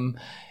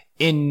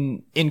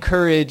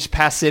 encourage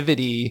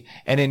passivity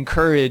and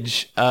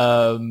encourage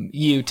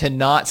you to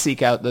not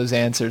seek out those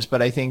answers.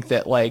 But I think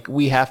that like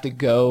we have to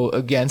go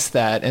against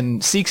that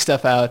and seek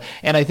stuff out.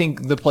 And I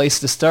think the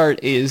place to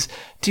start is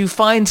to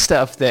find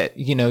stuff that,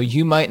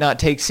 you might not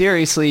take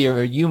seriously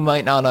or you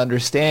might not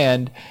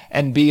understand,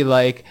 and be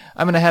like,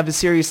 I'm going to have a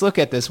serious look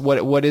at this.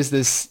 What is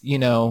this,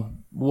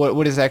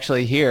 what is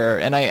actually here?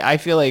 And I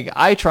feel like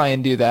I try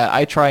and do that.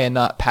 I try and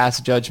not pass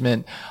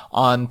judgment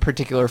on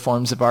particular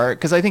forms of art,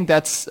 because I think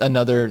that's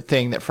another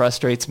thing that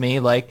frustrates me.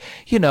 Like,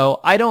 I'm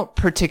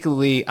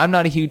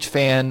not a huge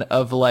fan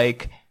of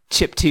like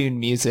chiptune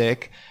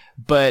music,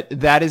 but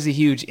that is a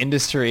huge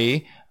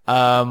industry.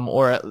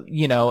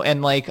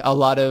 And like a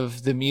lot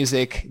of the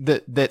music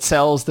that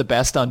sells the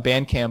best on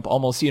Bandcamp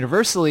almost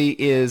universally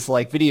is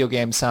like video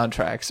game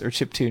soundtracks or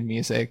chiptune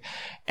music.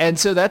 And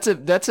so that's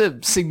a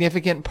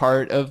significant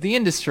part of the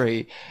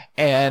industry.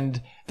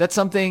 And that's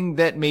something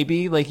that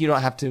maybe like you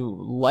don't have to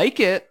like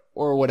it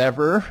or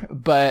whatever,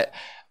 but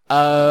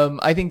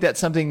I think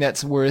that's something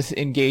that's worth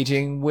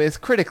engaging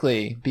with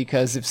critically,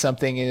 because if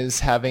something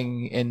is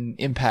having an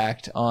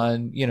impact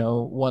on,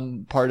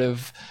 one part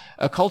of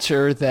a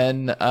culture,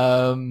 then,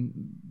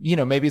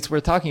 maybe it's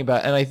worth talking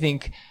about. And I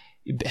think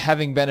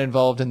having been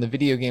involved in the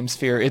video game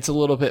sphere, it's a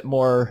little bit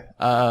more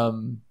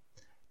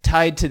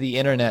tied to the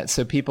internet.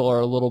 So people are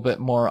a little bit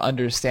more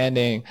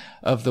understanding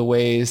of the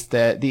ways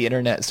that the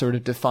internet sort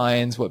of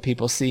defines what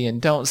people see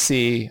and don't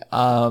see.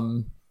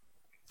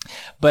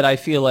 But I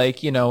feel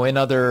like, in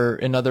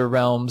other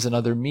realms and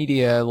other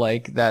media,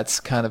 like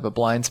that's kind of a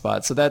blind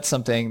spot. So that's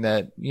something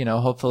that,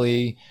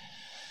 hopefully,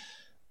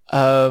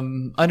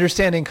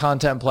 understanding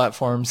content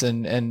platforms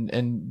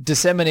and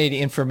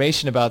disseminating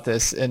information about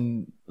this,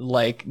 and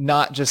like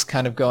not just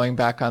kind of going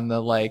back on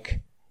the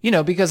like,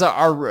 because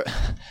our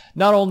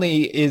not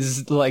only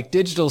is like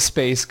digital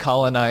space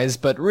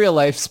colonized, but real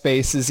life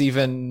space is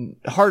even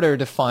harder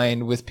to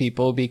find with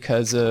people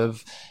because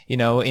of,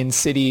 in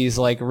cities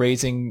like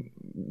raising,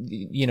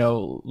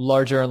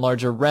 larger and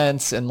larger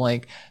rents, and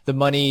like the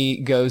money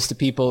goes to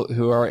people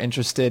who are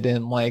interested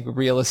in like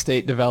real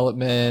estate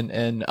development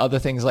and other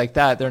things like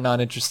that. They're not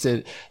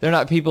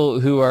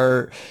people who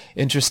are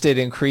interested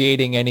in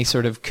creating any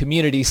sort of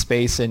community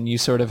space, and you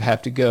sort of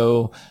have to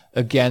go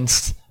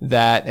against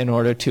that in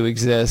order to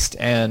exist.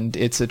 And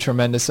it's a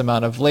tremendous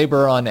amount of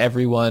labor on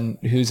everyone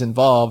who's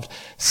involved.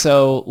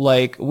 So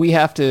like we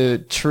have to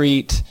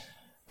treat,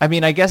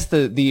 I guess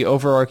the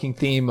overarching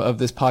theme of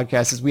this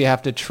podcast is we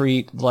have to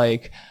treat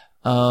like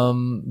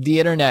the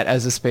internet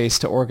as a space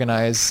to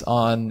organize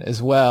on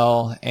as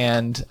well.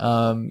 And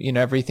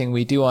everything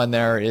we do on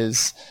there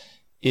is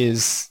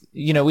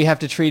we have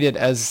to treat it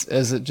as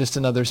just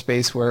another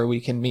space where we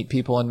can meet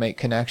people and make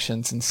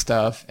connections and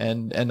stuff,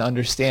 and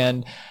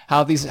understand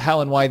how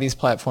and why these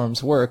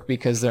platforms work,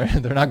 because they're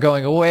not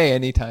going away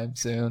anytime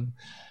soon.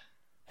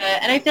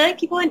 And I feel like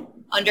people in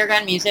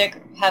underground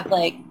music have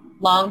like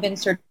long been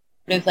sort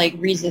of like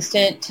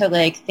resistant to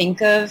like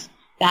think of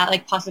that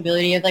like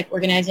possibility of like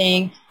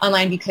organizing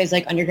online, because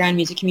like underground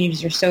music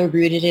communities are so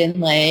rooted in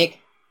like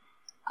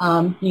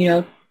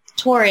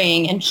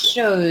touring and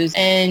shows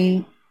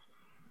and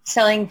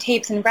selling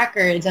tapes and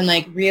records and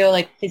like real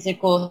like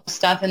physical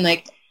stuff. And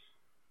like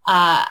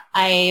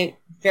I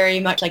very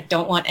much like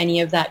don't want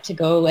any of that to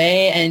go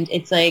away, and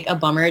it's like a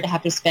bummer to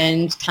have to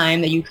spend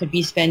time that you could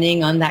be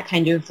spending on that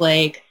kind of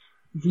like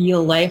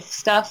real life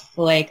stuff,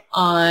 like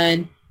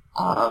on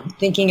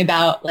thinking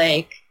about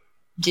like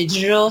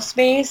digital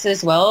space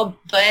as well.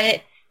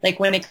 But like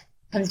when it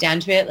comes down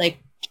to it, like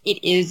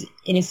it is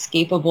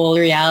inescapable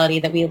reality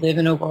that we live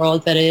in a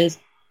world that is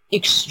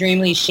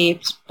extremely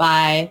shaped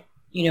by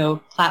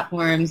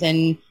platforms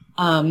and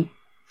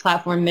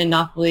platform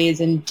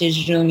monopolies and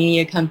digital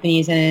media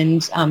companies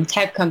and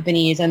tech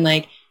companies. And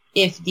like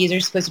if these are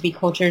supposed to be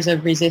cultures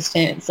of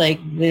resistance, like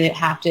they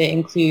have to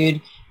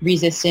include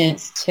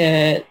resistance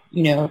to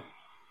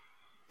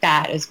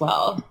that as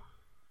well.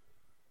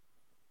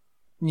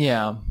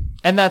 Yeah.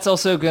 And that's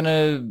also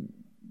gonna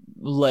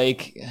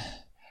like,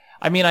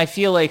 I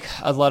feel like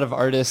a lot of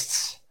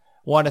artists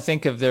want to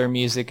think of their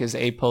music as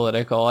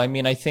apolitical.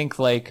 I think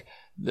like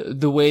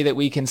the way that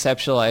we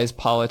conceptualize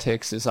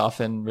politics is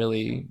often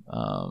really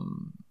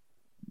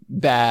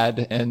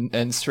bad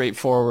and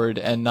straightforward,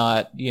 and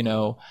not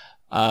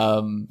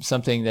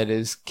something that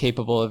is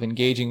capable of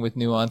engaging with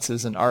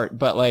nuances in art.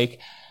 But like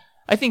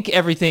I think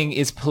everything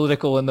is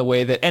political in the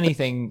way that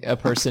anything a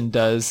person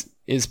does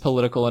is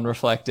political and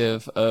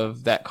reflective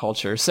of that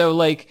culture. So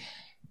like,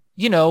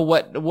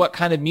 what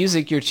kind of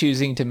music you're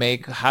choosing to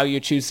make, how you're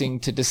choosing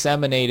to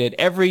disseminate it,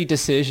 every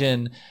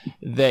decision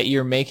that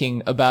you're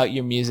making about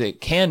your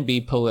music can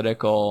be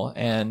political,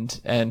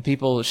 and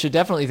people should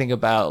definitely think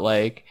about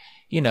like,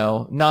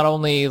 not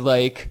only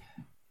like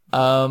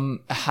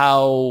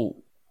how,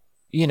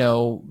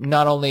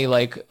 not only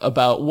like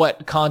about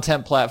what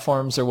content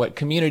platforms or what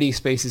community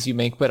spaces you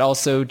make, but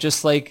also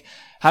just like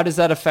how does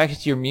that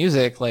affect your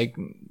music? Like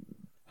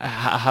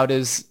how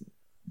does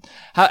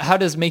how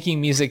does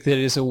making music that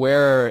is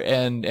aware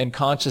and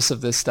conscious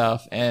of this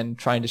stuff and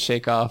trying to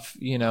shake off,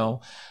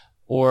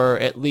 or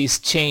at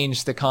least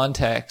change the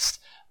context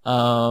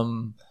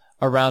around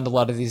a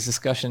lot of these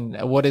discussions,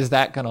 what is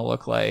that going to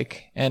look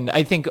like? And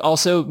I think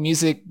also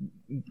music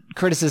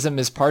criticism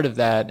is part of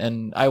that.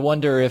 And I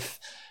wonder if,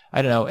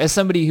 I don't know, as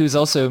somebody who's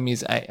also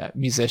a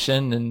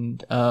musician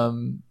and,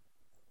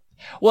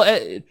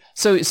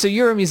 so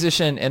you're a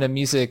musician and a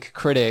music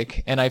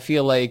critic, and I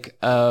feel like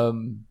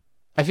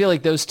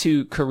those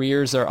two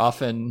career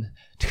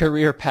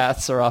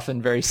paths are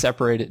often very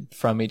separated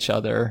from each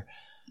other.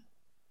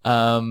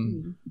 I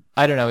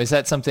don't know. Is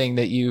that something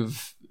that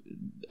you've,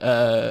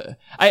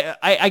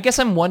 I guess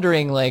I'm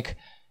wondering, like,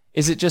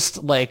 is it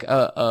just like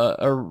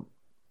a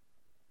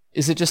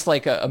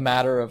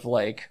matter of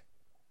like,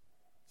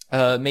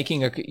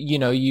 making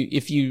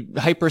if you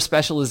hyper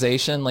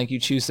specialization, like you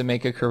choose to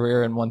make a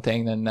career in one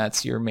thing, then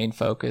that's your main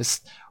focus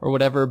or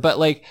whatever. But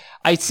like,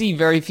 I see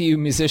very few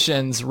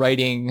musicians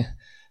writing,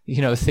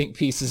 think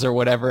pieces or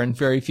whatever, and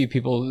very few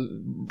people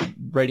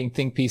writing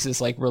think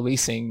pieces, like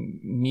releasing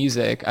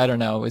music. I don't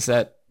know. Is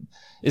that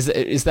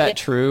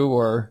true,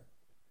 or?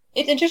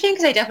 It's interesting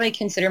because I definitely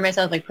consider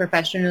myself like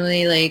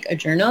professionally like a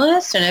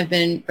journalist, and I've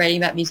been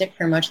writing about music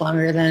for much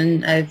longer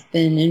than I've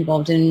been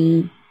involved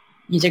in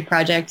music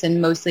projects.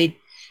 And mostly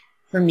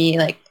for me,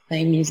 like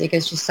playing music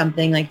is just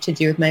something like to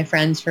do with my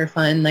friends for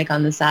fun, like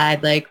on the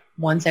side, like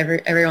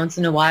every once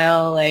in a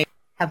while. Like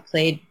have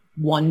played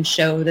one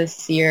show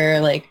this year,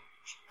 like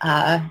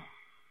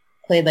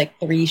played like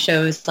 3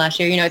 shows last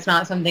year. It's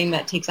not something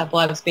that takes up a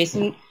lot of space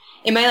in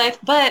my life,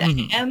 but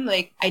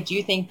I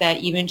do think that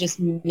even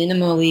just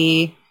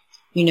minimally,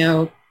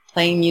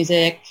 playing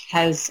music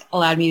has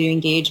allowed me to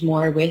engage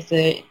more with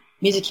the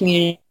music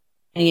community.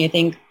 And I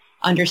think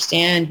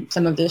understand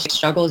some of the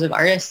struggles of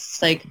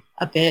artists, like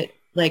a bit,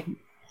 like,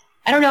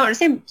 I don't know, I want to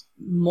say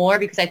more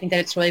because I think that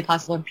it's really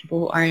possible for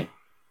people who aren't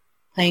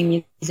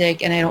playing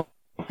music, and I don't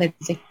play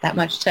music that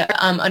much,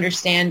 to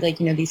understand, like,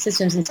 these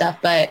systems and stuff.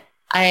 But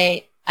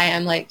I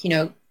am like,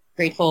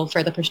 grateful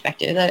for the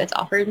perspective that it's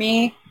offered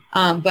me.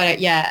 But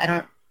yeah, I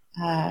don't,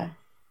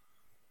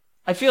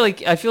 I feel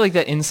like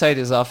that insight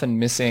is often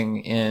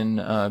missing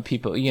in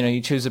people.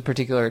 You choose a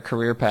particular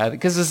career path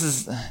because this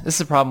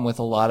is a problem with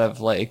a lot of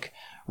like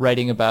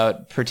writing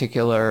about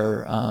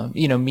particular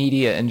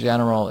media in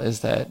general,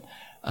 is that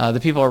the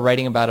people who are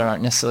writing about it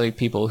aren't necessarily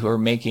people who are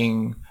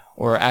making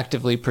or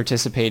actively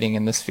participating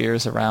in the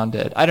spheres around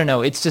it. I don't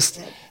know. It's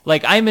just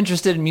like, I'm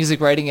interested in music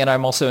writing, and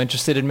I'm also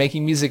interested in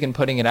making music and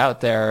putting it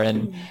out there.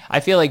 And I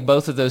feel like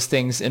both of those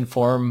things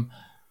inform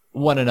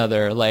one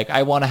another. Like,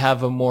 I want to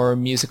have a more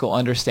musical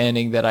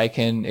understanding that I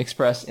can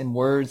express in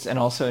words and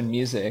also in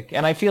music.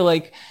 And I feel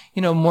like,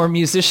 more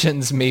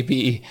musicians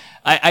maybe,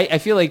 I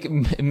feel like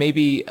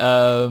maybe,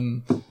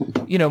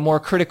 more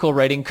critical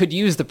writing could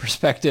use the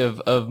perspective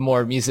of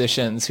more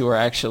musicians who are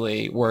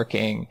actually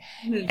working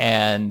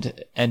and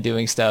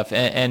doing stuff.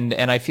 And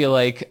I feel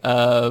like,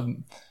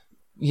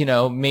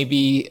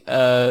 maybe,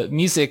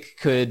 music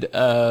could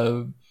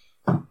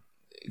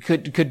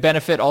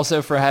benefit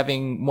also for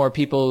having more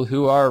people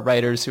who are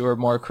writers who are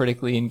more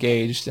critically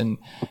engaged and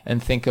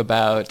think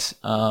about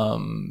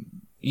the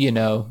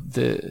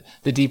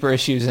deeper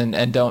issues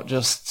and don't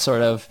just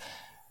sort of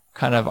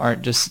kind of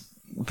aren't just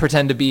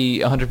pretend to be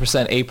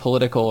 100%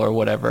 apolitical or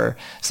whatever.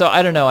 So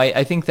I don't know.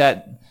 I think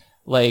that,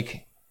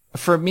 like,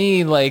 for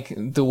me, like,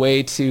 the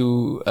way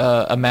to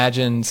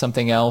imagine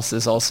something else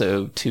is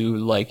also to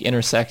like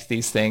intersect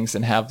these things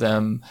and have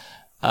them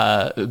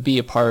be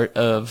a part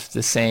of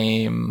the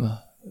same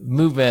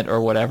movement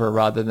or whatever,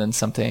 rather than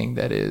something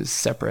that is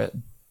separate.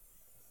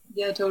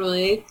 Yeah,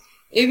 totally.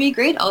 It'd be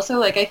great also,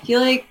 like, I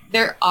feel like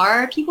there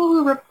are people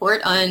who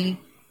report on,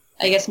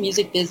 I guess,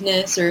 music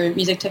business or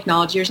music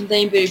technology or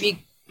something, but it'd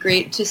be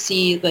great to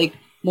see like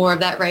more of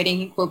that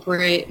writing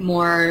incorporate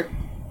more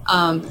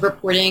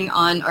reporting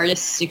on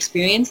artists'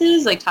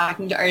 experiences, like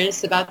talking to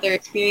artists about their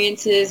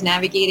experiences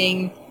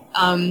navigating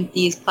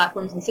these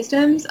platforms and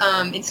systems,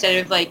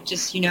 instead of like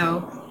just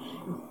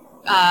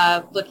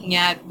looking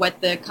at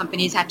what the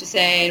companies have to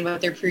say and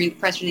what their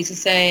press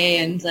releases say,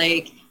 and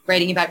like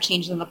writing about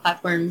changes on the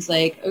platforms.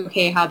 Like,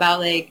 okay, how about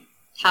like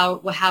how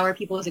are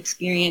people's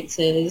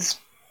experiences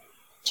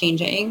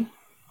changing?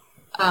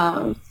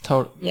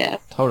 Yeah,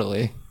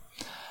 totally.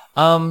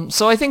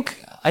 So I think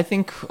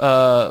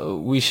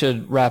we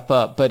should wrap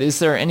up. But is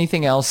there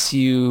anything else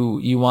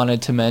you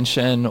wanted to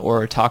mention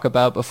or talk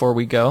about before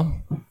we go?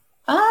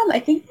 I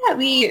think that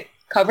we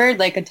covered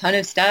like a ton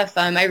of stuff.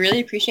 I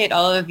really appreciate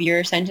all of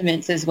your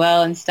sentiments as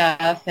well and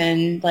stuff,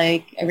 and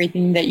like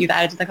everything that you've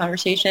added to the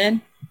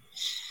conversation.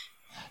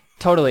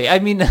 Totally. I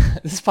mean,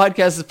 this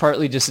podcast is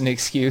partly just an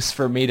excuse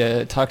for me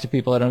to talk to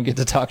people I don't get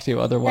to talk to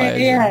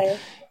otherwise. Yeah.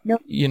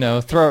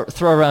 And, throw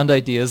around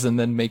ideas and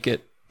then make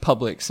it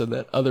public so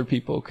that other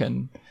people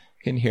can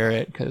hear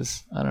it,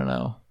 because I don't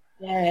know.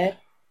 Yeah.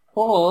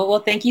 Cool.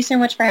 Well, thank you so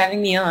much for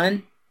having me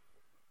on.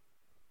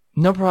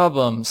 No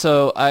problem.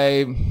 So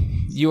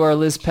you are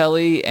Liz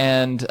Pelly,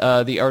 and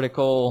the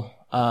article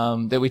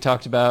that we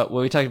talked about.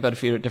 Well, we talked about a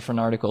few different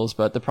articles,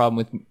 but the problem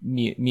with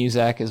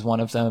Muzak is one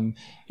of them.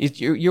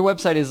 Your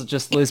website is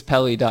just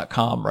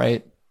lizpelly.com,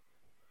 right?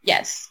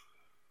 Yes.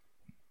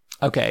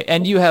 Okay,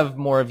 and you have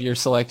more of your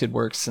selected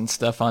works and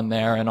stuff on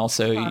there, and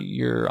also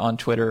you're on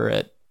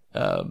Twitter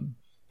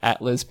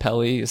at Liz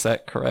Pelly. Is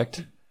that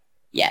correct?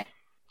 Yeah.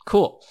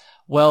 Cool.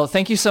 Well,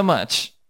 thank you so much.